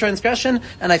fall into transgression,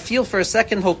 and I feel for a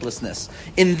second hopelessness.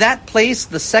 In that place,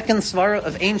 the second svara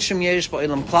of Ein Shem Yesh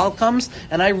Ba'olam Klal comes,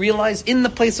 and I realize in the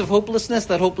place of hopelessness,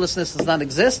 that hopelessness does not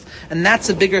exist, and that's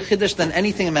a bigger chiddush than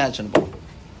anything imaginable.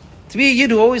 To be a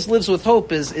Yid who always lives with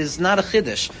hope is not a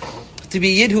chiddush. To be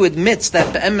a Yid who admits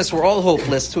that be'emes we're all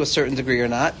hopeless to a certain degree or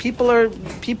not, people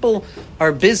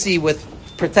are busy with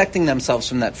protecting themselves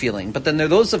from that feeling. But then there are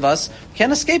those of us who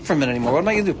can't escape from it anymore. What am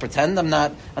I going to do? Pretend I'm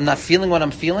not feeling what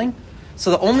I'm feeling? So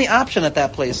the only option at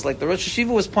that place, like the Rosh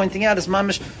Hashiva was pointing out, is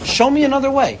mamish, show me another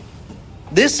way.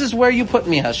 This is where you put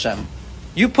me, Hashem.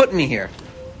 You put me here.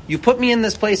 You put me in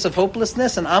this place of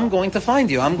hopelessness, and I'm going to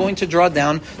find you. I'm going to draw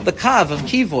down the kav of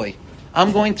kivoy.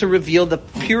 I'm going to reveal the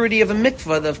purity of a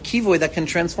mikvah, of kivoy, that can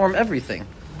transform everything.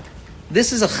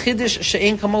 This is a chiddush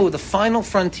she'ein kamohu. The final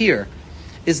frontier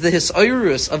is the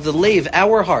hisoirus of the leiv,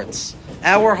 our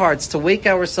hearts, to wake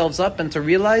ourselves up and to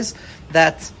realize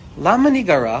that lama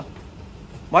nigara,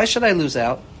 why should I lose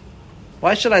out?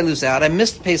 Why should I lose out? I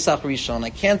missed Pesach Rishon. I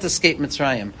can't escape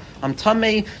Mitzrayim. I'm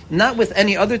tamei, not with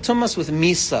any other tumas, with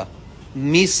misa,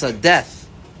 death,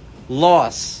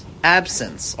 loss,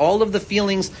 absence, all of the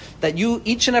feelings that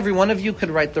each and every one of you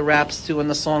could write the raps to and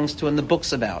the songs to and the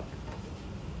books about.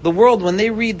 The world, when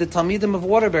they read the Talmidim of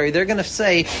Waterbury, they're going to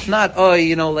say, not,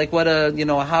 like what a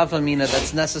havamina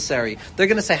that's necessary. They're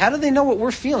going to say, how do they know what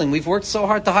we're feeling? We've worked so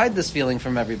hard to hide this feeling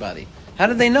from everybody. How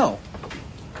do they know?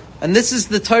 And this is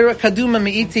the Torah Kaduma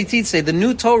Me'itititse, the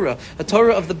new Torah, a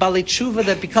Torah of the Balei Tshuva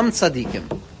that become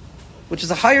tzaddikim, which is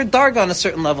a higher darga on a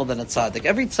certain level than a tzaddik.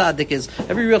 Every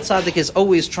real tzaddik is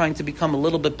always trying to become a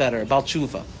little bit better, Bal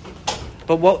Tshuva.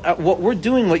 But what we're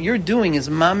doing, what you're doing is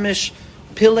mamish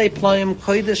Pilei Playim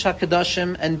Kodesh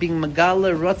HaKadoshim, and being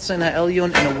Megala Ratzon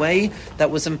HaElyon in a way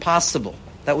that was impossible.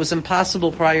 That was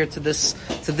impossible prior to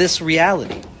this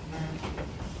reality.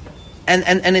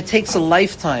 And it takes a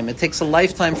lifetime. It takes a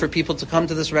lifetime for people to come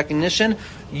to this recognition.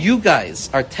 You guys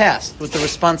are tasked with the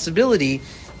responsibility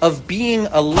of being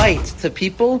a light to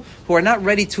people who are not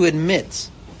ready to admit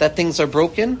that things are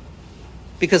broken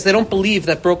because they don't believe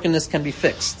that brokenness can be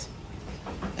fixed.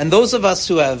 And those of us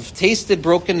who have tasted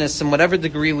brokenness in whatever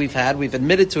degree we've had, we've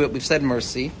admitted to it, we've said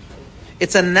mercy.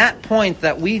 It's in that point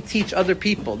that we teach other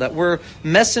people, that we're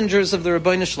messengers of the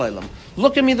Rabbeinu Shleilim.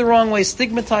 Look at me the wrong way,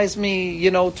 stigmatize me,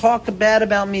 talk bad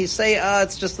about me, say,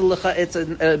 it's just a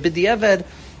b'diavad.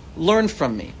 Learn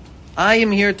from me. I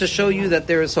am here to show you that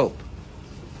there is hope.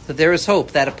 That there is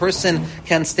hope, that a person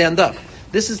can stand up.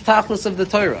 This is tachlis of the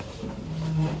Torah.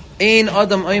 Ein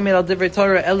adam oimer al divrei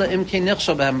Torah ela im kein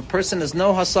nichshel behem. A person has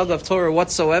no hasag of Torah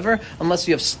whatsoever unless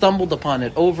you have stumbled upon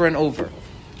it over and over.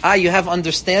 You have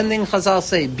understanding, Chazal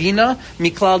say, Bina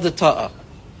miklal deta'ah.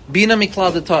 Bina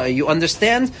miklal deta'ah. You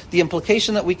understand, the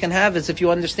implication that we can have is if you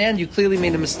understand, you clearly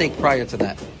made a mistake prior to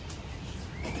that.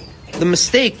 The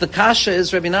mistake, the kasha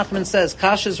is, Rabbi Nachman says,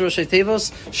 kasha is Roshei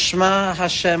Tevos, Shma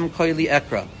Hashem Koili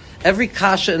Ekra. Every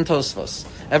kasha in Tosfos,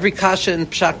 every kasha in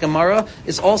Pshat Gemara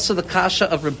is also the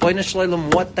kasha of Rabbeinu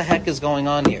Shleilim. What the heck is going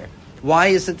on here? Why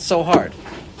is it so hard?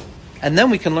 And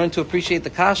then we can learn to appreciate the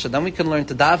kasha. Then we can learn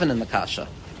to daven in the kasha.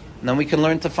 And then we can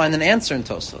learn to find an answer in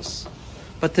Tosfos.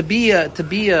 But to be a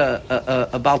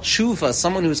Baal Tshuva,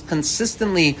 someone who's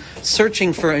consistently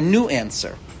searching for a new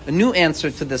answer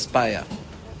to this baya.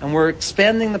 And we're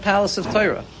expanding the palace of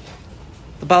Torah.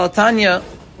 The Balatanya,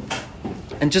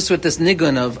 and just with this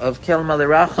nigun of Kel Male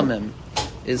Rachamim,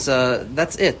 is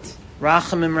that's it.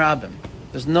 Rachamim Rabim.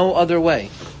 There's no other way.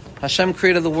 Hashem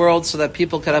created the world so that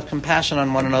people could have compassion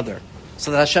on one another, so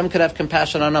that Hashem could have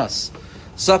compassion on us.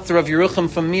 Zakter of Yerucham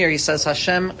from Mir, he says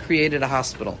Hashem created a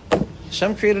hospital.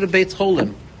 Hashem created a Beit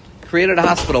Cholim, created a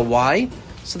hospital. Why?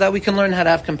 So that we can learn how to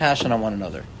have compassion on one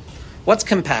another. What's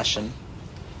compassion?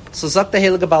 So Zakter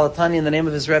Heilige Balatani, in the name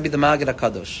of his Rebbe, the Magid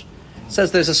HaKadosh,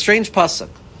 says there's a strange pasuk.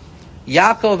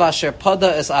 Yaakov asher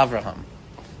pada es Avraham.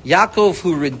 Yaakov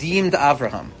who redeemed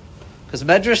Avraham. Because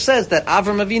Medrash says that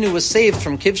Avram Avinu was saved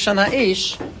from Kivshan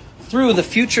HaEsh through the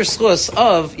future schus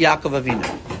of Yaakov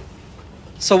Avinu.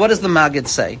 So what does the Magid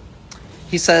say?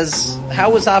 He says, how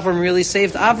was Avram really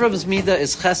saved? Avram's midah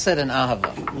is chesed and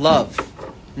ahava, love,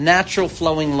 natural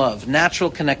flowing love, natural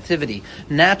connectivity,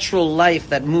 natural life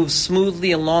that moves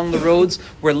smoothly along the roads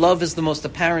where love is the most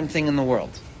apparent thing in the world,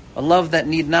 a love that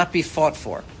need not be fought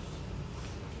for.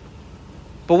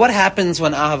 But what happens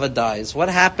when ahava dies? What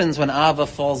happens when ahava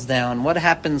falls down? What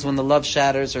happens when the love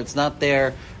shatters, or it's not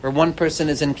there, or one person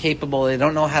is incapable, they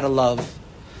don't know how to love?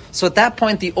 So at that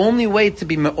point, the only way to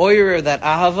be me'oyer that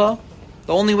ahava,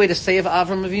 the only way to save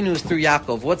Avram Avinu is through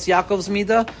Yaakov. What's Yaakov's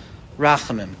midah?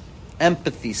 Rachamim.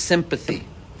 Empathy, sympathy,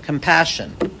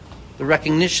 compassion. The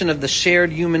recognition of the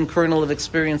shared human kernel of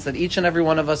experience that each and every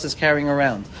one of us is carrying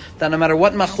around. That no matter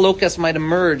what machlokas might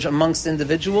emerge amongst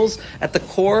individuals, at the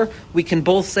core, we can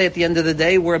both say at the end of the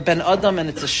day, we're a ben adam, and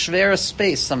it's a shver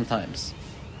space sometimes.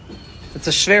 It's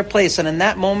a shver place, and in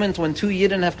that moment, when two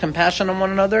Yidden have compassion on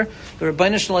one another, the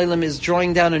Rabbeinu Shleilim is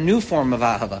drawing down a new form of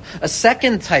ahava, a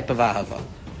second type of ahava,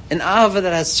 an ahava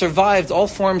that has survived all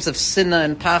forms of sinna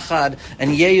and pachad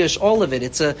and yeyush, all of it.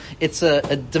 It's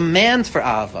a demand for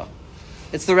ahava.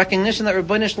 It's the recognition that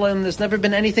Rabbeinu Shleilim, there's never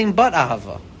been anything but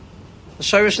ahava. The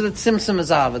shorish of the tzimtzum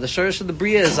is ava. The shorish of the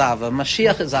bria is ava.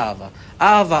 Mashiach is ava.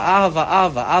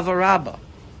 Ava rabba.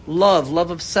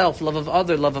 Love of self, love of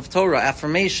other, love of Torah,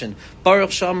 affirmation. Baruch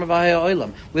Sha'amar V'haya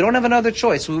Ha'olam. We don't have another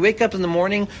choice. We wake up in the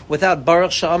morning without Baruch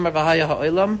Sha'amar V'haya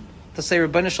Ha'olam to say,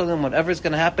 Rabbeinu Shalom, whatever's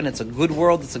going to happen, it's a good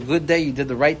world, it's a good day, you did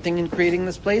the right thing in creating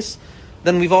this place,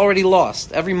 then we've already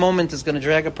lost. Every moment is going to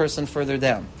drag a person further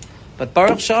down. But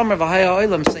Baruch Sha'amar V'haya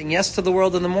Ha'olam, saying yes to the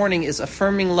world in the morning, is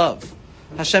affirming love.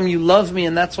 Hashem, you love me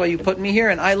and that's why you put me here,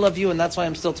 and I love you and that's why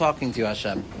I'm still talking to you,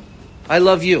 Hashem. I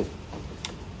love you.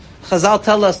 Chazal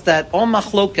tell us that all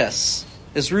machlokas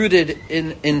is rooted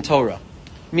in Torah.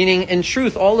 Meaning, in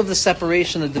truth, all of the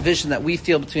separation, the division that we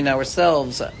feel between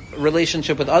ourselves,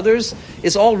 relationship with others,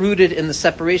 is all rooted in the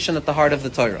separation at the heart of the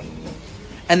Torah.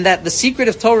 And that the secret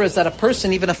of Torah is that a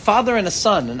person, even a father and a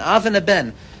son, an av and a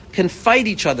ben, can fight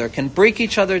each other, can break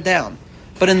each other down.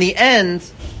 But in the end,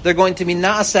 they're going to be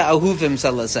na'asa ahuvim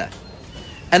zalazeh.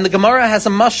 And the Gemara has a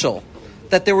mashal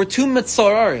that there were two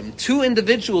mitzorarim, two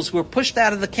individuals who were pushed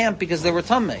out of the camp because they were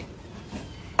tamei.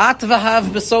 At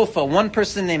v'hav b'sofa, one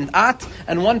person named At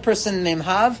and one person named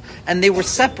Hav, and they were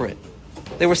separate.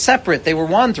 They were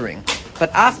wandering. But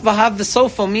At v'hav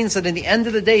b'sofa means that in the end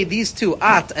of the day, these two,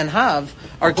 At and Hav,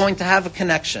 are going to have a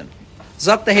connection.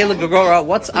 Zok tehela gagora,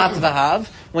 what's At v'hav?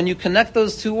 When you connect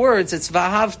those two words, it's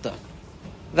v'havta.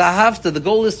 V'havta, the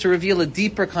goal is to reveal a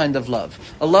deeper kind of love,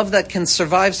 a love that can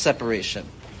survive separation.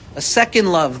 A second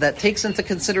love that takes into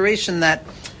consideration that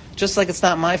just like it's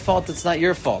not my fault, it's not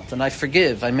your fault, and I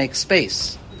forgive, I make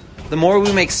space. The more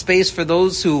we make space for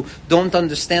those who don't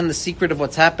understand the secret of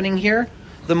what's happening here,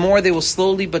 the more they will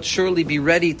slowly but surely be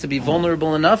ready to be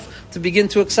vulnerable enough to begin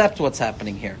to accept what's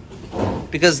happening here.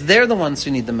 Because they're the ones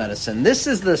who need the medicine. This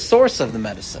is the source of the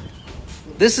medicine.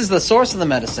 This is the source of the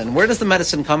medicine. Where does the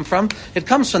medicine come from? It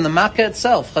comes from the Makkah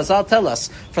itself. Chazal tell us,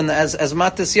 from the, as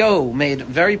Matisyahu made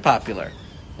very popular,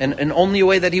 in only a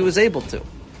way that he was able to,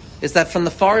 is that from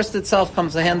the forest itself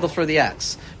comes the handle for the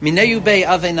axe. Mineyu bei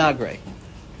ave nagre.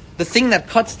 The thing that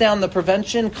cuts down the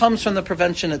prevention comes from the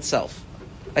prevention itself.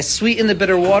 I sweeten the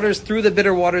bitter waters through the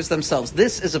bitter waters themselves.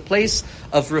 This is a place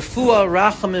of refuah,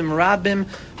 rachamim, rabim,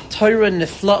 Torah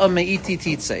nifla'a me'iti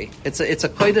titzei. It's a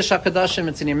kodesh hakadashim,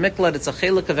 it's in your miklat, it's a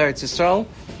chelik of Eretz Yisrael.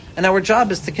 And our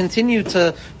job is to continue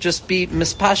to just be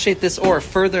mispashet this ore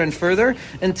further and further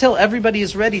until everybody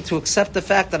is ready to accept the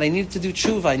fact that I need to do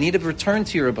tshuva, I need to return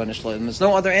to your Rabbeinu Shalom. There's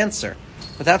no other answer.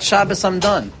 Without Shabbos, I'm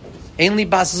done. Ainli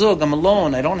bas zug, I'm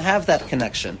alone, I don't have that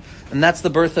connection. And that's the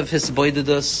birth of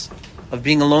hisboidedus, of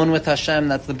being alone with Hashem.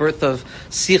 That's the birth of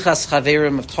sichas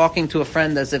chaverim, of talking to a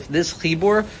friend as if this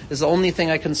chibur is the only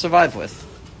thing I can survive with.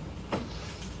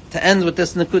 To end with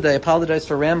this nakuda, I apologize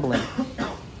for rambling.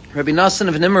 Rabbi Nassan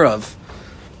of Nimerov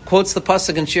quotes the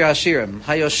pasuk in Shir Hashirim: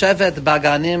 "Hayoshevet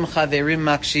baganim chaverim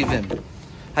makshivim."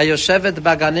 Hayoshevet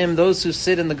baganim, those who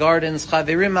sit in the gardens,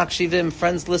 chaverim makshivim,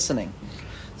 friends listening.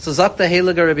 So Zakta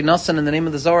Heliga Rabbi Nassan in the name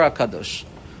of the Zohar HaKadosh.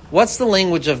 What's the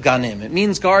language of ganim? It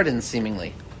means gardens,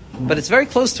 seemingly. But it's very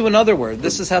close to another word.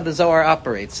 This is how the Zohar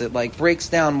operates. It breaks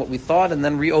down what we thought and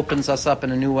then reopens us up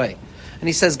in a new way. And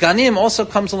he says ganim also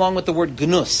comes along with the word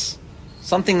gnus.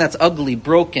 Something that's ugly,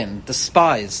 broken,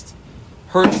 despised,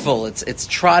 hurtful, it's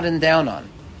trodden down on.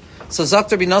 So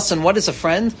Zakta Rabbi Nassan, what is a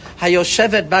friend?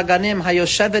 Hayoshevet baganim,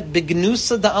 hayoshevet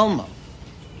bignusa da alma.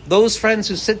 Those friends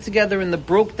who sit together in the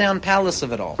broke down palace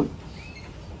of it all.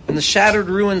 In the shattered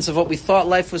ruins of what we thought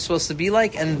life was supposed to be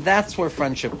like, and that's where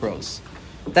friendship grows.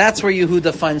 That's where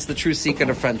Yehuda finds the true secret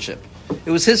of friendship.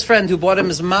 It was his friend who bought him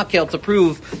his makel to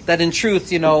prove that in truth,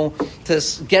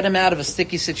 to get him out of a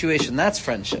sticky situation. That's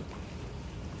friendship.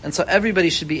 And so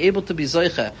everybody should be able to be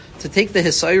zoicha, to take the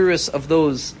hisayrus of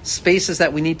those spaces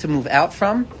that we need to move out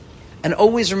from, and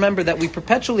always remember that we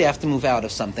perpetually have to move out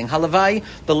of something. Halavai,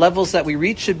 the levels that we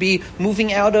reach should be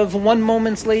moving out of one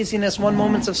moment's laziness, one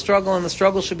moment's of struggle, and the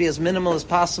struggle should be as minimal as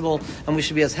possible, and we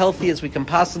should be as healthy as we can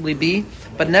possibly be,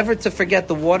 but never to forget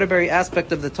the Waterbury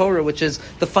aspect of the Torah, which is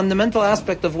the fundamental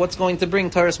aspect of what's going to bring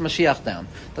Torah's Mashiach down.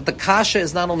 That the kasha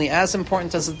is not only as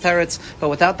important as the teretz, but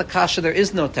without the kasha there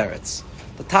is no teretz.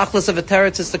 The tachlis of a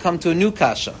teretz is to come to a new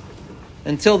kasha.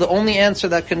 Until the only answer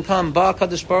that can come, Ba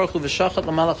Kadosh Baruch Hu v'shachat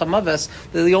l'malach hamaves,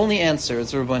 the only answer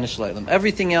is Rabbeinu Shalom.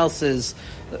 Everything else is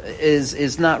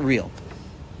not real.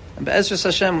 And Be'ezras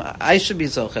Hashem, I should be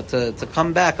zocha to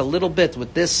come back a little bit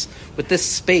with this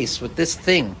space, with this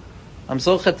thing. I'm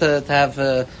zocha to have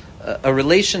a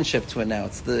relationship to it now.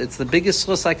 It's the biggest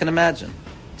schus I can imagine.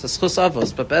 It's a schus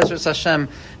avos. But Be'ezras Hashem,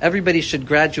 everybody should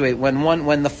graduate.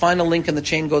 When the final link in the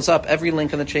chain goes up, every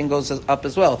link in the chain goes up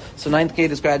as well. So 9th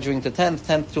grade is graduating to 10th,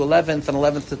 10th to 11th, and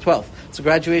 11th to 12th. It's a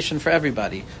graduation for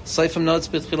everybody. Soifim notes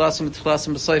b'tchilasim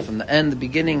b'tchilasim b'soifim. The end, the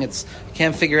beginning. You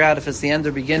can't figure out if it's the end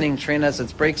or beginning. Train has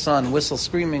its brakes on, whistle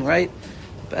screaming, right?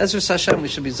 Ezra Hashem, we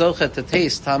should be zochet to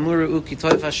taste Tamuru Uki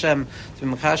Toiv Hashem, to be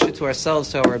makashi to ourselves,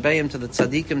 to our Rabbeim, to the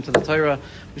tzaddikim, to the Torah.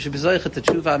 We should be zochet to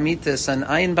tshuva amitis and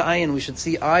ayin ba'ayin. We should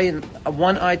see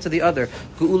one eye to the other.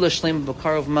 Geula shleim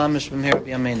b'karov mamish b'mher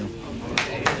b'yameinu.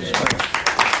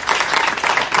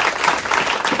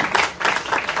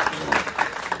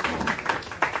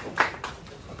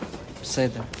 Say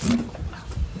there.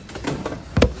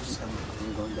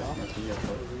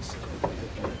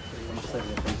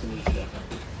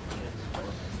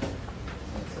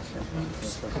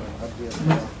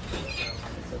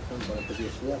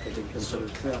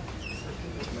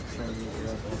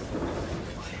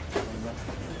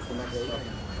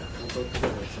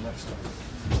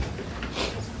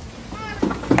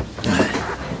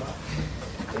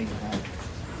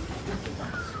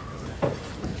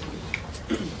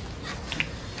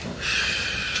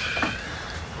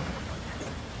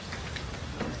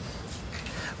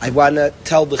 I want to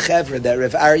tell the Chevra that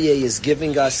Rav Aryeh is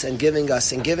giving us and giving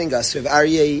us and giving us. Rav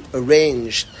Aryeh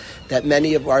arranged that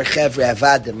many of our Chevra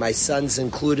Avadim, my sons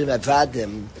included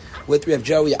Avadim, with Rav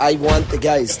Joey. I want the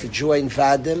guys to join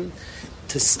Vadim,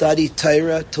 to study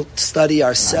Torah, to study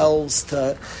ourselves.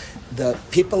 To the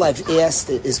people I've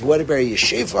asked is, what about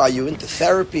yeshiva? Are you into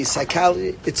therapy,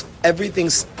 psychology? It's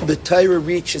everything's, the Torah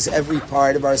reaches every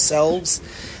part of ourselves.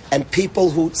 And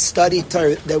people who study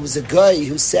Torah, there was a guy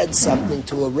who said something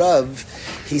to a Rav.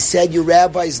 He said, you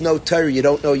rabbis know Torah, you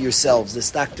don't know yourselves.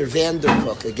 This Dr.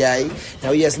 Vandercook, a guy.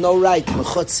 Now he has no right,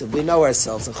 we know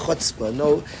ourselves, a chutzpah,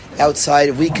 no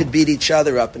outsider. We could beat each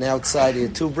other up, an outsider.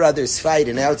 Two brothers fight,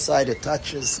 an outsider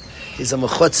touches. He's a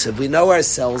mechutzah. We know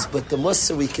ourselves, but the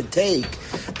mussar we could take,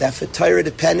 that for Torah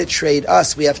to penetrate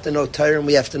us, we have to know Torah and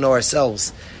we have to know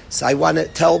ourselves. So I want to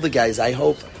tell the guys, I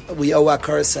hope we owe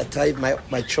Akar Satayv.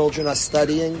 My children are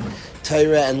studying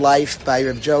Torah and life by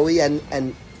Rav Joey and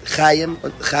Chaim.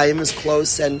 Chaim is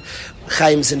close and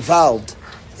Chaim's involved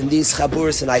in these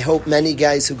chaburas. And I hope many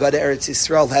guys who go to Eretz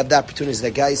Yisrael have the opportunity.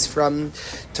 The guys from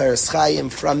Torah Chaim,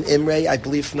 from Imre, I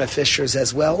believe from the Fishers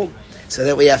as well. So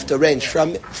that we have to arrange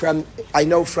from I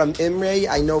know from Imre,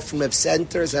 I know from Ev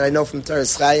Centers, and I know from Torah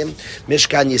Chaim,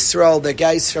 Mishkan Yisrael. The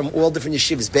guys from all different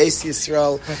yeshivas, Beis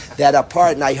Yisrael, that are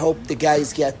part. And I hope the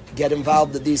guys get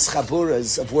involved in these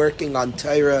chaburas of working on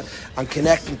Torah, on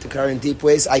connecting to Torah in deep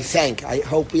ways. I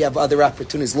hope we have other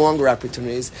opportunities, longer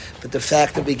opportunities. But the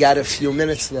fact that we got a few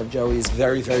minutes of Joey is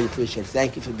very, very appreciated.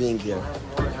 Thank you for being here.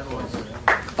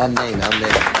 Amen.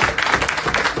 Amen.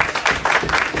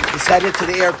 He's headed to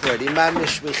the airport. Imam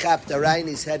Mishmichap Darain,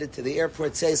 he's headed to the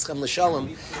airport. Says Chem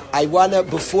L'Shalom. I want to,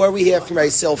 before we hear from Ray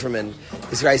Silverman,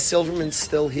 is Ray Silverman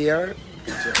still here?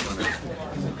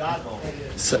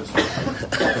 So,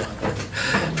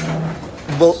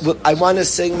 I want to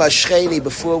sing Mashcheni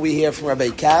before we hear from Rabbi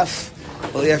Kaf.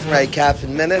 We'll hear from Rabbi Kaf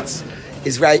in minutes.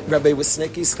 Is Rabbi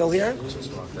Wisnicki still here?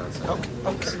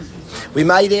 Okay. We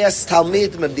might ask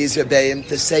Talmidim of these Rabbeim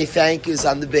to say thank yous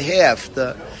on the behalf.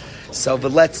 But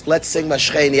let's sing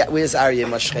Mashcheni. Where's Aryeh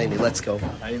Mashcheni? Let's go.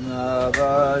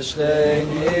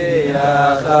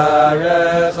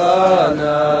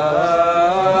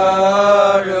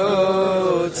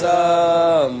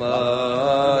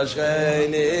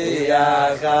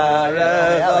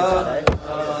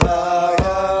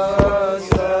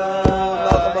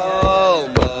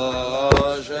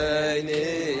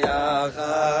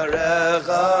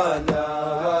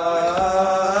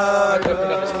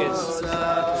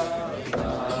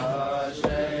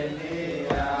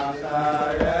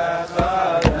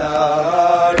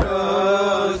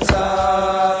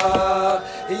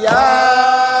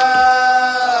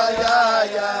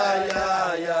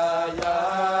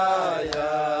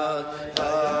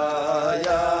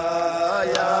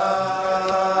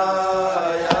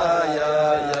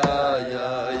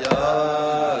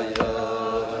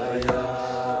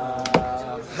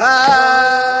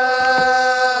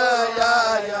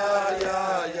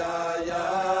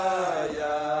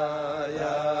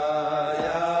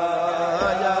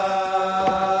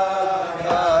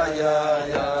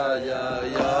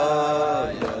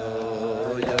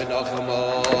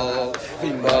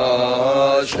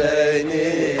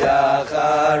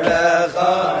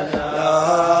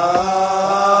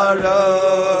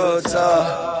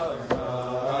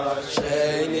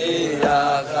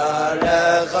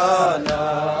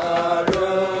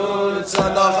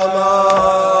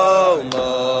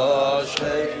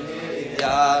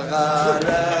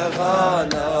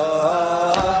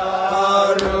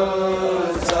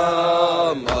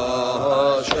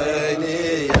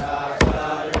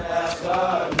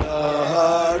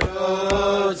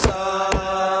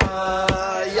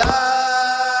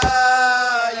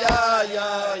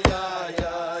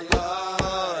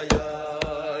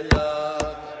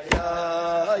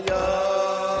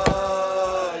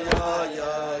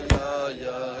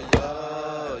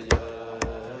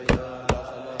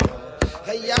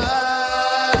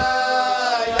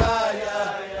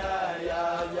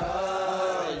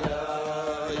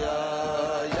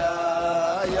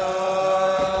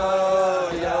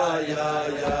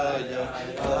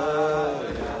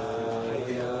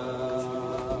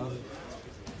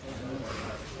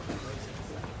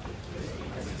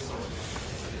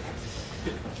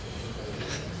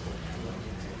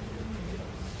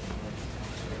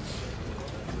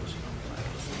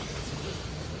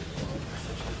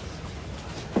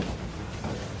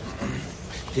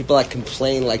 People that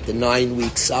complain like the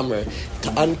 9-week summer.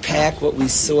 To unpack what we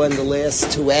saw in the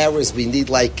last 2 hours, we need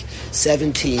like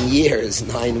 17 years,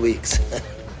 9 weeks.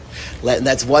 And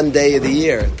that's 1 day of the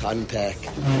year to unpack.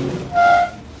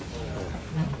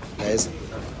 Amazing.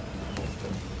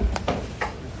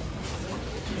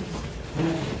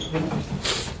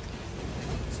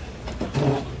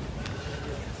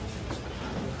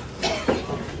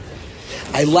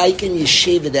 I like in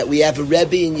yeshiva that we have a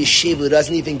Rebbe in yeshiva who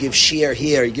doesn't even give shiur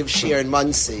here. He gives shiur in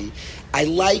Monsey. I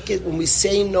like it when we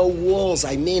say no walls.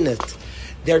 I mean it.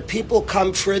 There are people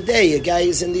come for a day. A guy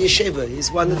is in the yeshiva.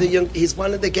 He's one of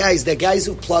the guys. They're guys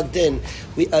who plugged in.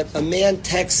 A man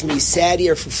texts me, sat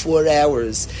here for 4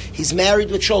 hours. He's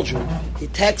married with children. He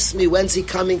texts me, when's he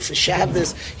coming for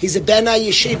Shabbos? He's a Ben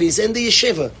yeshiva. He's in the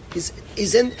yeshiva.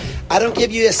 He's in. I don't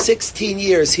give you 16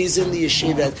 years. He's in the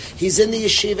yeshiva. He's in the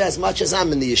yeshiva as much as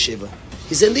I'm in the yeshiva.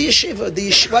 He's in the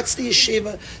yeshiva. What's the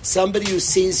yeshiva? Somebody who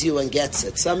sees you and gets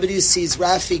it. Somebody who sees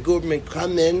Rafi Guberman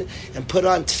come in and put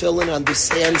on tefillin,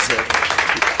 understands it.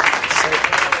 So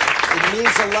it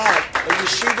means a lot. A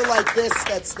yeshiva like this,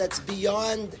 that's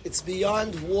beyond. It's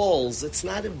beyond walls. It's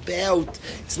not about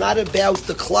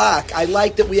the clock. I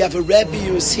like that we have a Rebbe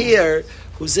who's here,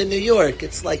 who's in New York.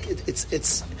 It's like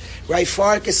it's Rai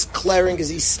Farkas clearing as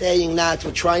he's staying. Not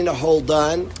we're trying to hold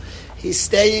on. He's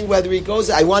staying whether he goes.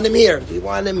 I want him here. We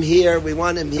want him here. We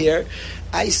want him here.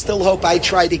 I still hope I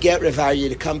try to get Rav Aryeh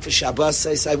to come for Shabbos.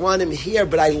 I say I want him here,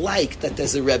 but I like that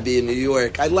there's a Rebbe in New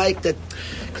York. I like that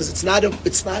because it's not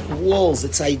walls.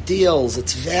 It's ideals.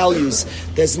 It's values.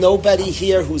 There's nobody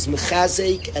here who's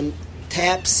mechazek and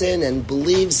taps in and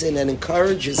believes in and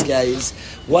encourages guys.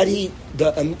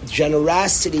 The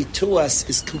generosity to us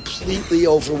is completely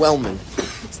overwhelming.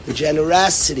 The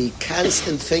generosity,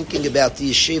 constant thinking about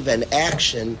the yeshiva and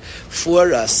action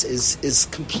for us is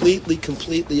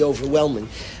completely overwhelming.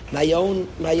 My own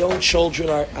children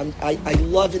I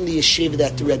love in the yeshiva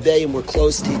that the Rabbeim were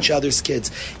close to each other's kids.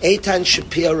 Eitan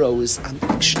Shapiro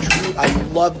I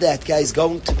love that guy. He's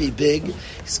going to be big.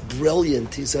 He's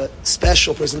brilliant. He's a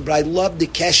special person. But I love the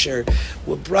kesher.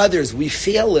 We're brothers. We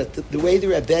feel it. The way the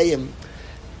Rabbeim.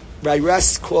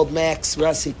 Russ called Max.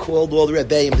 He called all the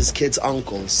Rabbeim his kids'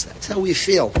 uncles. That's how we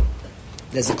feel.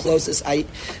 There's the closest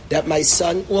that my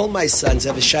son, all my sons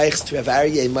have a shaykh to Rav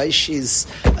Aryeh. Moshe's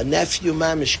a nephew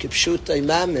mamish, kipshutai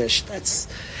mamish.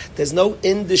 There's no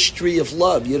industry of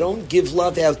love. You don't give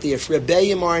love out there. If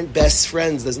Rabbeim aren't best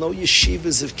friends, there's no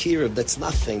yeshivas of Kirov. That's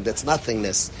nothing. That's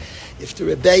nothingness. If the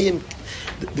Rabbeim,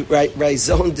 Rabbi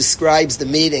Zohn describes the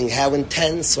meeting, how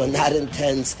intense or not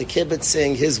intense, the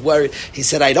kibbutzing, his worry. He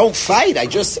said, I don't fight, I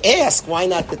just ask, why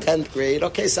not the 10th grade?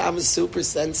 Okay, so I'm a super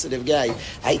sensitive guy.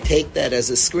 I take that as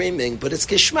a screaming, but it's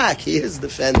geschmack. He is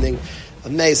defending.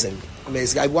 Amazing.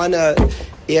 I want to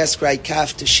ask Rai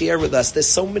Kaf to share with us. There's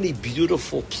so many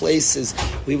beautiful places.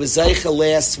 We were Zeicha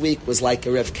last week, was like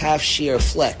a Rav Kaf Shir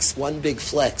flex, one big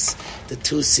flex. The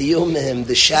two Siyumim,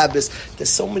 the Shabbos. There's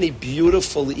so many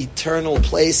beautiful, eternal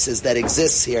places that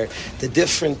exist here. The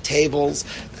different tables.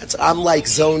 I'm like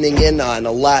zoning in on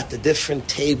a lot. The different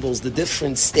tables, the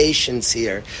different stations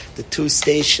here. The 2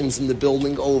 stations in the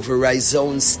building over,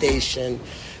 Zone Station.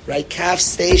 Right, Kaf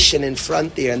Station in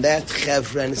front there, and that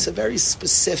Chevron, it's a very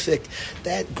specific,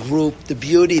 that group, the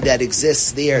beauty that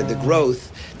exists there, the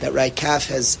growth that Rai Kaf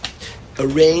has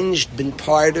arranged, been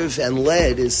part of, and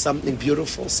led is something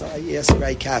beautiful. So I asked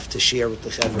Rai Kaf to share with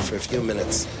the Chevron for a few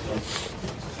minutes.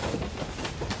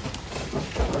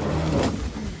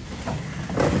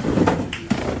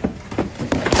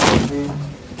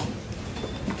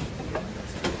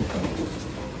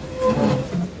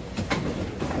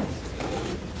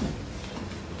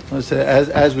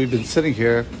 As we've been sitting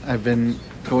here, I've been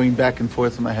going back and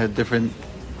forth in my head,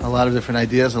 a lot of different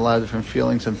ideas, a lot of different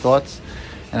feelings and thoughts,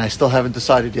 and I still haven't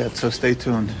decided yet. So stay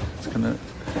tuned.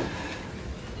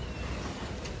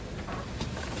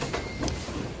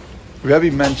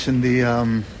 Rebbe mentioned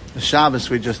the Shabbos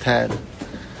we just had,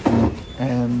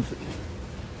 and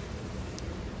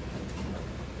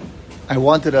I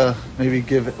wanted to maybe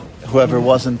give whoever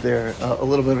wasn't there a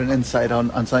little bit of an insight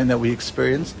on something that we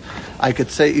experienced. I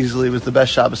could say easily it was the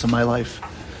best Shabbos of my life,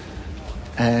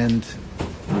 and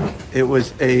it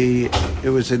was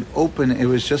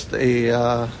just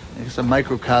a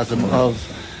microcosm of,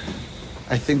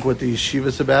 I think, what the yeshiva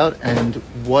is about and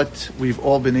what we've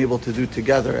all been able to do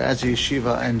together as a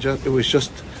yeshiva, and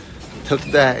took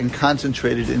that and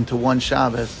concentrated into one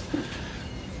Shabbos.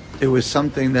 It was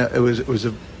something that it was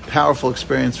a powerful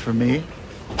experience for me,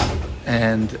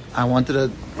 and I wanted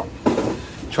to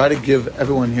try to give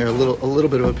everyone here a little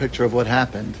bit of a picture of what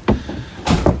happened,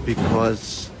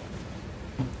 because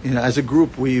as a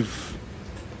group we've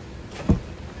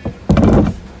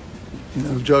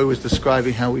Joey was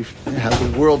describing how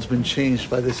the world's been changed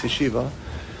by this yeshiva.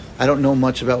 I don't know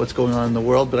much about what's going on in the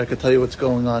world, but I could tell you what's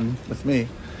going on with me.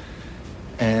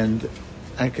 And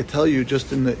I could tell you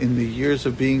just in the years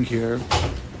of being here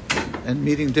and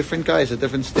meeting different guys at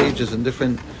different stages and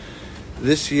different.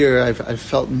 This year, I've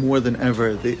felt more than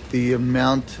ever the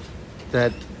amount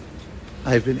that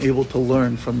I've been able to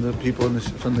learn from the people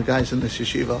from the guys in this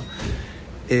yeshiva.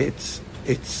 It's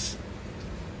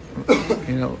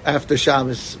after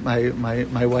Shabbos,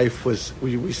 my wife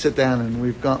we sit down and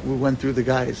we went through the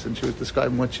guys, and she was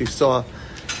describing what she saw,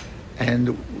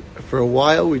 and for a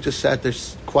while we just sat there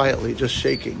quietly, just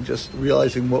shaking, just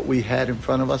realizing what we had in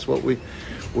front of us, what we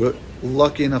were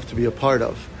lucky enough to be a part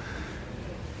of.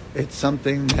 It's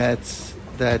something that's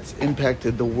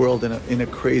impacted the world in a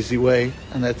crazy way,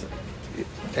 like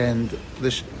I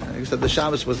said, the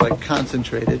Shabbos was like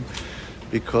concentrated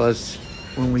because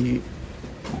when we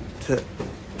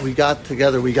got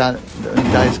together, the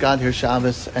guys got here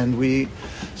Shabbos, and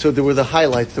so there were the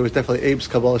highlights. There was definitely Abe's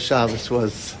Kabbalah Shabbos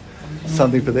was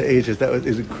something for the ages. That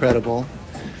was incredible.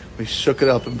 We shook it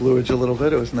up in Blue Ridge a little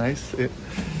bit. It was nice.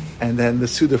 And then the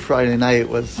Suda Friday night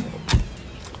was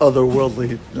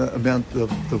otherworldly. The amount of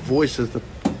the voices,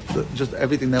 just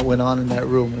everything that went on in that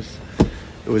room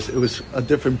was a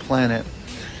different planet.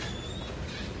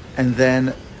 And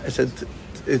then I said,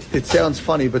 it sounds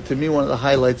funny, but to me one of the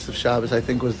highlights of Shabbos I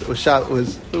think was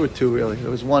there were two really. There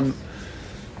was one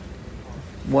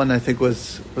I think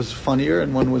was funnier,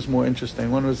 and one was more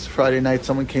interesting. One was Friday night.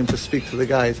 Someone came to speak to the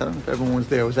guys. I don't know if everyone was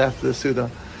there. It was after the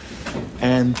Suda,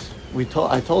 and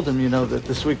I told him, that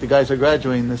this week the guys are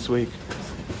graduating this week.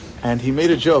 And he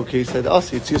made a joke. He said,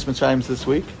 see, it's Yus Mitzrayim's this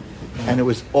week. And it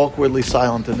was awkwardly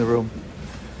silent in the room.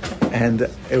 And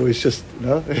it was just,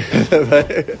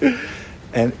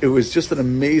 and it was just an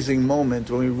amazing moment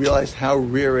when we realized how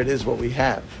rare it is what we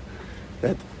have.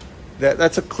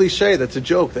 That's a cliche, that's a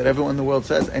joke that everyone in the world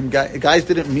says. And guys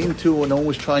didn't mean to, when no one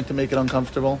was trying to make it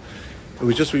uncomfortable. It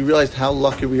was just we realized how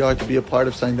lucky we are to be a part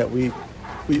of something that we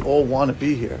all want to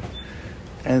be here.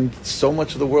 And so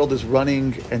much of the world is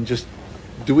running and just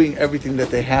doing everything that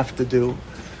they have to do,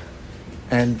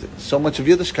 and so much of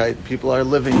Yiddishkeit, people are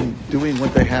doing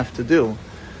what they have to do,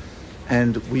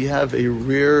 and we have a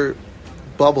rare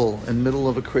bubble in the middle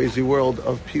of a crazy world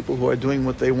of people who are doing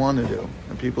what they want to do,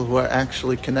 and people who are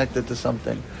actually connected to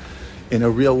something in a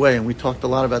real way. And we talked a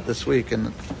lot about this week,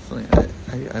 and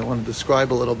I want to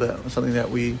describe a little bit something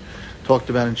that we talked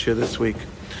about and share this week.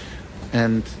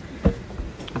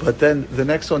 But then the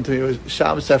next one to me was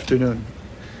Shabbos afternoon.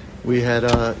 We had,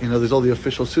 there's all the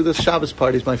official Suda. Shabbos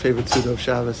party is my favorite Suda of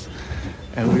Shabbos.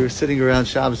 And we were sitting around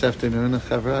Shabbos afternoon,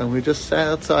 and we just sat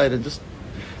outside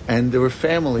and there were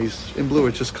families in Blue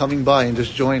Ridge just coming by and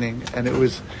just joining. And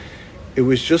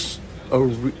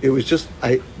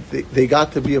they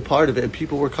got to be a part of it, and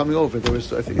people were coming over. There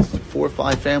was, I think, 4 or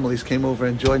 5 families came over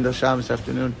and joined us Shabbos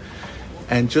afternoon.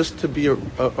 And just to be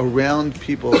around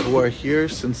people who are here,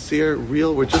 sincere,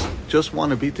 real, we just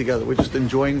want to be together. We're just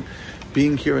enjoying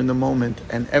being here in the moment.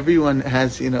 And everyone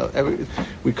has,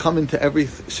 we come into every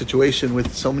situation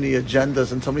with so many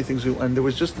agendas and so many things, and there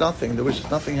was just nothing. There was just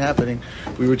nothing happening.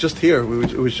 We were just here.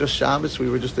 It was just Shabbos. We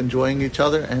were just enjoying each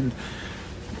other. And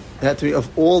that, to me,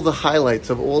 of all the highlights,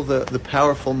 of all the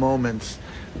powerful moments,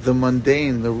 the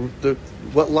mundane,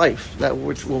 what life,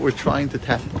 what we're trying to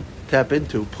tap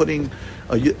into, putting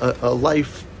a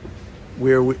life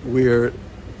where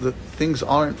the things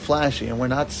aren't flashy and we're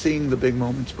not seeing the big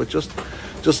moments, but just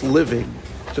living,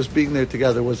 just being there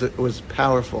together was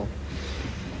powerful,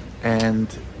 and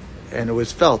it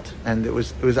was felt, and it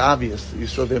was obvious. You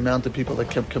saw the amount of people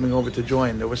that kept coming over to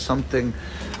join. There was something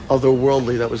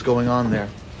otherworldly that was going on there.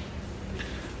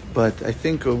 But I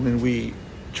think when we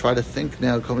try to think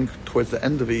now, coming towards the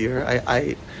end of a year,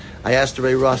 I asked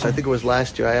Ray Ross, I think it was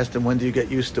last year, I asked him, when do you get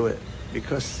used to it?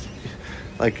 Because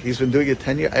he's been doing it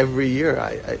 10 years, every year.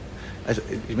 I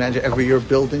imagine every year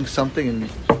building something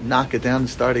and knock it down and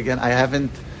start again. I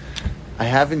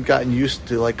haven't gotten used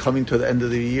to coming to the end of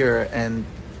the year, and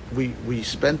we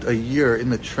spent a year in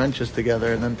the trenches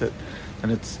together, and then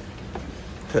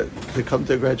to come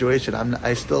to graduation.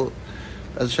 I still,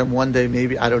 as one day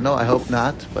maybe, I don't know, I hope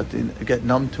not, but get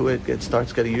numb to it,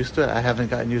 starts getting used to it. I haven't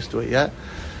gotten used to it yet.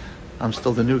 I'm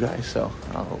still the new guy, so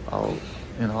I'll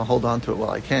hold on to it while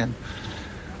I can.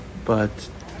 But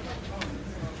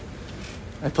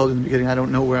I told you in the beginning, I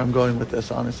don't know where I'm going with this,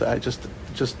 honestly. I just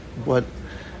what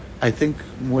I think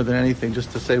more than anything,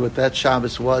 just to say what that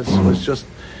Shabbos was just,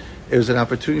 it was an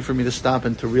opportunity for me to stop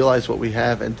and to realize what we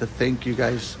have, and to thank you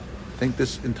guys, thank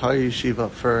this entire yeshiva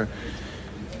for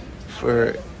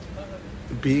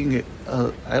being,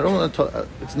 I don't want to talk,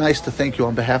 it's nice to thank you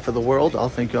on behalf of the world. I'll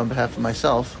thank you on behalf of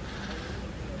myself.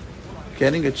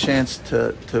 Getting a chance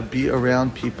to be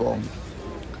around people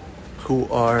who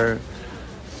are,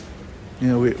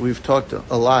 we've talked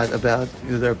a lot about,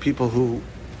 there are people who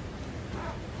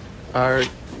are,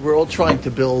 we're all trying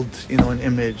to build, an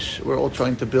image. We're all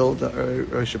trying to build,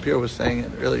 or Shapiro was saying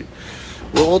it really,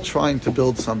 we're all trying to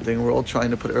build something. We're all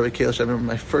trying to put Rabbi Kalish. I remember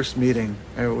my first meeting,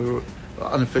 we were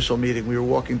unofficial meeting. We were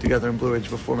walking together in Blue Ridge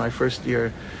before my first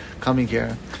year coming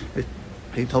here.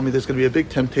 He told me there's going to be a big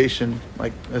temptation,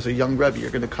 like as a young Rebbe, you're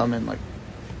going to come in like,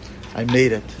 I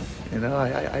made it.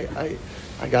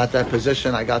 I got that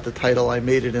position, I got the title, I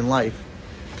made it in life.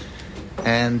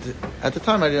 And at the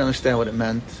time I didn't understand what it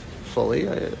meant fully.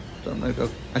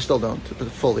 I still don't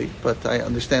fully, but I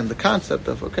understand the concept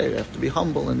of, okay, you have to be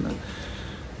humble. And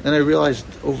I realized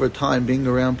over time, being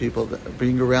around people,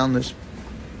 being around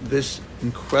this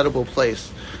incredible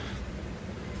place,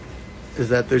 is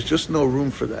that there's just no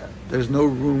room for that. There's no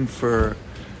room for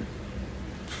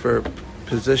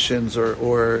positions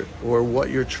or what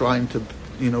you're trying to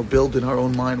build in our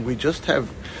own mind. We just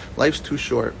have, life's too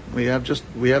short. We have just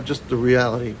the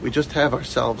reality. We just have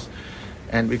ourselves,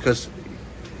 and because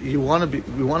we want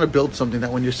to build something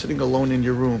that when you're sitting alone in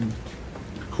your room,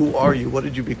 who are you? What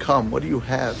did you become? What do you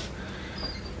have?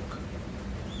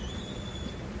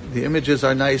 The images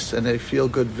are nice and they feel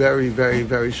good, very, very,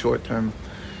 very short term.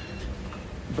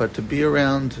 But to be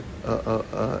around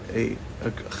a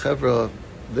chevra,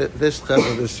 this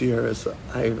chevra this year is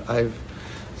the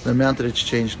amount that it's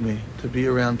changed me. To be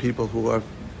around people who are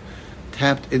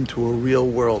tapped into a real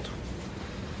world,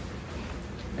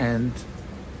 and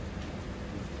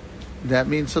that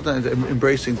means sometimes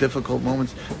embracing difficult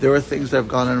moments. There are things that have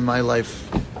gone on in my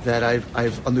life that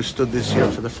I've understood this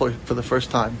year for the first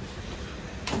time,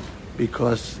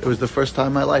 because it was the first time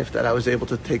in my life that I was able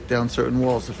to take down certain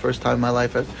walls. The first time in my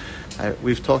life,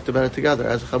 we've talked about it together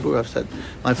as a chabur. I've said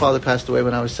my father passed away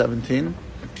when I was 17.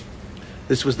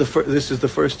 This is the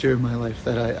first year in my life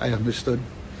that I understood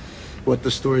what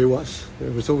the story was.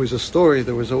 There was always a story.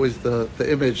 There was always the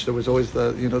image. There was always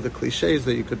the cliches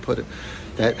that you could put it,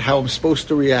 that how I'm supposed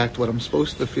to react, what I'm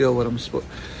supposed to feel, what I'm supposed.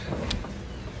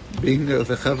 Being with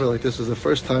a chaver like this is the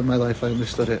first time in my life I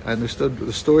understood it. I understood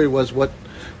the story was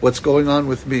what's going on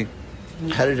with me.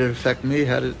 How did it affect me?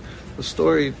 The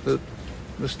story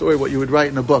what you would write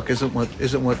in a book isn't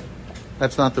what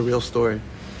that's not the real story.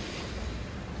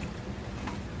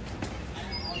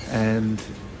 And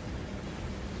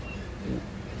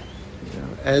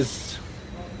as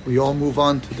we all move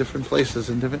on to different places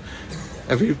and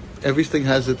everything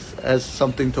has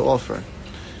something to offer,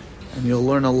 and you'll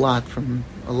learn a lot from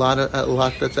a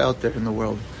lot that's out there in the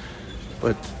world.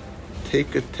 But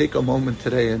take a moment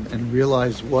today and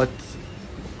realize what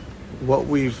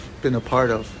we've been a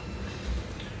part of.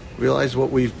 Realize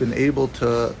what we've been able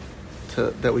to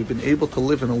we've been able to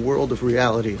live in a world of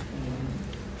reality.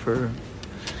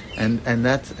 And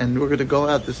we're going to go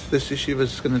out. This yeshiva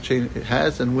is going to change. It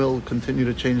has and will continue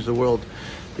to change the world.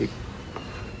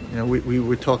 We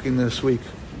were talking this week.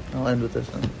 I'll end with this.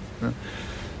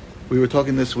 We were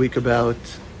talking this week about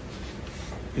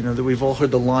that we've all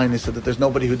heard the line. They said that there's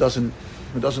nobody who doesn't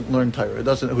learn Torah.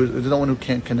 There's no one who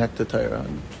can't connect to Torah.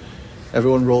 And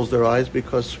everyone rolls their eyes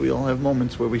because we all have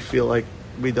moments where we feel like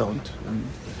we don't.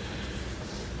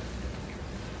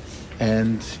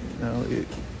 And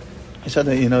he said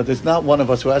that, there's not one of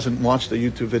us who hasn't watched a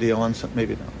YouTube video on some,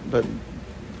 maybe not, but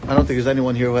I don't think there's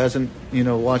anyone here who hasn't,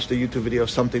 watched a YouTube video of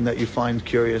something that you find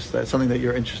curious, that something that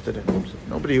you're interested in.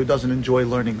 Nobody who doesn't enjoy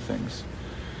learning things.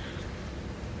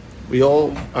 We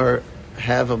all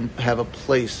have a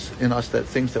place in us, that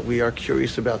things that we are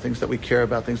curious about, things that we care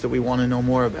about, things that we want to know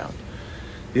more about.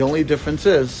 The only difference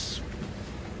is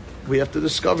we have to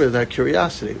discover that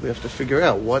curiosity. We have to figure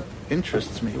out what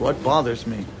interests me, what bothers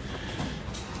me.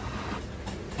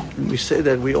 And we say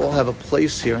that we all have a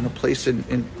place here, and a place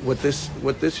in what this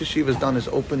yeshiva has done is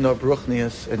opened up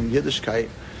Ruchnius and Yiddishkeit,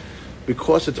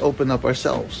 because it's opened up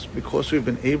ourselves, because we've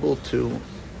been able to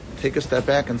take a step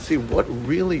back and see what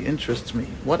really interests me.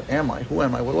 What am I? Who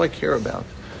am I? What do I care about?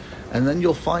 And then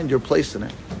you'll find your place in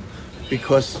it.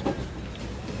 Because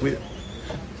the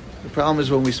problem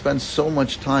is when we spend so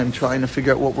much time trying to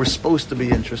figure out what we're supposed to be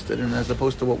interested in as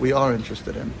opposed to what we are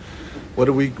interested in. What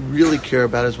do we really care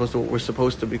about as opposed to what we're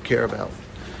supposed to care about?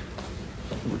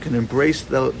 We can embrace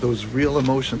those real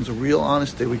emotions, real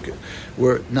honesty.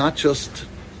 We're not just...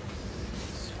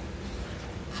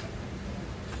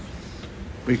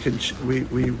 We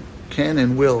can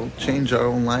and will change our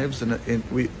own lives, and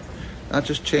we not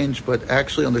just change, but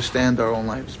actually understand our own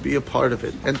lives, be a part of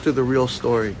it, enter the real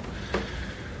story.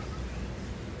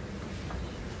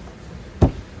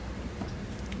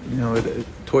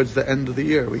 towards the end of the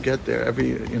year, we get there.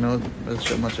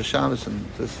 Motzei Shabbos, and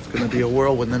this is going to be a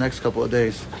whirlwind the next couple of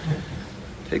days.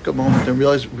 Take a moment and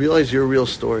realize your real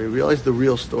story. Realize the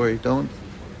real story. Don't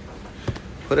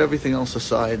put everything else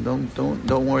aside. Don't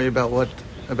worry about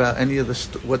any of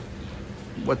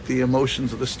what the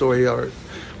emotions of the story are,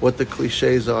 what the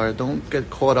cliches are. Don't get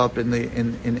caught up in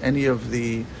any of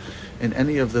the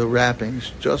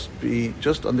wrappings. Just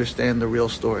understand the real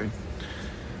story.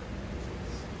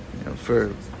 I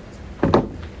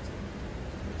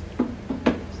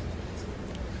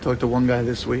talked to one guy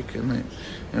this week, and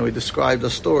we described a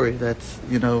story that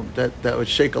would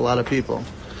shake a lot of people.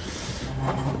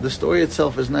 The story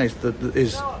itself is nice.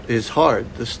 Is hard.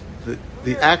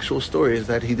 The actual story is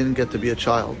that he didn't get to be a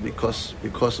child because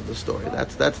of the story.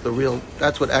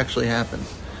 That's what actually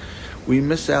happens. We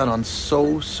miss out on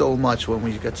so much when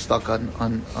we get stuck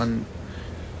on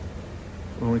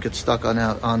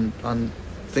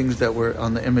things that were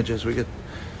on the images.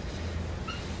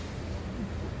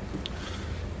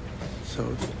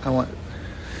 So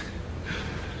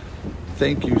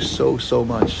thank you so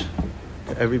much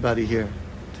to everybody here,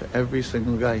 to every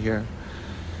single guy here,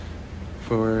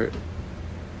 for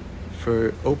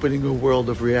opening a world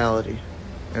of reality.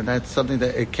 And that's something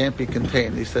that it can't be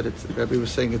contained. He said Rabbi was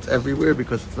saying it's everywhere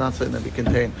because it's not something that be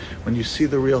contained. When you see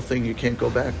the real thing, you can't go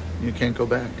back.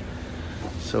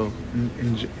 So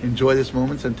enjoy this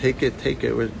moment and take it.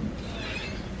 We're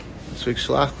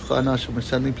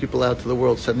sending people out to the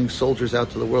world, sending soldiers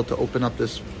out to the world to open up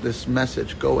this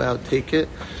message. Go out, take it,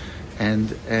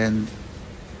 and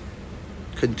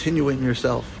continue it in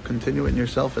yourself.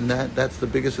 And that's the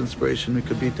biggest inspiration we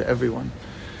could be to everyone.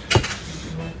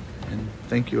 And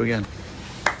thank you again.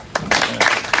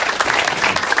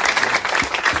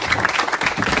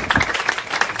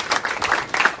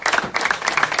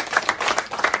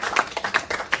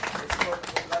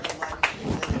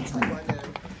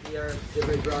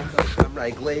 From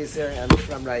Rabbi Glazer and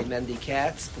from Rabbi Mendy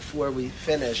Katz before we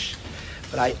finish.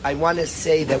 But I want to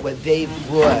say that what they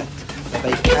brought,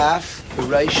 Rabbi Koff, the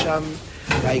Rosham,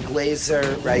 Rabbi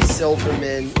Glazer, Rabbi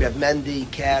Silverman, Rabbi Mendy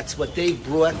Katz, what they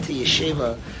brought to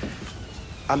Yeshiva,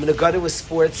 I'm going to go to a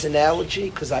sports analogy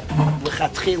because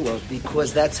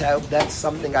that's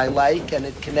something I like and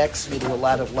it connects me to a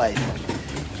lot of life.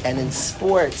 And in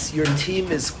sports, your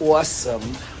team is awesome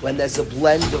when there's a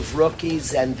blend of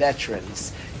rookies and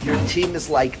veterans. Your team is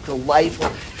like delightful.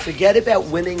 Forget about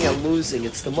winning and losing.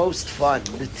 It's the most fun.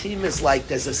 The team is like,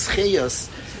 there's a schiyus.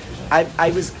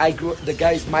 The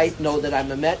guys might know that I'm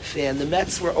a Met fan. The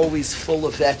Mets were always full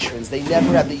of veterans. They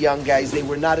never had the young guys. They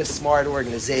were not a smart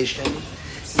organization.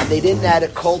 They didn't know how to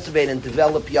cultivate and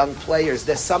develop young players.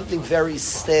 There's something very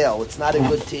stale. It's not a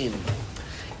good team.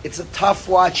 It's a tough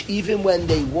watch. Even when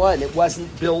they won, it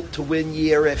wasn't built to win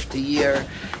year after year.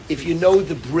 If you know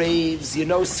the Braves, you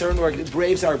know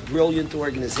Braves are a brilliant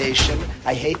organization.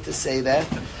 I hate to say that,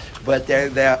 but they're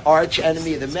the arch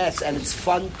enemy of the Mets, and it's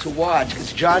fun to watch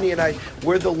because Johnny and I,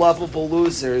 we're the lovable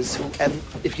losers. And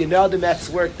if you know the Mets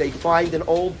work, they find an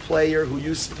old player who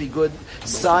used to be good,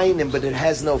 sign him, but it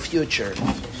has no future.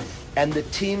 And the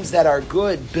teams that are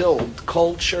good build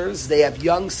cultures. They have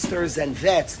youngsters and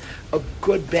vets, a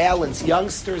good balance.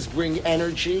 Youngsters bring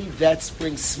energy, vets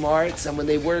bring smarts, and when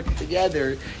they work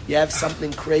together, you have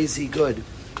something crazy good.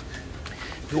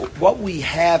 What we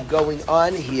have going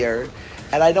on here,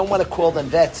 and I don't want to call them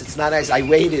vets. It's not nice. I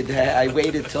waited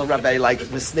till Rabbi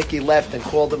Misnicki left and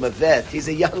called him a vet. He's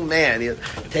a young man. You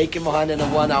take him on in a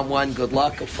one-on-one. Good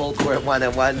luck, a full court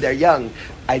one-on-one. They're young.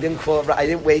 I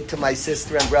didn't wait till my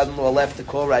sister and brother-in-law left to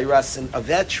call Rai Russin a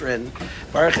veteran.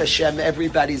 Baruch Hashem,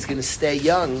 everybody's going to stay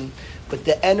young. But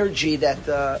the energy that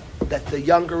the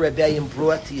younger Rabbeim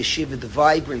brought to Yeshiva, the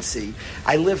vibrancy,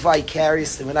 I live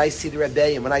vicariously. When I see the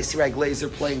Rabbeim, when I see Rabbi Glazer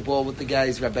playing ball with the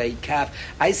guys, Rabbi Koff,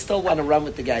 I still want to run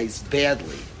with the guys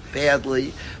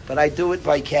badly, but I do it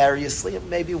vicariously. And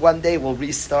maybe one day we'll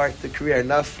restart the career.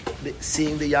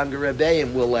 Seeing the younger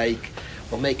Rabbeim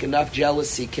will make enough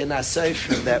jealousy, Kina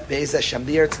Seifrim, that Be'ez Hashem,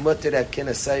 the Eretz Mutter at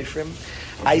Kina Seifrim.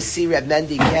 I see Reb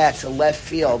Mendy Katz in left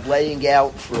field laying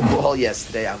out for a ball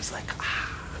yesterday. I was like,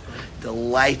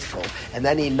 delightful. And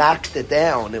then he knocked it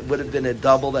down. It would have been a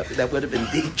double that would have been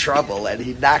deep trouble. And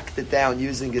he knocked it down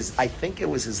using I think it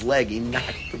was his leg. He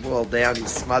knocked the ball down. He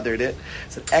smothered it.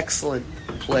 It's an excellent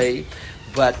play.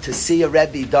 But to see a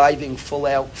Rebbe diving full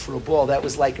out for a ball, that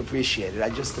was appreciated.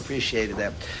 I just appreciated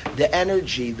that. The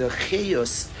energy, the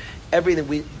chiyus, everything.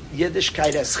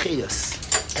 Yiddishkeit has chiyus.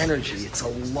 Energy. It's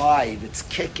alive. It's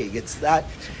kicking. It's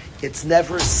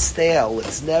never stale.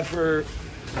 It's never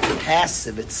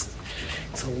passive.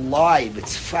 It's alive.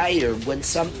 It's fire. When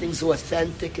something's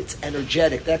authentic, it's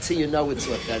energetic. That's how you know it's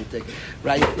authentic.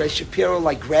 Right? Rabbi Shapiro,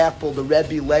 grappled the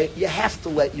Rebbe. You have to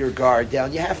let your guard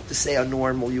down. You have to say how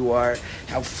normal you are,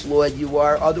 how flawed you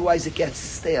are. Otherwise, it gets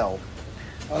stale.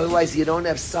 Otherwise, you don't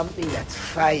have something that's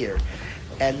fire.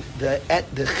 And the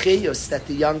chiyus that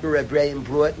the younger Rabbeim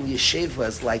brought in yeshiva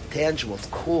is like tangible. It's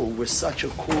cool. We're such a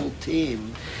cool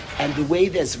team. And the way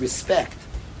there's respect,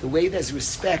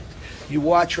 you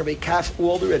watch Rabbi Koff,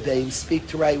 all the Rabbeim speak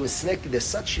to Rabbi Wasnicki. There's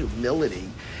such humility.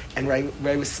 And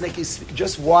Rabbi Wasnicki,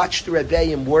 just watch the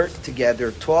Rabbeim work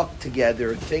together, talk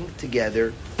together, think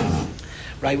together.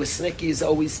 Rabbi Wasnicki is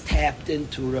always tapped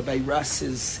into Rabbi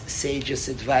Russ's sageous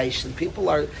advice, and people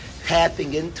are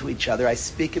tapping into each other. I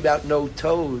speak about no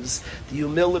toes, the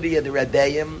humility of the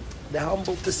Rabbeim. They're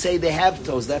humble to say they have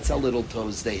toes. That's how little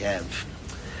toes they have.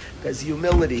 There's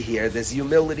humility here,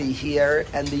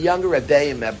 and the younger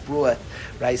Rabbeim have brought,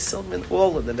 Rabbi Silman,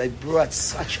 all of them, they brought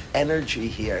such energy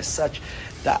here,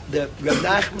 the Reb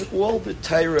Nachman, all the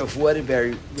Torah of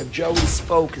Waterbury, Reb Joey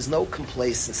spoke, is no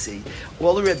complacency.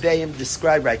 All the Rebbeim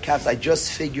described, right, Katz, I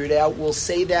just figured out, we'll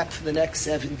say that for the next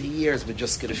 70 years, we're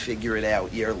just going to figure it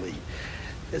out yearly.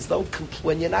 There's no,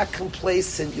 when you're not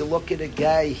complacent, you look at a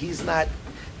guy, you're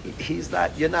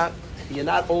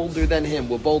not older than him,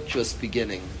 we're both just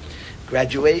beginning.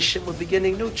 Graduation, we're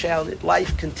beginning new challenge.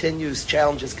 Life continues,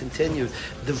 challenges continue.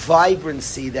 The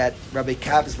vibrancy that Rabbi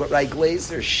Koff, what Rabbi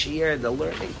Glazer shared, the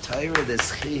learning Torah,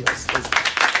 this chiyus, amazing.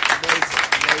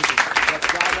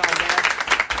 But right on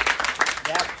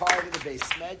that part of the base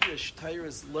medrash, Torah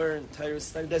is learned, Torah is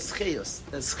studied. There's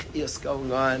chiyus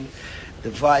going on. The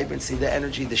vibrancy, the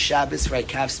energy, the Shabbos. Rabbi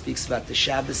Koff speaks about the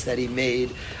Shabbos that he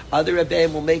made. Other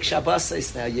Rabbeim will make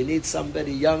Shabbos now. You need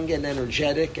somebody young and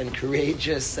energetic and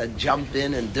courageous and jump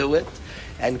in and do it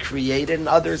and create it, and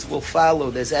others will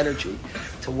follow. There's energy.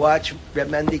 To watch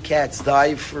Mendy Katz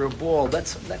dive for a ball,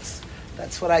 that's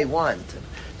what I want.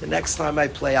 The next time I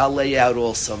play, I'll lay out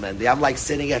also, Mendy. I'm like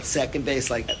sitting at second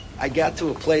base, like I got to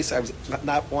a place I was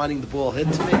not wanting the ball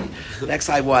hit to me. Next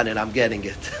I want it, I'm getting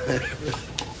it.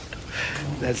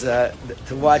 There's to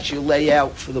watch you lay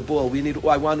out for the ball.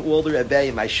 I want all the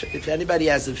Rabbeim. If anybody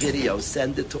has a video,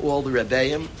 send it to all the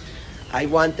Rabbeim. I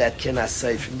want that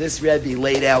kinasai from this Rebbe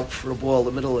laid out for a ball in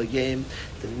the middle of the game.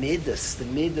 The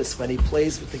midas when he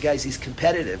plays with the guys, he's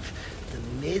competitive. The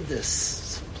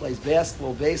midas plays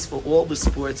basketball, baseball, all the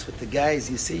sports with the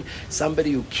guys. You see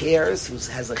somebody who cares, who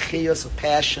has a chiyus, a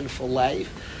passion for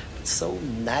life. It's so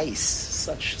nice,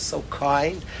 so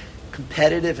kind.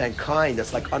 Competitive and kind.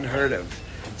 That's like unheard of.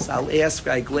 So I'll ask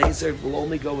Rabbi Glazer. We'll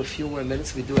only go a few more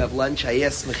minutes. We do have lunch. I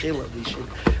asked Mechila.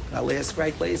 I'll ask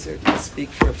Rabbi Glazer to speak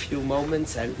for a few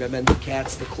moments and Mendy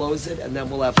Katz to close it, and then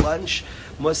we'll have lunch.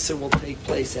 Mussar will take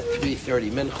place at 3:30.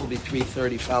 Mincha will be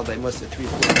 3:30, followed by Mussar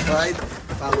 3:45,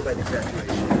 followed by the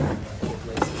graduation.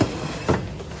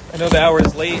 I know the hour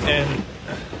is late, and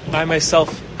I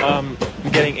myself am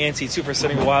getting antsy too for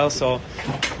sitting a while, so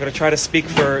I'm going to try to speak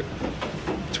for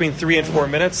between 3 and 4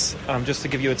 minutes, just to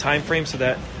give you a time frame, so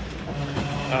that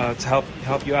to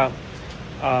help you out.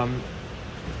 A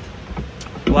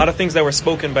lot of things that were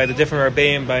spoken by the different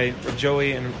Rabbeim, by Rabbi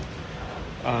Joey and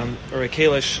Rabbi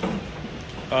Kalish,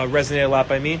 resonated a lot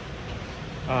by me.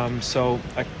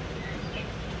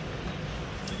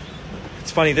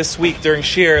 It's funny, this week during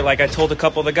Shir, like I told a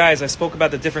couple of the guys, I spoke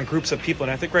about the different groups of people,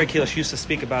 and I think Rabbi Kalish used to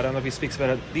speak about it. I don't know if he speaks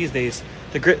about it these days.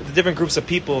 The different groups of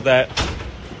people that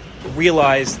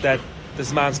realize that the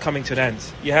Zman's coming to an end.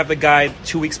 You have the guy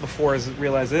 2 weeks before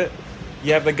realizes it.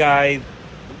 You have the guy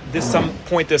some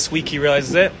point this week he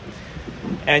realizes it.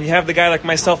 And you have the guy like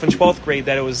myself in 12th grade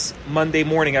that it was Monday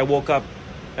morning. I woke up,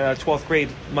 12th grade,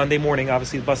 Monday morning.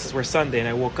 Obviously the buses were Sunday, and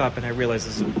I woke up and I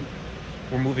realized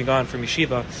we're moving on from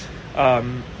yeshiva.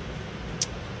 And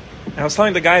I was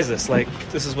telling the guys this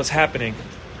is what's happening.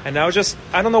 And I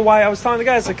don't know why I was telling the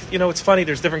guys, it's funny,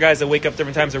 there's different guys that wake up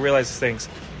different times and realize these things.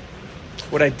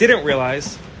 What I didn't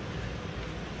realize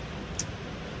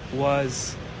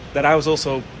was that I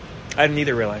didn't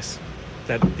either realize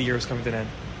that the year was coming to an end.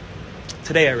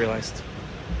 Today I realized.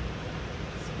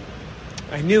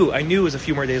 I knew it was a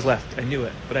few more days left. I knew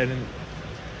it, but I didn't.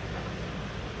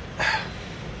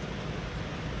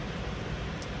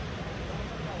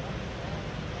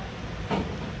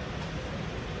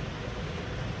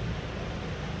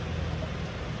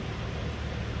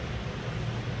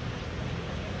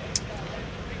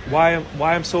 Why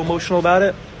I'm so emotional about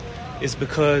it is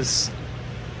because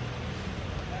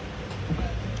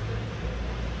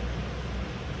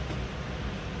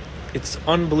it's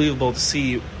unbelievable to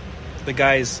see the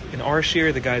guys in our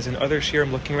shir, the guys in other shir.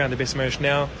 I'm looking around the base marriage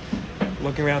now,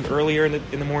 looking around earlier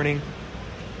in the morning,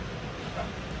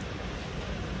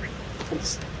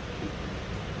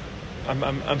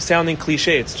 I'm sounding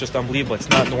cliche. It's just unbelievable. It's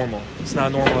not normal. It's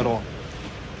not normal at all.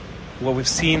 What we've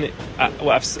seen,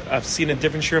 I've seen in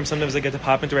different shiurim. Sometimes I get to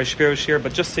pop into Rabbi Shapiro's shiur,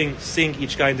 but just seeing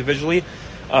each guy individually,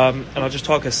 and I'll just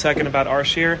talk a second about our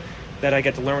shiur that I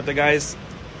get to learn with the guys.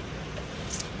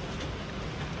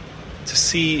 To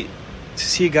see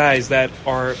guys that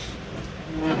are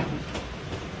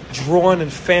drawn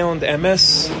and found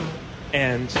MS,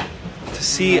 and to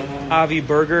see Avi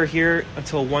Berger here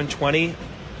until 1:20,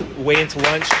 way into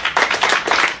lunch.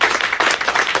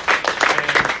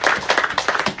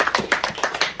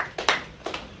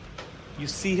 You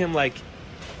see him like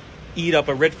eat up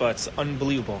a ritva. It's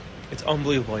unbelievable. It's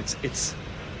unbelievable. It's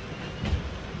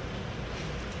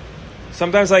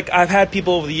sometimes like I've had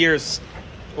people over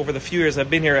the few years I've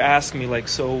been here ask me like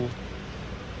so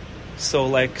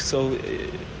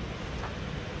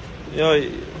you know,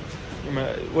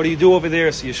 what do you do over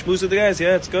there? So you schmooze with the guys?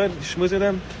 Yeah, it's good. You schmooze with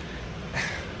them.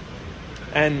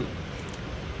 And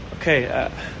okay,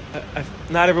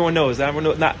 not everyone knows.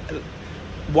 Not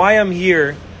why I'm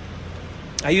here.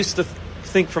 I used to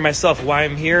think for myself why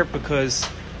I'm here, because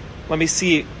let me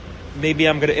see, maybe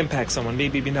I'm going to impact someone,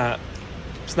 maybe not.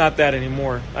 It's not that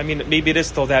anymore. I mean, maybe it is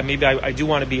still that. Maybe I do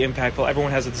want to be impactful.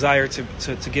 Everyone has a desire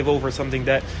to give over something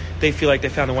that they feel like they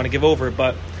found and want to give over,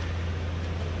 but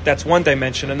that's one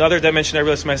dimension. Another dimension I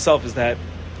realized myself is that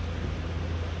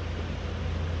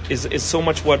is so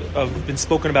much what I've been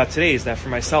spoken about today, is that for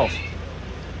myself,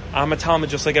 I'm a Talmud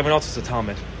just like everyone else is a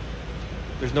Talmud.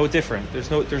 There's no different.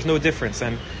 There's no difference,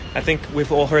 and I think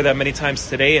we've all heard that many times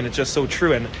today, and it's just so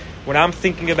true. And when I'm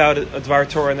thinking about a Dvar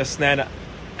Torah and this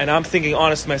and I'm thinking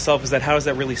honest to myself, is that how does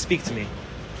that really speak to me?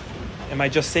 Am I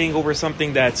just saying over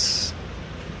something that is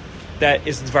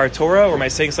Dvar Torah, or am I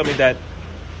saying something that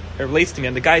relates to me?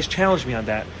 And the guys challenge me on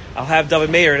that. I'll have David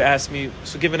Meir to ask me,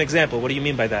 so give an example. What do you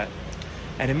mean by that?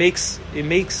 And it makes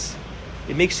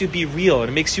you be real,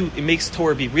 and it makes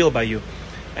Torah be real by you,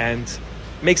 and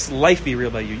makes life be real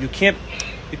by you. You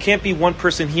can't be one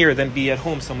person here then be at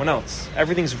home someone else.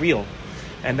 Everything's real,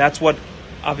 and that's what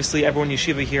obviously everyone in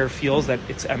yeshiva here feels, that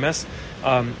it's MS,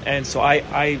 and so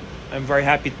I'm very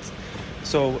happy.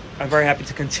 I'm very happy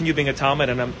to continue being a Talmud,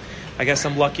 and I guess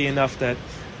I'm lucky enough that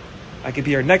I could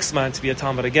be here next month to be a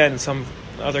Talmud again. And some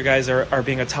other guys are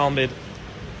being a Talmud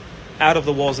out of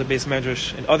the walls of Beis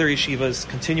Medrash and other yeshivas,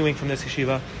 continuing from this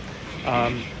yeshiva,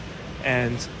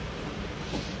 and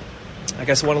I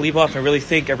guess I want to leave off and really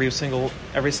thank every single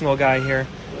guy here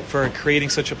for creating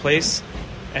such a place.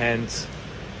 And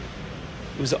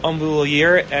it was an unbelievable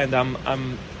year, and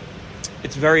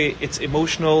it's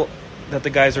emotional that the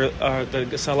guys a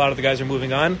lot of the guys are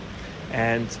moving on,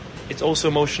 and it's also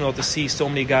emotional to see so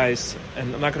many guys,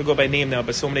 and I'm not going to go by name now,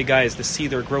 but so many guys, to see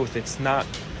their growth. It's not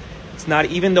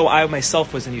even though I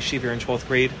myself was in yeshiva in 12th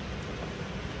grade,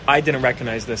 I didn't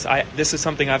recognize this. This is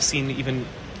something I've seen even.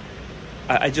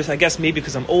 I guess maybe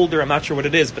because I'm older, I'm not sure what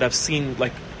it is, but I've seen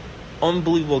like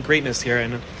unbelievable greatness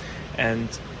here, and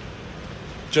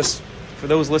just for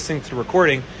those listening to the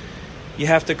recording, you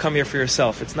have to come here for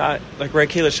yourself. It's not like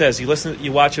Rabbi Kalish says,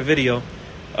 you watch a video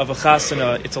of a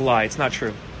chasana, it's a lie, it's not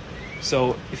true.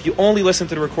 So if you only listen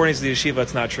to the recordings of the yeshiva,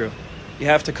 it's not true. You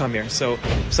have to come here. So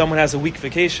if someone has a week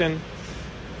vacation,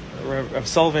 Rav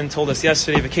Sullivan told us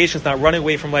yesterday, vacation is not running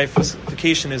away from life,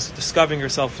 vacation is discovering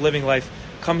yourself, living life.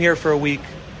 Come here for a week.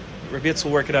 Rabbi Yitz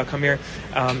will work it out. Come here.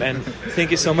 And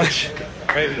thank you so much.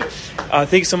 Right?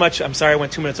 Thank you so much. I'm sorry I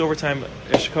went 2 minutes overtime.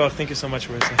 Shikoach, thank you so much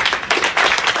for listening.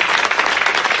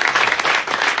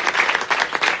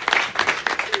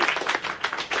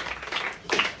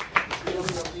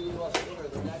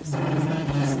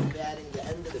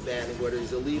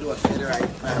 He's a lead-off hitter, I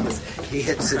promise. He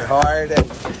hits it hard and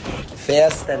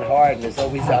fast and hard, and is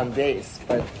always on base.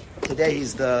 But today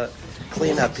he's the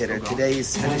cleanup hitter. Today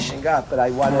he's finishing up, but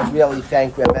I want to really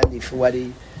thank Mendy for what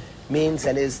he means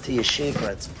and is to yeshiva.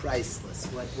 It's priceless.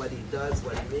 What he does,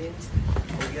 what he means.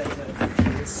 We're going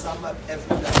to sum up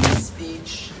everybody's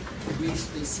speech.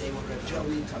 Briefly say what Rabbi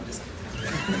Joey. I'm just.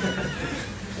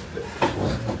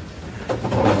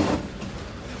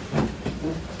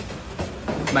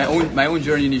 My own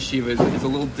journey in yeshiva is a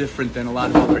little different than a lot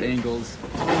of other angles.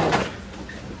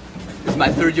 This is my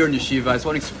third year in yeshiva. I just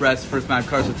want to express first my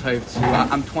karsa type to.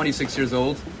 I'm 26 years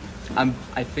old.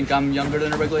 I think I'm younger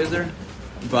than Rabbi Glazer,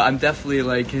 but I'm definitely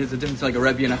like, there's a difference like a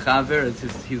Rebbe and a Chaver.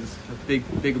 He's a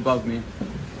big above me.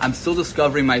 I'm still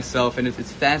discovering myself, and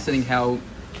it's fascinating how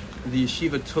the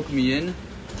yeshiva took me in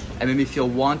and made me feel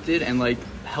wanted and like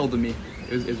held to me.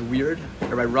 It was weird.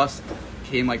 Rabbi Russ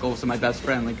came like also my best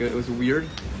friend. Like it was weird.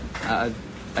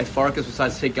 My Farkas,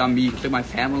 besides taking on me, took my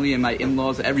family and my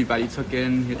in-laws, everybody took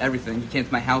in everything. He came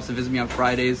to my house to visit me on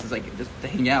Fridays. It's like just to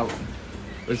hang out.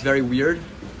 It was very weird.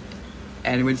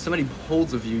 And when somebody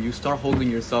holds of you, you start holding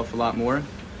yourself a lot more.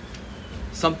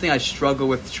 Something I struggle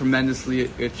with tremendously,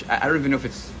 which I don't even know if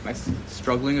it's my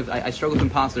struggling with. I struggle with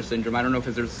imposter syndrome. I don't know if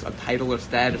there's a title or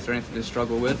status or anything to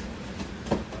struggle with.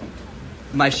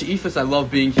 My she'ifas, I love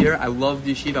being here. I love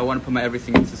the yeshiva. I want to put my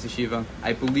everything into this yeshiva.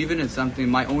 I believe in it. It's something in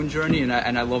my own journey, and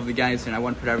I love the guys, and I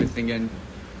want to put everything in.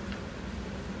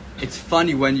 It's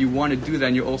funny when you want to do that,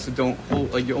 and you also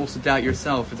you also doubt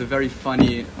yourself. It's a very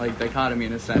funny dichotomy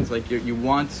in a sense. Like you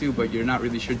want to, but you're not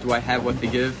really sure. Do I have what to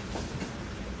give?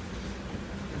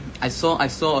 I saw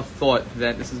a thought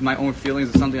that this is my own feelings.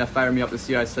 It's something that fired me up this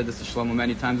year. I said this to Shlomo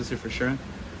many times this year for sure.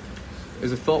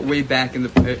 There's a thought way back in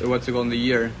the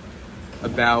year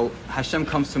about Hashem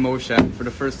comes to Moshe for the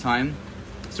first time.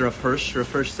 It's Rav Hirsch.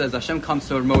 Rav Hirsch says Hashem comes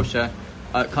to Moshe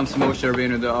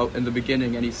Rabbeinu in the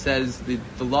beginning, and he says the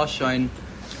lashon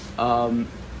of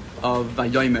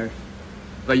Vayomer.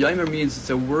 Vayomer means it's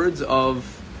a words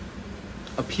of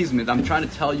appeasement. I'm trying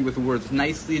to tell you with words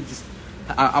nicely.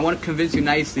 I want to convince you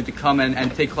nicely to come and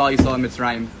take Klal Yisrael and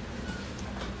Mitzrayim.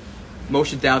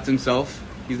 Moshe doubts himself.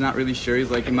 He's not really sure. He's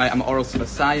like, I'm Oral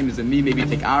Sivasayim. Is it me? Maybe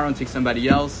take Aaron, take somebody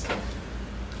else.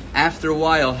 After a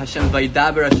while, Hashem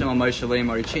Vayidaber Hashem al Moshe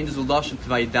Leimar. He changes the lashon to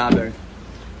Vayidaber.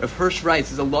 Rav Hirsch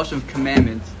writes, is a lashon of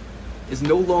commandment. Is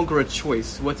no longer a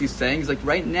choice. What he's saying is like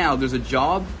right now, there's a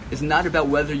job. It's not about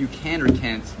whether you can or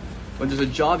can't. When there's a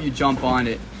job, you jump on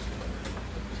it.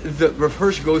 Rav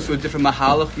Hirsch goes to a different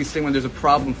mahalach. He's saying when there's a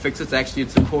problem, fix it. Actually,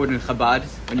 it's a quote in Chabad.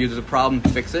 When there's a problem,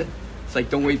 fix it. It's like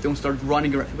don't wait, don't start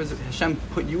running around. Hashem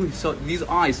put you. These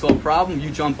eyes saw a problem. You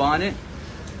jump on it.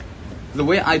 The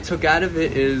way I took out of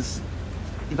it is,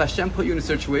 if Hashem put you in a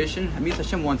situation, it means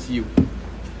Hashem wants you.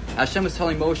 Hashem is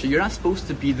telling Moshe, you're not supposed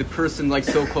to be the person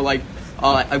so-called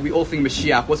we all think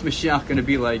Mashiach. What's Mashiach going to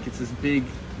be like? It's this big,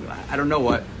 I don't know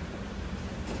what.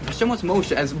 Hashem wants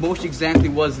Moshe as Moshe exactly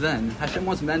was then. Hashem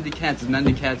wants Mendy Katz as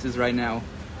Mendy Katz is right now.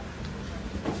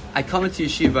 I come into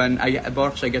yeshiva and I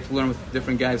get to learn with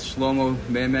different guys, Shlomo,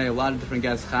 Meme, a lot of different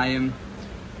guys, Chaim,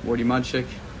 Morty Munchik.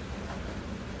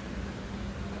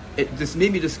 This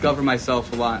made me discover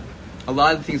myself a lot. A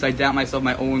lot of the things I doubt myself,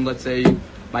 my own, let's say,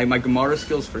 my Gemara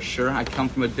skills for sure. I come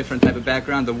from a different type of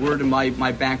background. The word in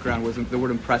my background was the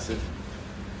word impressive.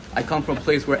 I come from a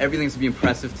place where everything has to be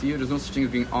impressive to you. There's no such thing as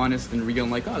being honest and real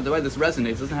and the way this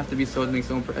resonates. It doesn't have to be so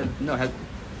impressive. No,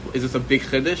 is this a big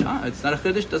chiddush? It's not a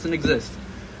chiddush, doesn't exist.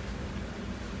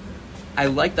 I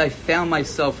found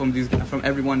myself from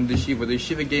everyone in the yeshiva. What the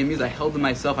yeshiva gave me is I held in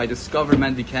myself, I discovered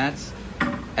Mendy Katz,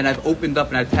 and I've opened up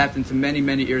and I've tapped into many,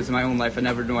 many areas in my own life I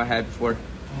never knew I had before.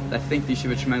 I thank the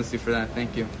yeshiva tremendously for that.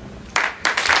 Thank you.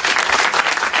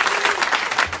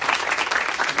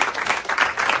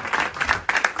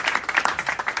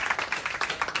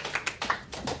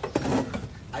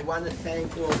 I want to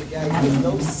thank all the guys. There's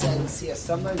no sense here.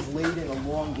 Sometimes late in a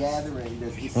long gathering,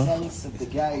 there's the sense of the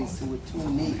guys who were too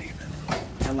neat.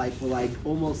 And we're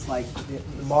almost like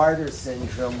martyr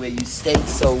syndrome where you stayed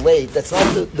so late. That's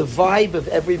not the vibe of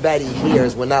everybody here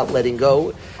is we're not letting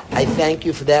go. I thank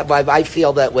you for that vibe. I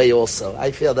feel that way also.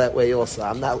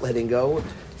 I'm not letting go.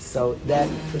 So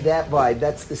for that vibe,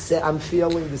 that's I'm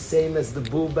feeling the same as the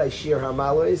boo by Shir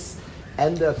Hamalos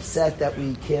and the upset that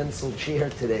we canceled Shir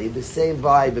today. The same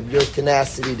vibe of your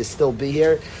tenacity to still be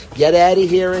here. Get out of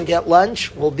here and get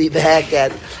lunch. We'll be back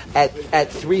at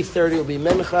 3:30 will be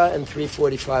Mincha and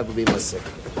 3:45 will be Musik.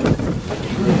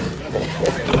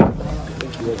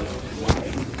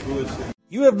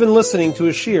 You have been listening to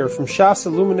a shir from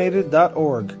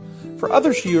shasilluminated.org. For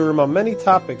other shiurim on many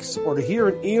topics, or to hear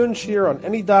an Iyun shir on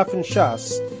any daf in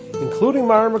Shas, including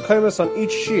Mara Mekaymas on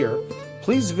each shir,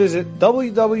 please visit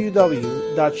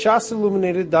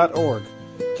www.shasilluminated.org.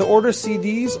 To order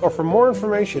CDs or for more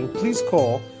information, please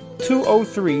call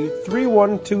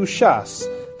 203-312-SHAS.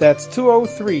 That's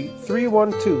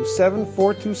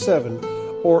 203-312-7427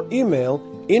 or email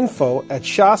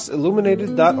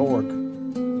info@shasilluminated.org.